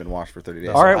haven't been washed for 30 days.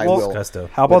 All right, well,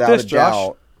 how about this,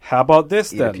 Josh? How about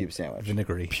this then? A pube sandwich.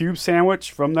 Vinegary. Pube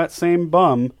sandwich from that same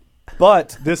bum,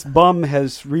 but this bum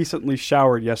has recently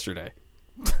showered yesterday.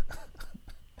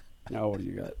 Now what do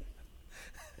you got?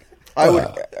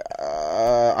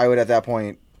 I would at that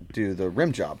point do the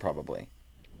rim job probably.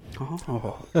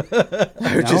 Oh.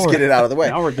 I would just get it out of the way.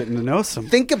 Now we're getting to know some.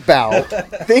 Think about,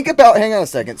 hang on a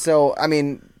second. So,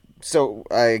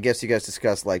 I guess you guys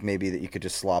discussed like maybe that you could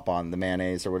just slop on the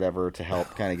mayonnaise or whatever to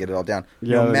help kind of get it all down.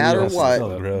 Yeah, no matter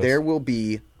what, there will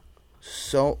be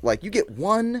you get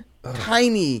one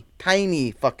tiny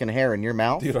fucking hair in your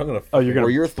mouth. Dude, or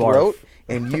your throat.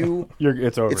 And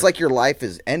it's over. It's like your life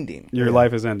is ending. Your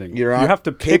life is ending. You're not have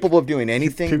to capable of doing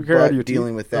anything but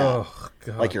dealing with that. Oh,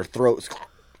 God. Like your throat's...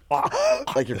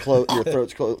 like your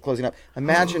throat's closing up.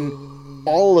 Imagine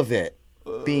all of it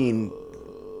being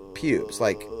pubes.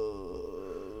 Like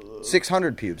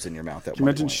 600 pubes in your mouth at Can you one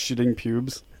imagine point. shitting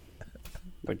pubes?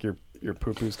 Like your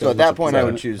poops. So at that point, I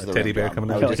would choose the teddy bear rim coming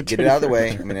job. out. I would just get it out of the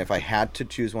way. I mean, if I had to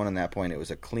choose one at that point, it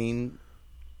was a clean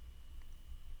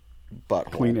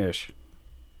butthole. Clean-ish.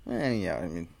 Yeah, I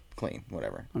mean, clean,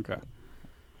 whatever. Okay.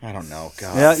 I don't know.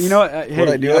 God. Yeah, you know, hey, would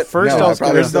I do it? First, No,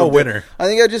 there's no winner. I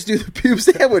think I'd just do the pube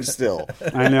sandwich still.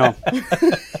 I know.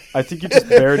 I think you just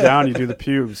bear down. You do the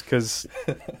pubes because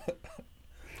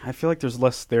I feel like there's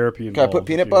less therapy involved. Okay, I put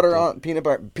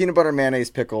peanut butter,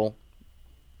 mayonnaise, pickle,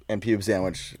 and pube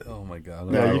sandwich. Oh my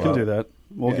God! Yeah, you can do that.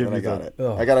 We'll give you I got that. it.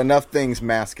 Oh. I got enough things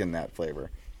masking that flavor.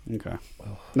 Okay.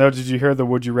 Now, did you hear the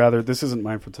Would You Rather? This isn't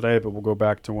mine for today, but we'll go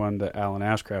back to one that Alan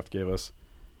Ashcraft gave us.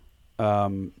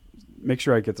 Make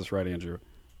sure I get this right, Andrew.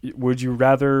 Would you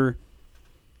rather...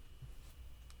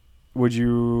 What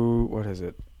is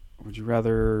it? Would you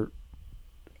rather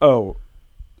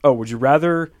would you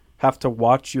rather have to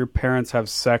watch your parents have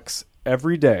sex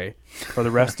every day for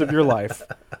the rest of your life,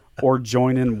 or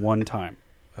join in one time?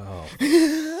 Oh.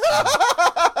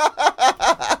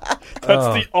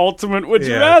 That's the ultimate would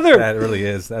you rather. That really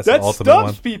is. That's that the ultimate one.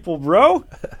 stumps people, bro.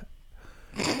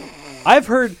 I've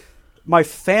heard my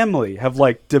family have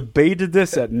like debated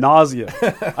this ad nauseum.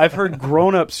 I've heard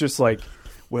grown-ups just like,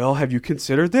 well, have you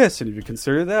considered this and have you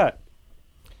considered that?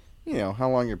 You know, how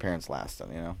long your parents lasted,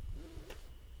 you know?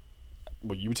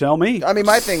 Well, you tell me. I mean,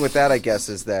 my thing with that, I guess,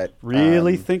 is that...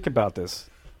 Really think about this.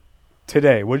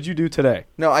 Today, what did you do today?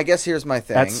 No, I guess here's my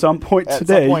thing. At some point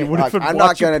today, you would have I'm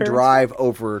not going to drive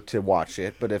over to watch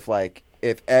it, but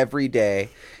if every day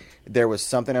there was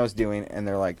something I was doing and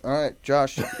they're like, all right,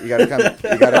 Josh, you got to come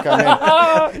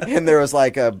in. And there was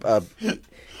like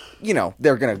you know,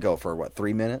 they're going to go for, what,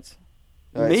 3 minutes?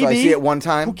 Maybe. So I see it one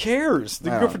time. Who cares? They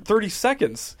can go for 30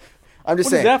 seconds. I'm just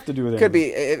saying. What does that have to do with it? Could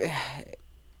be...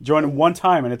 Join in one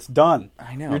time and it's done.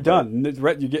 I know. You're done.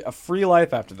 You get a free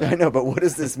life after that. I know, but what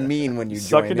does this mean when you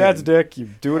suck join your dad's in? dick, you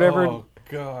do whatever. Oh,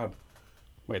 God.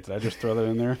 Wait, did I just throw that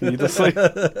in there needlessly?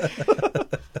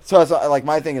 So it's like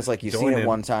my thing is like you've Join seen it in.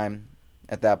 one time.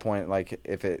 At that point, like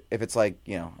if it's like,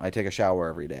 you know, I take a shower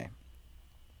every day.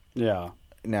 Yeah.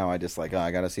 Now I just like,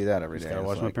 I got to see that every day. Gotta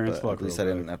watch It's my like, parents but fuck At least I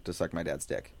real didn't quick. have to suck my dad's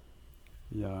dick.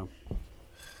 Yeah.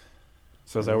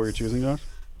 So is that what you're choosing, Josh?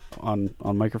 On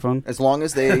microphone? As long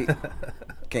as they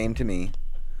came to me,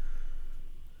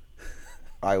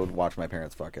 I would watch my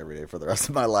parents fuck every day for the rest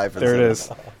of my life. There it is.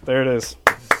 There it is.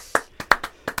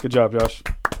 Good job, Josh.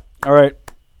 All right.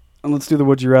 And let's do the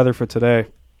would you rather for today.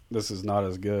 This is not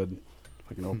as good. If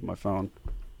I can open my phone.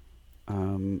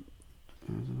 Can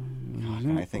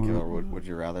I think of a would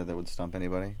you rather that would stump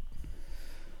anybody?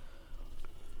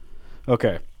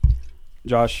 Okay.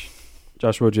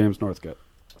 Joshua James Northcutt.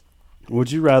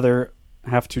 Would you rather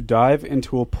have to dive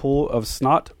into a pool of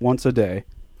snot once a day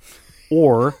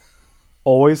or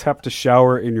always have to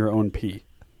shower in your own pee?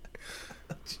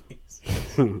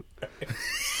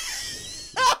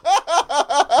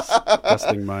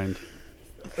 Disgusting mind.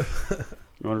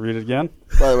 You want to read it again?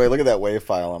 By the way, look at that wave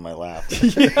file on my lap.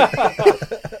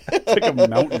 It's like a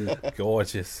mountain.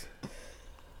 Gorgeous.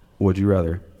 Would you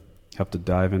rather have to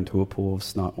dive into a pool of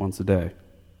snot once a day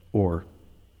or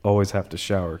always have to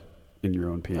shower in your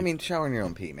own pee? I mean, shower in your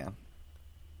own pee, man.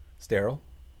 Sterile?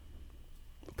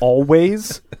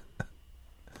 Always?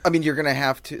 I mean, you're gonna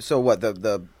have to. So what?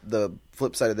 The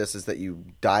flip side of this is that you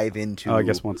dive into. Oh, I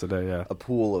guess once a day, yeah. A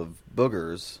pool of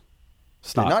boogers.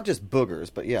 Snot. And not just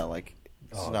boogers, but yeah, like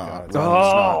snot. God.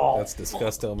 Oh. That's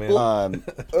disgusting, man.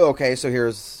 Okay, so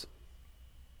here's.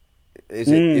 Is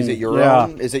it your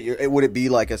own? Is it your? Would it be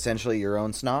like essentially your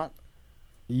own snot?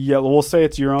 Yeah, well, we'll say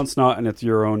it's your own snot and it's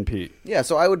your own pee. Yeah,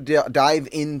 so I would dive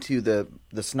into the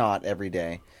snot every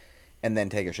day, and then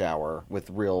take a shower with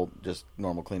real, just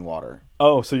normal, clean water.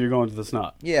 Oh, so you're going to the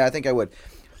snot? Yeah, I think I would.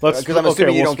 Let's- Because I'm assuming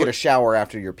okay, you we'll don't get a shower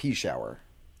after your pee shower,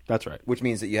 That's right. which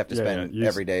means that you have to Yeah, spend yeah,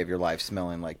 every day of your life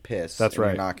smelling like piss. That's and right.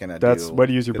 You're not gonna. That's way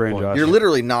to use your brain, point. Josh. You're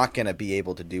literally not gonna be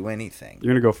able to do anything.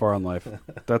 You're gonna go far in life.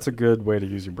 That's a good way to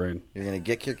use your brain. You're gonna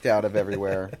get kicked out of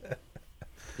everywhere.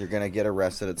 You're gonna get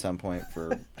arrested at some point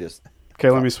for just.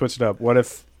 Okay, let me switch it up. What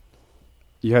if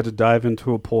you had to dive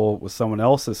into a pool with someone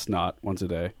else's snot once a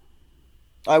day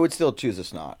I would still choose a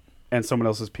snot. and someone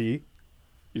else's pee?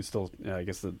 You still, yeah, I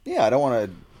guess Yeah, I don't want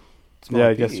to. yeah,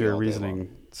 I guess your reasoning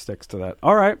sticks to that.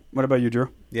 All right. What about you, Drew?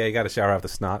 Yeah, you got to shower off the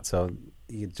snot, so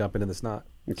you jump into the snot.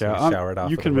 Okay, So you shower it off.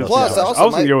 you with can a real Plus, shower. also I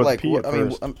was gonna might, go with like, pee at I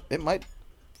mean, first. it might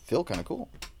feel kind of cool.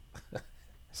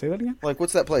 Say that again. Like,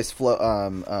 what's that place?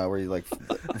 Where you like,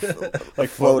 Like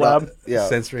float Float up? Lab? Yeah,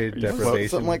 sensory Float- deprivation.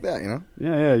 something like that. You know,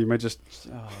 Yeah. You might just.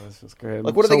 Oh, this is great.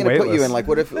 like what are they So going to put you weightless. in? Like,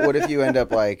 what if you end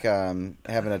up like having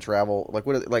to travel? Like,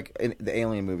 like in the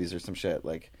Alien movies or some shit?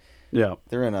 Like, Yeah.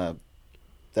 they're in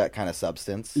that kind of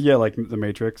substance. Yeah, like the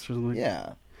Matrix or something.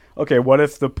 Yeah. Okay, what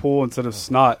if the pool instead of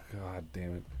snot, God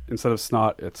damn it.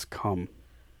 it's cum?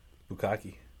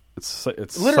 Bukkake. It's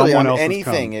Literally someone on else's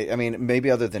anything. cum. I mean,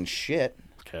 maybe other than shit.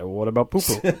 Okay, well, what about poo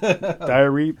poo?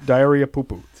 Diarrhea poo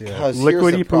poo. Yeah. 'Cause here's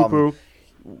Liquidy the poo problem. poo.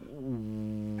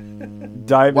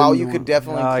 Dive While in- you could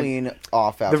definitely clean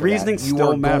off after reasoning that, you still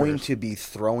are going matters. to be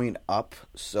throwing up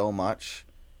so much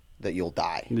that you'll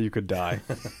die. You could die.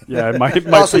 Yeah, it might.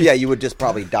 Also, be- yeah, you would just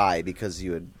probably die because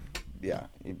you'd be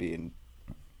in.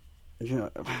 Yeah,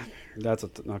 that's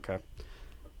okay.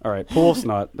 All right, pool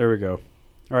snot. There we go.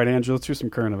 All right, Andrew, let's do some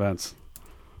current events.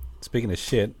 Speaking of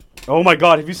shit, Oh my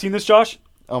God, have you seen this, Josh?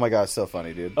 Oh my god, it's so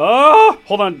funny, dude. Oh,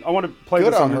 hold on. I want to play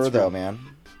Good this on on her Instagram. though, man.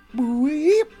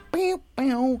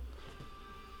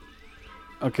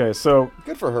 Okay, so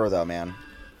Good for her though, man.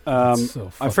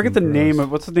 I forget the name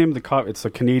of what's the name of the coffee. It's a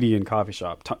Canadian coffee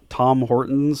shop, Tom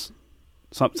Hortons,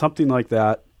 something like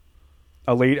that.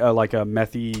 A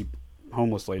methy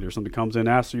homeless lady or something comes in,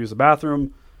 asks to use the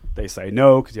bathroom. They say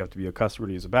no because you have to be a customer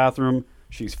to use the bathroom.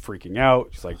 She's freaking out.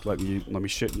 She's like, "Let me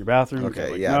shit in your bathroom."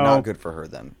 Okay, like, yeah, no. Not good for her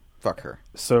then. Fuck her.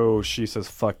 So she says,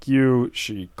 "Fuck you."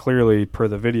 She clearly, per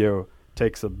the video,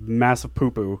 takes a massive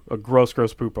poo-poo, a gross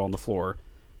poo-poo on the floor,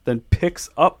 then picks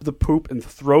up the poop and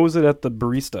throws it at the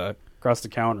barista across the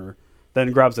counter,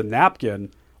 then grabs a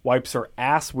napkin, wipes her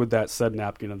ass with that said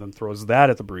napkin, and then throws that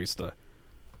at the barista,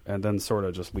 and then sort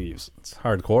of just leaves. It's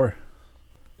hardcore.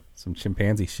 Some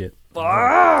chimpanzee shit.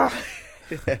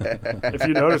 If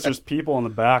you notice, there's people in the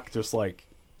back just like,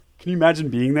 can you imagine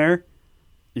being there?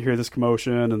 You hear this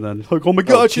commotion, and then like, oh my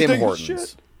god, she's taking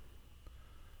shit.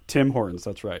 Tim Hortons,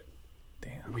 that's right.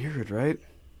 Damn. Weird, right?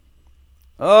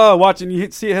 Oh, watching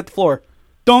you see it hit the floor.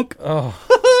 Dunk. Oh,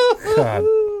 God.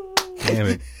 Damn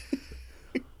it.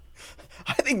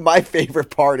 I think my favorite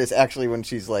part is actually when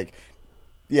she's like,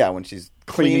 when she's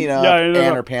cleaning up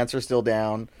and her pants are still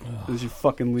down. As you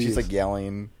fucking leave. She's like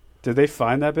yelling. Did they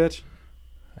find that bitch?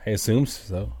 I assume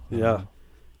so. Yeah.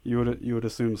 You would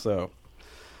assume so.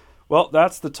 Well,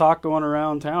 that's the talk going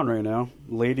around town right now.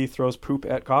 Lady throws poop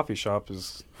at coffee shop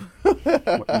is what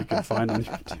you can find on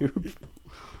YouTube.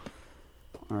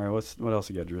 All right, what else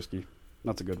you got, Drewski?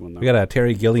 That's a good one, though. We got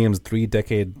Terry Gilliam's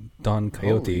 3-decade Don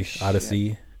Quixote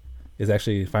Odyssey is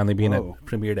actually finally being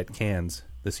premiered at Cannes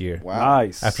this year. Wow.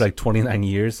 Nice. After like 29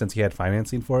 years since he had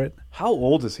financing for it. How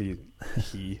old is he?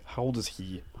 How old is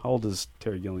he? How old is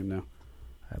Terry Gilliam now?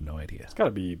 I have no idea. It's got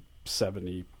to be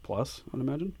 70 plus, I'd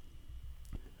imagine.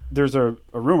 There's a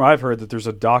rumor I've heard that there's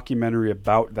a documentary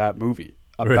about that movie,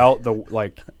 about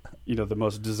the the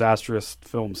most disastrous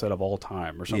film set of all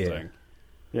time or something.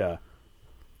 Yeah.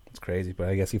 It's crazy, but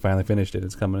I guess he finally finished it.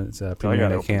 It's coming. It's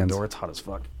premiering at Cannes. The door. It's hot as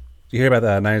fuck. Did you hear about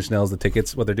the Nine Inch Nails, the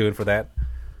tickets, what they're doing for that?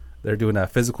 They're doing a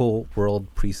physical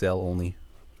world pre-sale only,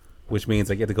 which means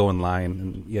you have to go in line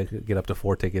and you get up to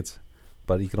 4 tickets,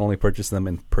 but you can only purchase them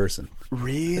in person.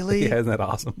 Really? Yeah, isn't that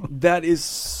awesome? That is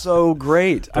so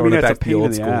great. I mean, it's a pain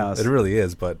in the ass. It really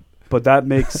is, but that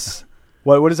makes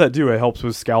what does that do? It helps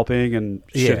with scalping and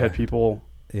shithead people.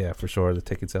 Yeah, for sure. The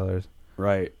ticket sellers,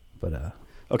 right? But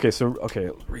okay,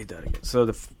 read that again. So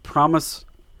the promise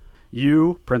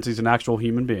you, parentheses, an actual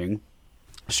human being,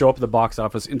 show up at the box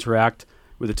office, interact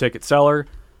with the ticket seller,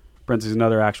 parentheses,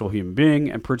 another actual human being,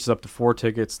 and purchase up to 4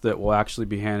 tickets that will actually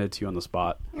be handed to you on the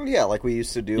spot. Yeah, like we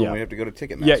used to do when we have to go to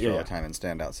Ticketmaster all the time and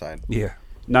stand outside. Yeah.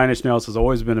 Nine Inch Nails has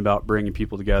always been about bringing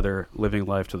people together, living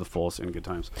life to the fullest in good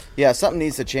times. Yeah, something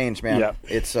needs to change, man. Yeah.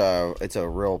 It's a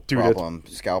real problem.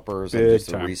 Scalpers and just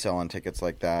the reselling tickets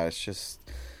like that. It's just,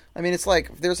 I mean, it's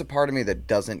like there's a part of me that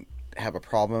doesn't have a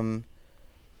problem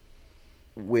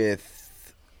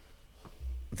with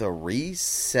the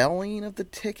reselling of the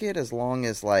ticket as long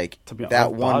as like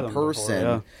that one person.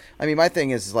 Before, I mean, my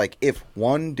thing is like if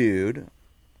one dude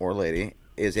or lady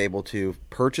is able to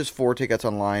purchase 4 tickets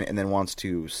online and then wants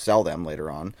to sell them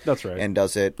later on. That's right. And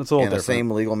does it in the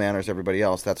same legal manner as everybody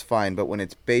else, that's fine. But when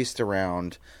it's based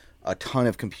around a ton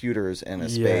of computers in a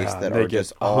space that are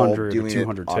just all doing it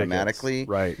automatically,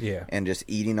 right? Yeah, and just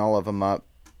eating all of them up,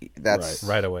 that's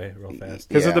right away, real fast.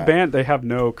 Because of the band, they have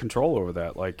no control over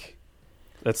that. Like,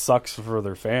 that sucks for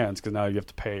their fans because now you have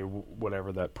to pay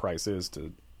whatever that price is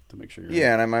to make sure.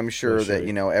 And I'm sure that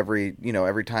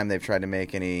every time they've tried to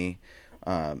make any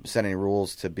set any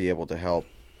rules to be able to help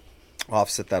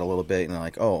offset that a little bit, and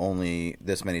like, only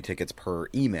this many tickets per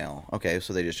email. Okay,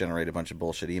 so they just generate a bunch of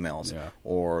bullshit emails,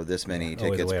 or this many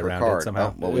tickets per card.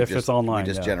 Somehow. It's online,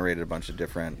 we just generated a bunch of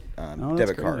different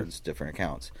debit cards, different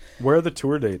accounts. Where are the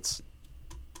tour dates?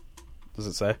 Does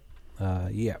it say?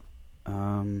 Yeah.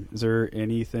 Is there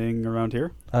anything around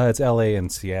here? It's L.A.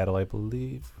 and Seattle, I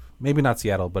believe. Maybe not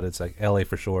Seattle, but it's like L.A.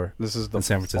 for sure. This is the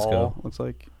San Francisco. Fall, looks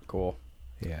like cool.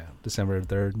 Yeah, December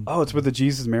 3rd. Oh, it's with the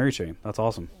Jesus Mary chain. That's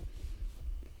awesome.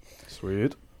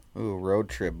 Sweet. Ooh, road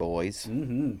trip, boys.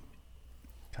 Mm-hmm.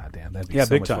 God damn, that'd be so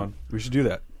big much time. fun. We should do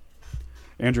that.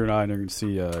 Andrew and I are going to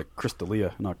see Chris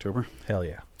D'Elia in October. Hell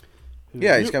yeah.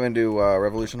 Yeah, he's coming to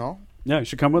Revolution Hall. Yeah, you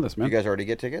should come with us, man. You guys already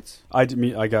get tickets? I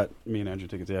got me and Andrew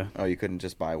tickets, yeah. Oh, you couldn't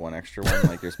just buy one extra one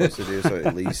like you're supposed to do so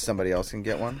at least somebody else can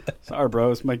get one? Sorry,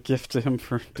 bro. It's my gift to him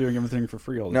for doing everything for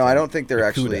free all the time. No, I don't think they're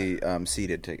actually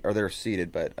seated. Or they're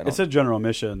seated, but I don't. It's a general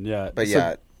admission, yeah. But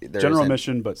general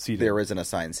admission, but seated. There isn't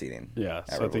assigned seating. Yeah,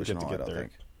 so I think you have to get there.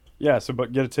 Think. Yeah,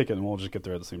 but get a ticket and we'll just get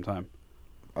there at the same time.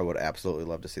 I would absolutely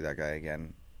love to see that guy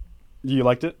again. You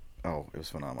liked it? Oh, it was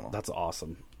phenomenal. That's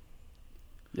awesome.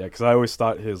 Yeah, because I always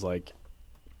thought his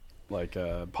like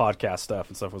podcast stuff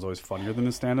and stuff was always funnier than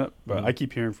his stand-up. But Mhm. I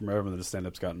keep hearing from everyone that his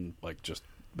stand-up's gotten like just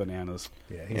bananas.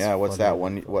 He's Yeah, what's funny. that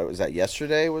one? What was that?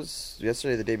 Yesterday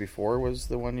the day before was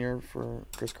the 1 year for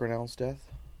Chris Cornell's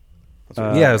death. That's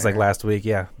what Yeah, it was like last week.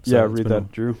 Yeah, So yeah, it's read been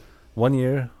that, Drew. 1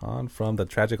 year on from the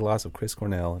tragic loss of Chris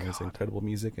Cornell, and his incredible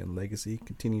music and legacy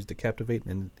continues to captivate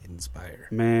and inspire.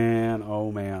 Man, oh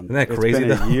man, Isn't that crazy, It's been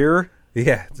though? a year.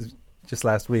 Yeah, it's just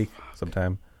last week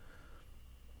sometime.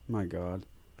 My God,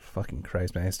 Fucking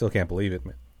Christ, man! I still can't believe it,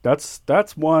 man.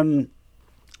 that's one.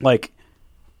 Like,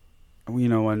 you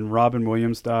know, when Robin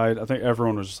Williams died, I think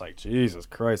everyone was just like, Jesus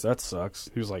Christ, that sucks.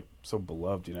 He was like so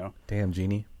beloved, you know. Damn,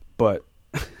 Genie. But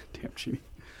damn, gee,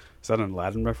 is that an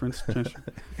Aladdin reference? Josh?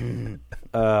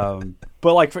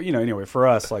 But like, for, you know, anyway, for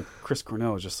us, like Chris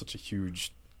Cornell is just such a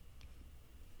huge,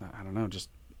 I don't know, just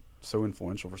so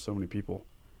influential for so many people.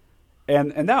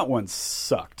 And that one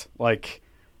sucked. Like,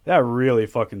 that really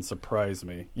fucking surprised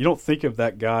me. You don't think of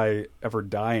that guy ever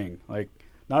dying. Like,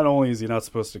 not only is he not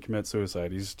supposed to commit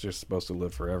suicide, he's just supposed to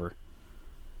live forever.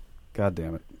 God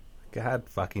damn it. God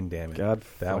fucking damn it. God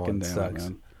that fucking one damn sucks. it,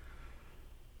 man.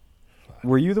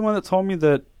 Were you the one that told me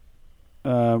that,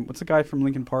 what's the guy from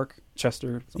Linkin Park?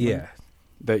 Chester? Something? Yeah,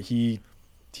 That he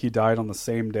died on the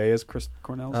same day as Chris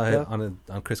Cornell's death?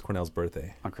 on Chris Cornell's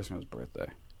birthday. On Chris Cornell's birthday.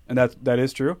 And that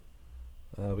is true?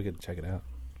 We could check it out.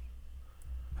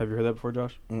 Have you heard that before,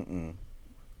 Josh? Mm-mm.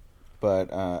 But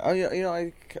oh yeah, you know,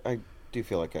 I do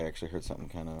feel like I actually heard something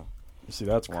kind of You see,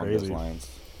 that's along those crazy. lines.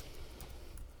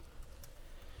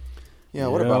 Yeah,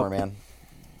 what a Yep. bummer, man.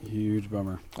 Huge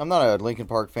bummer. I'm not a Linkin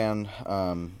Park fan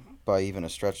by even a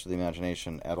stretch of the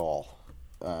imagination at all.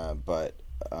 But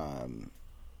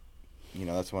you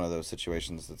know, that's one of those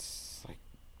situations that's like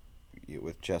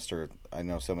with Chester. I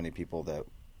know so many people that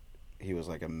he was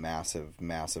like a massive,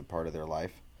 massive part of their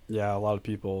life. Yeah, a lot of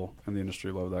people in the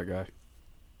industry love that guy.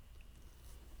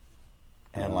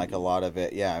 And like a lot of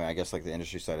it, yeah, I mean, I guess like the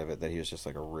industry side of it, that he was just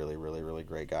like a really, really, really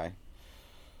great guy.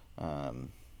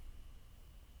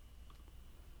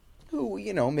 Who,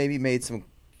 you know, maybe made some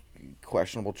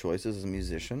questionable choices as a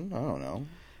musician. I don't know.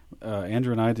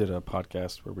 Andrew and I did a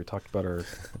podcast where we talked about our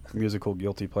musical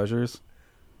guilty pleasures.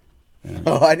 And,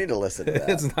 Oh, I need to listen to that.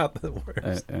 It's not the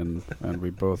worst. and we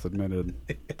both admitted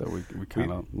that we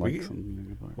kind of like we- some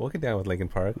Linkin Park. We'll get down with Linkin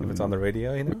Park if it's on the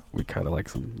radio, you know? We kind of like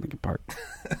some Linkin Park.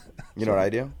 You know what I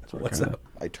do? So we're What's kinda- up?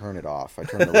 I turn it off. I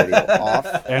turn the radio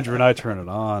off. Andrew and I turn it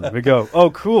on. We go,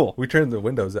 oh, cool. We turn the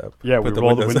windows up. Yeah, we Put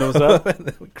roll the windows up. and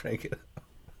then we crank it up.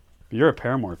 You're a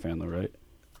Paramore fan, though, right?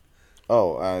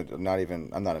 Oh, I'm not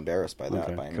embarrassed by that.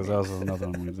 Okay, by any because means. that was another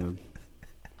one we did.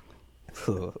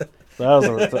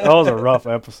 that was a rough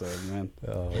episode, man.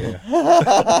 Oh, yeah.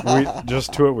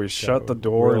 We shut the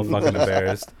door We're all and fucking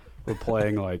embarrassed. we're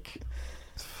playing like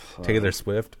Taylor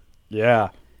Swift. yeah,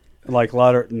 like a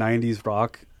lot of '90s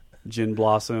rock, Gin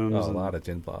Blossoms. Oh, a and- lot of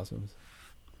Gin Blossoms.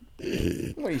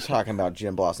 What are you talking about,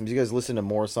 Jim Blossoms? You guys listen to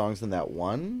more songs than that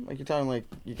one? Like you're talking like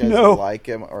you guys No. like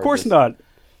him? Or Of course just- not.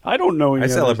 I don't know. Any I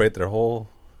others. celebrate that whole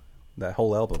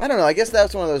album. I don't know. I guess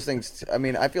that's one of those things. I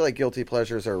mean, I feel like guilty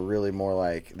pleasures are really more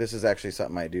like this is actually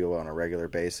something I do on a regular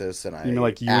basis, and I You mean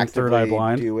like you and Third Eye actively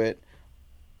Blind? do it.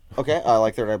 Okay, I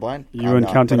like Third Eye Blind. You I'm and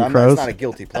not, Counting but I'm Crows? Not, it's not a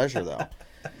guilty pleasure though.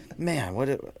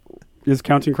 Man, Is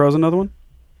Counting Crows another one?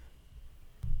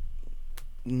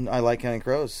 I like Counting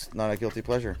Crows. Not a guilty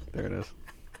pleasure. There it is.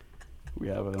 We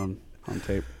have it on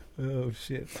tape. Oh,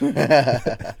 shit.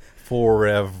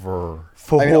 Forever.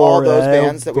 I mean, all those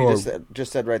bands that we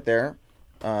just said right there.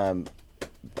 That's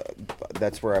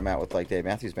where I'm at with like Dave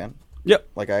Matthews Band. Yep.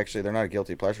 Like they're not a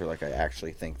guilty pleasure. Like I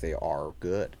actually think they are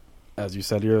good. As you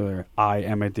said earlier, I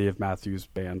am a Dave Matthews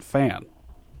Band fan.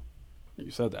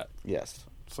 You said that, Yes,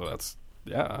 so that's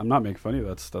I'm not making fun of you.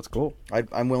 That's cool.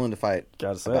 I'm willing to fight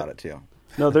Gotta say about it. it too.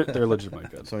 No, they're legitimately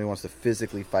good. If somebody wants to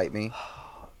physically fight me,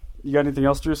 You got anything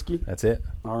else, Drewski? That's it.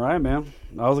 All right, man.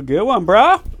 That was a good one,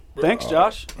 bro. Thanks,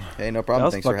 Josh. hey, no That problem.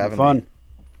 was Thanks for fucking having fun.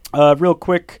 me. Real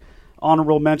quick,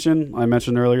 honorable mention. I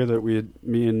mentioned earlier that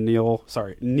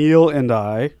Neil and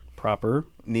I,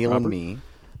 Neil and me.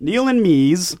 Neil and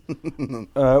Mees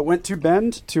went to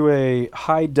Bend to a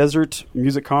high desert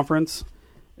music conference,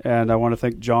 and I want to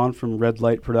thank John from Red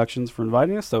Light Productions for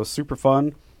inviting us. That was super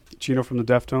fun. Chino from the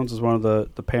Deftones was one of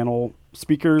the panel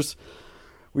speakers.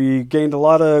 We gained a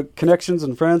lot of connections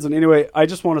and friends, and anyway, I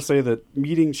just want to say that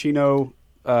meeting Chino,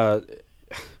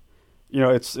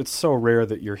 it's so rare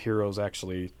that your heroes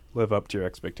actually live up to your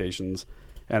expectations,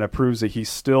 and it proves that he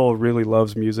still really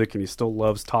loves music and he still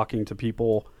loves talking to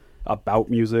people about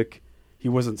music. He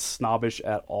wasn't snobbish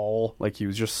at all. Like, he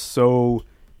was just so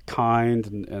kind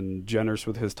and generous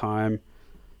with his time.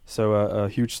 So a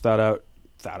huge shout out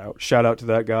shout out to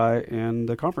that guy and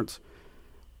the conference.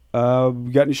 We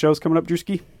got any shows coming up,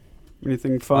 Drewski?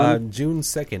 Anything fun? June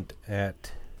 2nd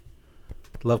at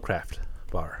Lovecraft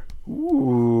Bar.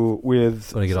 Ooh,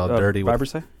 with Gonna get all dirty with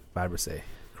Vibrisay? Vibrisay.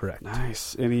 Correct.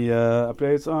 Nice. Any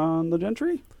updates on the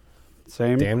Gentry?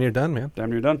 Same. Damn near done, man. Damn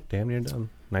near done. Damn near done.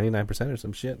 99% or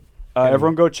some shit.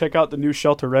 Everyone go check out the new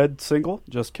Shelter Red single.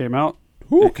 Just came out.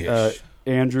 Okay.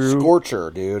 Andrew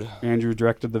Scorcher, dude. Andrew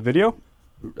directed the video.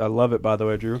 I love it, by the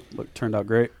way, Drew. Turned out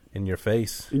great. In your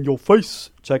face. In your face.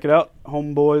 Check it out.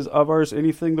 Homeboys of ours.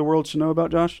 Anything the world should know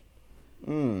about, Josh?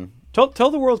 Tell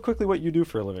the world quickly what you do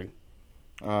for a living.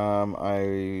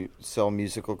 I sell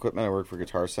musical equipment. I work for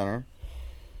Guitar Center.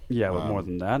 Yeah, but more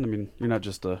than that. I mean, you're not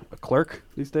just a clerk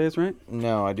these days, right?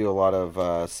 No, I do a lot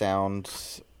of sound.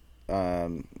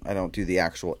 I don't do the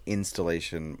actual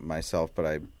installation myself, but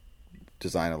I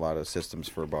design a lot of systems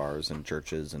for bars and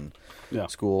churches and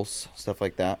schools, stuff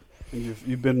like that. And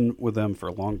you've been with them for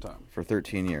a long time. For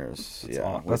 13 years.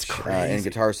 That's crazy. And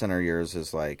Guitar Center years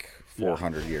is like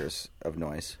 400 years of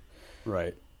noise.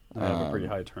 Right. I have a pretty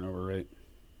high turnover rate.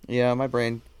 Yeah, my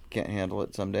brain can't handle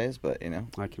it some days, but,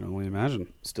 I can only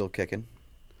imagine. still kicking.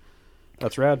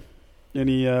 That's rad.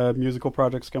 Any musical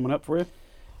projects coming up for you?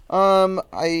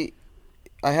 I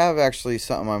have actually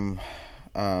something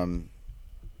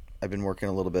I've been working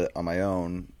a little bit on my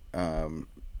own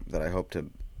that I hope to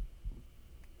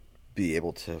be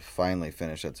able to finally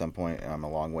finish at some point. I'm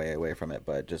a long way away from it,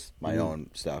 but just my own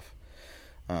stuff.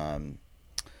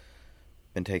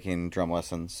 Been taking drum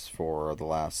lessons for the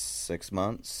last 6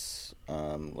 months,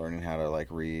 learning how to like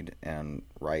read and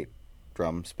write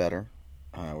drums better,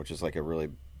 which is like a really,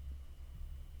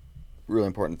 really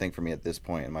important thing for me at this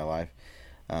point in my life.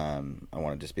 I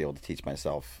want to just be able to teach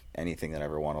myself anything that I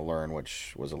ever want to learn,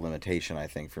 which was a limitation, I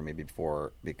think, for me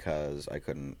before because I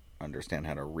couldn't understand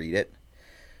how to read it.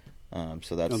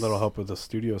 So that's... And that'll help with the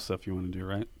studio stuff you want to do,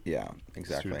 right? Yeah,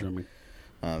 exactly. Studio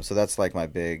drumming. So that's like my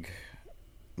big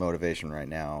motivation right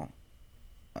now.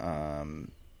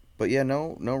 But yeah,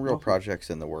 no real projects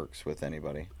in the works with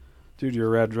anybody. Dude, you're a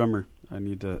rad drummer. I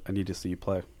need to see you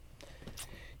play.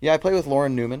 Yeah, I play with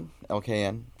Lauren Newman,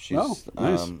 LKN. She's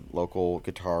nice. Local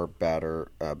guitar badass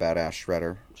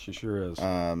shredder. She sure is.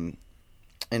 And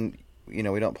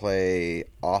we don't play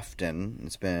often.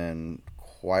 It's been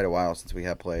quite a while since we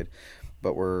have played,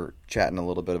 but we're chatting a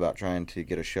little bit about trying to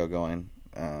get a show going.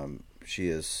 She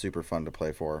is super fun to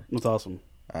play for. That's awesome.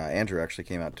 Andrew actually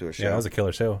came out to a show. Yeah, that was a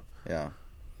killer show. Yeah.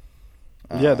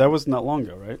 Yeah, that wasn't that long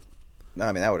ago, right? No,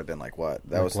 I mean, that would have been like what?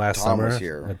 That Like was last Tom summer was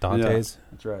here. at Dante's. Yeah,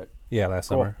 that's right. Yeah, last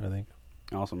Cool. summer, I think.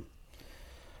 Awesome.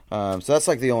 So that's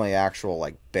like the only actual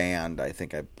like band I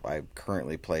think I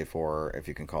currently play for, if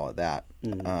you can call it that.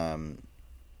 Mm-hmm.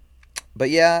 But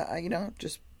yeah,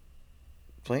 just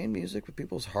playing music with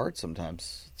people's hearts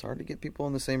sometimes. It's hard to get people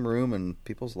in the same room, and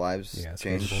people's lives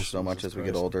change so much as we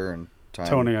get older. And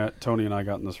time. Tony and I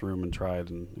got in this room and tried,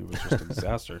 and it was just a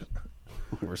disaster.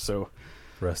 We're so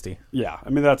Rusty. Yeah, I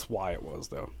mean that's why it was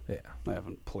though. Yeah. I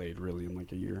haven't played really in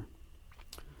like a year.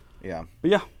 Yeah.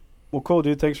 But yeah, well, cool,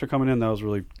 dude. Thanks for coming in. That was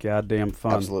really goddamn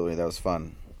fun. Absolutely, that was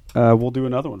fun. We'll do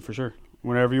another one for sure.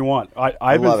 Whenever you want.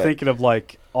 I've been thinking of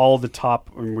like all the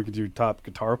top. I mean, we could do top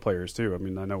guitar players too. I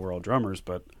mean, I know we're all drummers,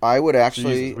 but I would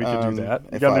actually. Jesus, we could do that.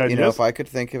 If I could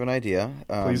think of an idea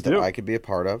Please that do. I could be a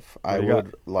part of, I you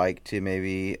would like to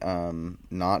maybe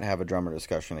not have a drummer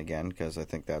discussion again, because I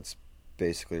think that's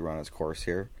basically run its course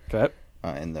here. okay.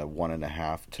 In the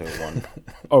 1.5 to 1.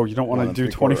 Oh, you don't want to 1 do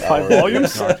 3/4 25 hour.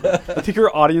 volumes? I think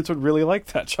your audience would really like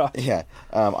that, Josh. Yeah,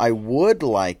 I would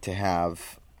like to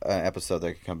have an episode that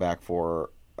I could come back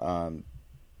for, and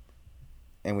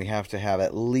we have to have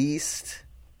at least,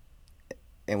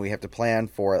 and we have to plan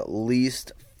for at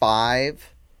least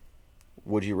 5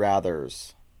 would you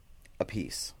rathers a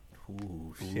piece.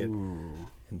 Ooh, shit.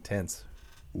 Intense.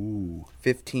 Ooh.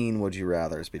 15 would you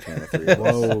rathers between the three of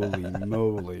us. Holy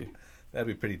moly. That'd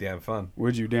be pretty damn fun.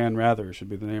 Would you Dan Rather should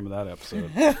be the name of that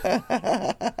episode.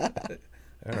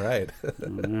 All right. All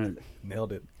right.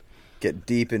 Nailed it. Get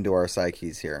deep into our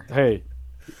psyches here. Hey,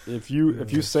 if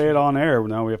you say it on air,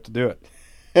 now we have to do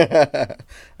it.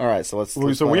 All right, so let's So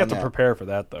we plan have to that. prepare for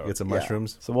that, though. Get some Yeah.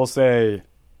 mushrooms. So we'll say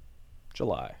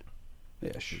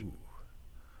July-ish.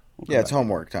 Yeah, it's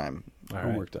homework time. All right.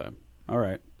 Homework time. All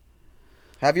right.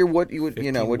 Have your would you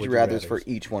 15 would you rathers for rathers.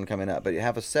 each one coming up, but you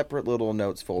have a separate little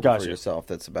notes folder Gotcha. for yourself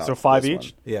that's about So 5 this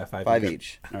each? one. Yeah, 5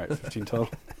 each. All right, 15 total.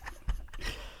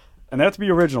 And that's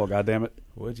be original, goddammit.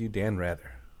 Would you Dan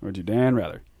rather? Would you Dan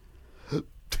Rather?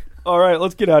 All right,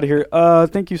 let's get out of here.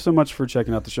 Thank you so much for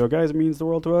checking out the show, guys. It means the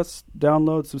world to us.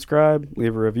 Download, subscribe,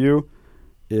 leave a review.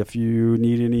 If you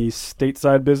need any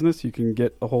stateside business, you can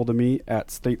get a hold of me at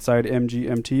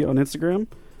statesideMGMT on Instagram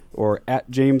or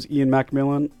at James Ian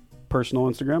Macmillan, personal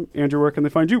Instagram. Andrew, where can they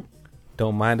find you?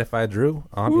 Don't mind if I drew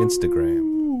on Instagram.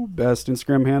 Ooh, best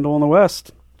Instagram handle in the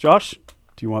West. Josh,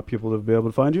 do you want people to be able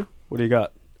to find you? What do you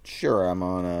got? Sure, I'm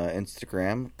on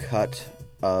Instagram. Cut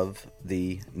of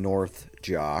the North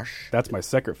Josh. That's my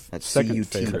second That's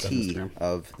favorite CUTT Instagram.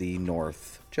 of the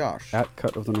North Josh. At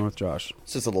Cut of the North Josh.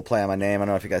 It's just a little play on my name. I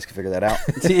don't know if you guys can figure that out.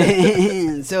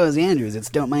 So is Andrews. It's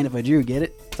Don't Mind If I Drew. Get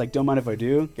it? It's like, don't mind if I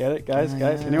do. Get it, guys?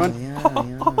 Anyone? Yeah.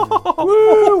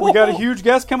 Woo! We got a huge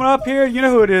guest coming up here. You know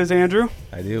who it is, Andrew.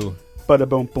 I do. Bada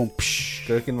boom boom. Psh.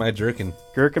 Gherkin my jerkin.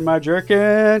 Gherkin my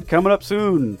jerkin. Coming up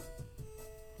soon.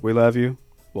 We love you.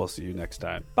 We'll see you next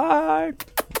time. Bye.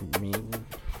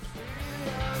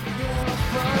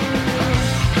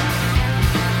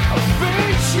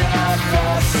 Reach out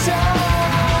the side.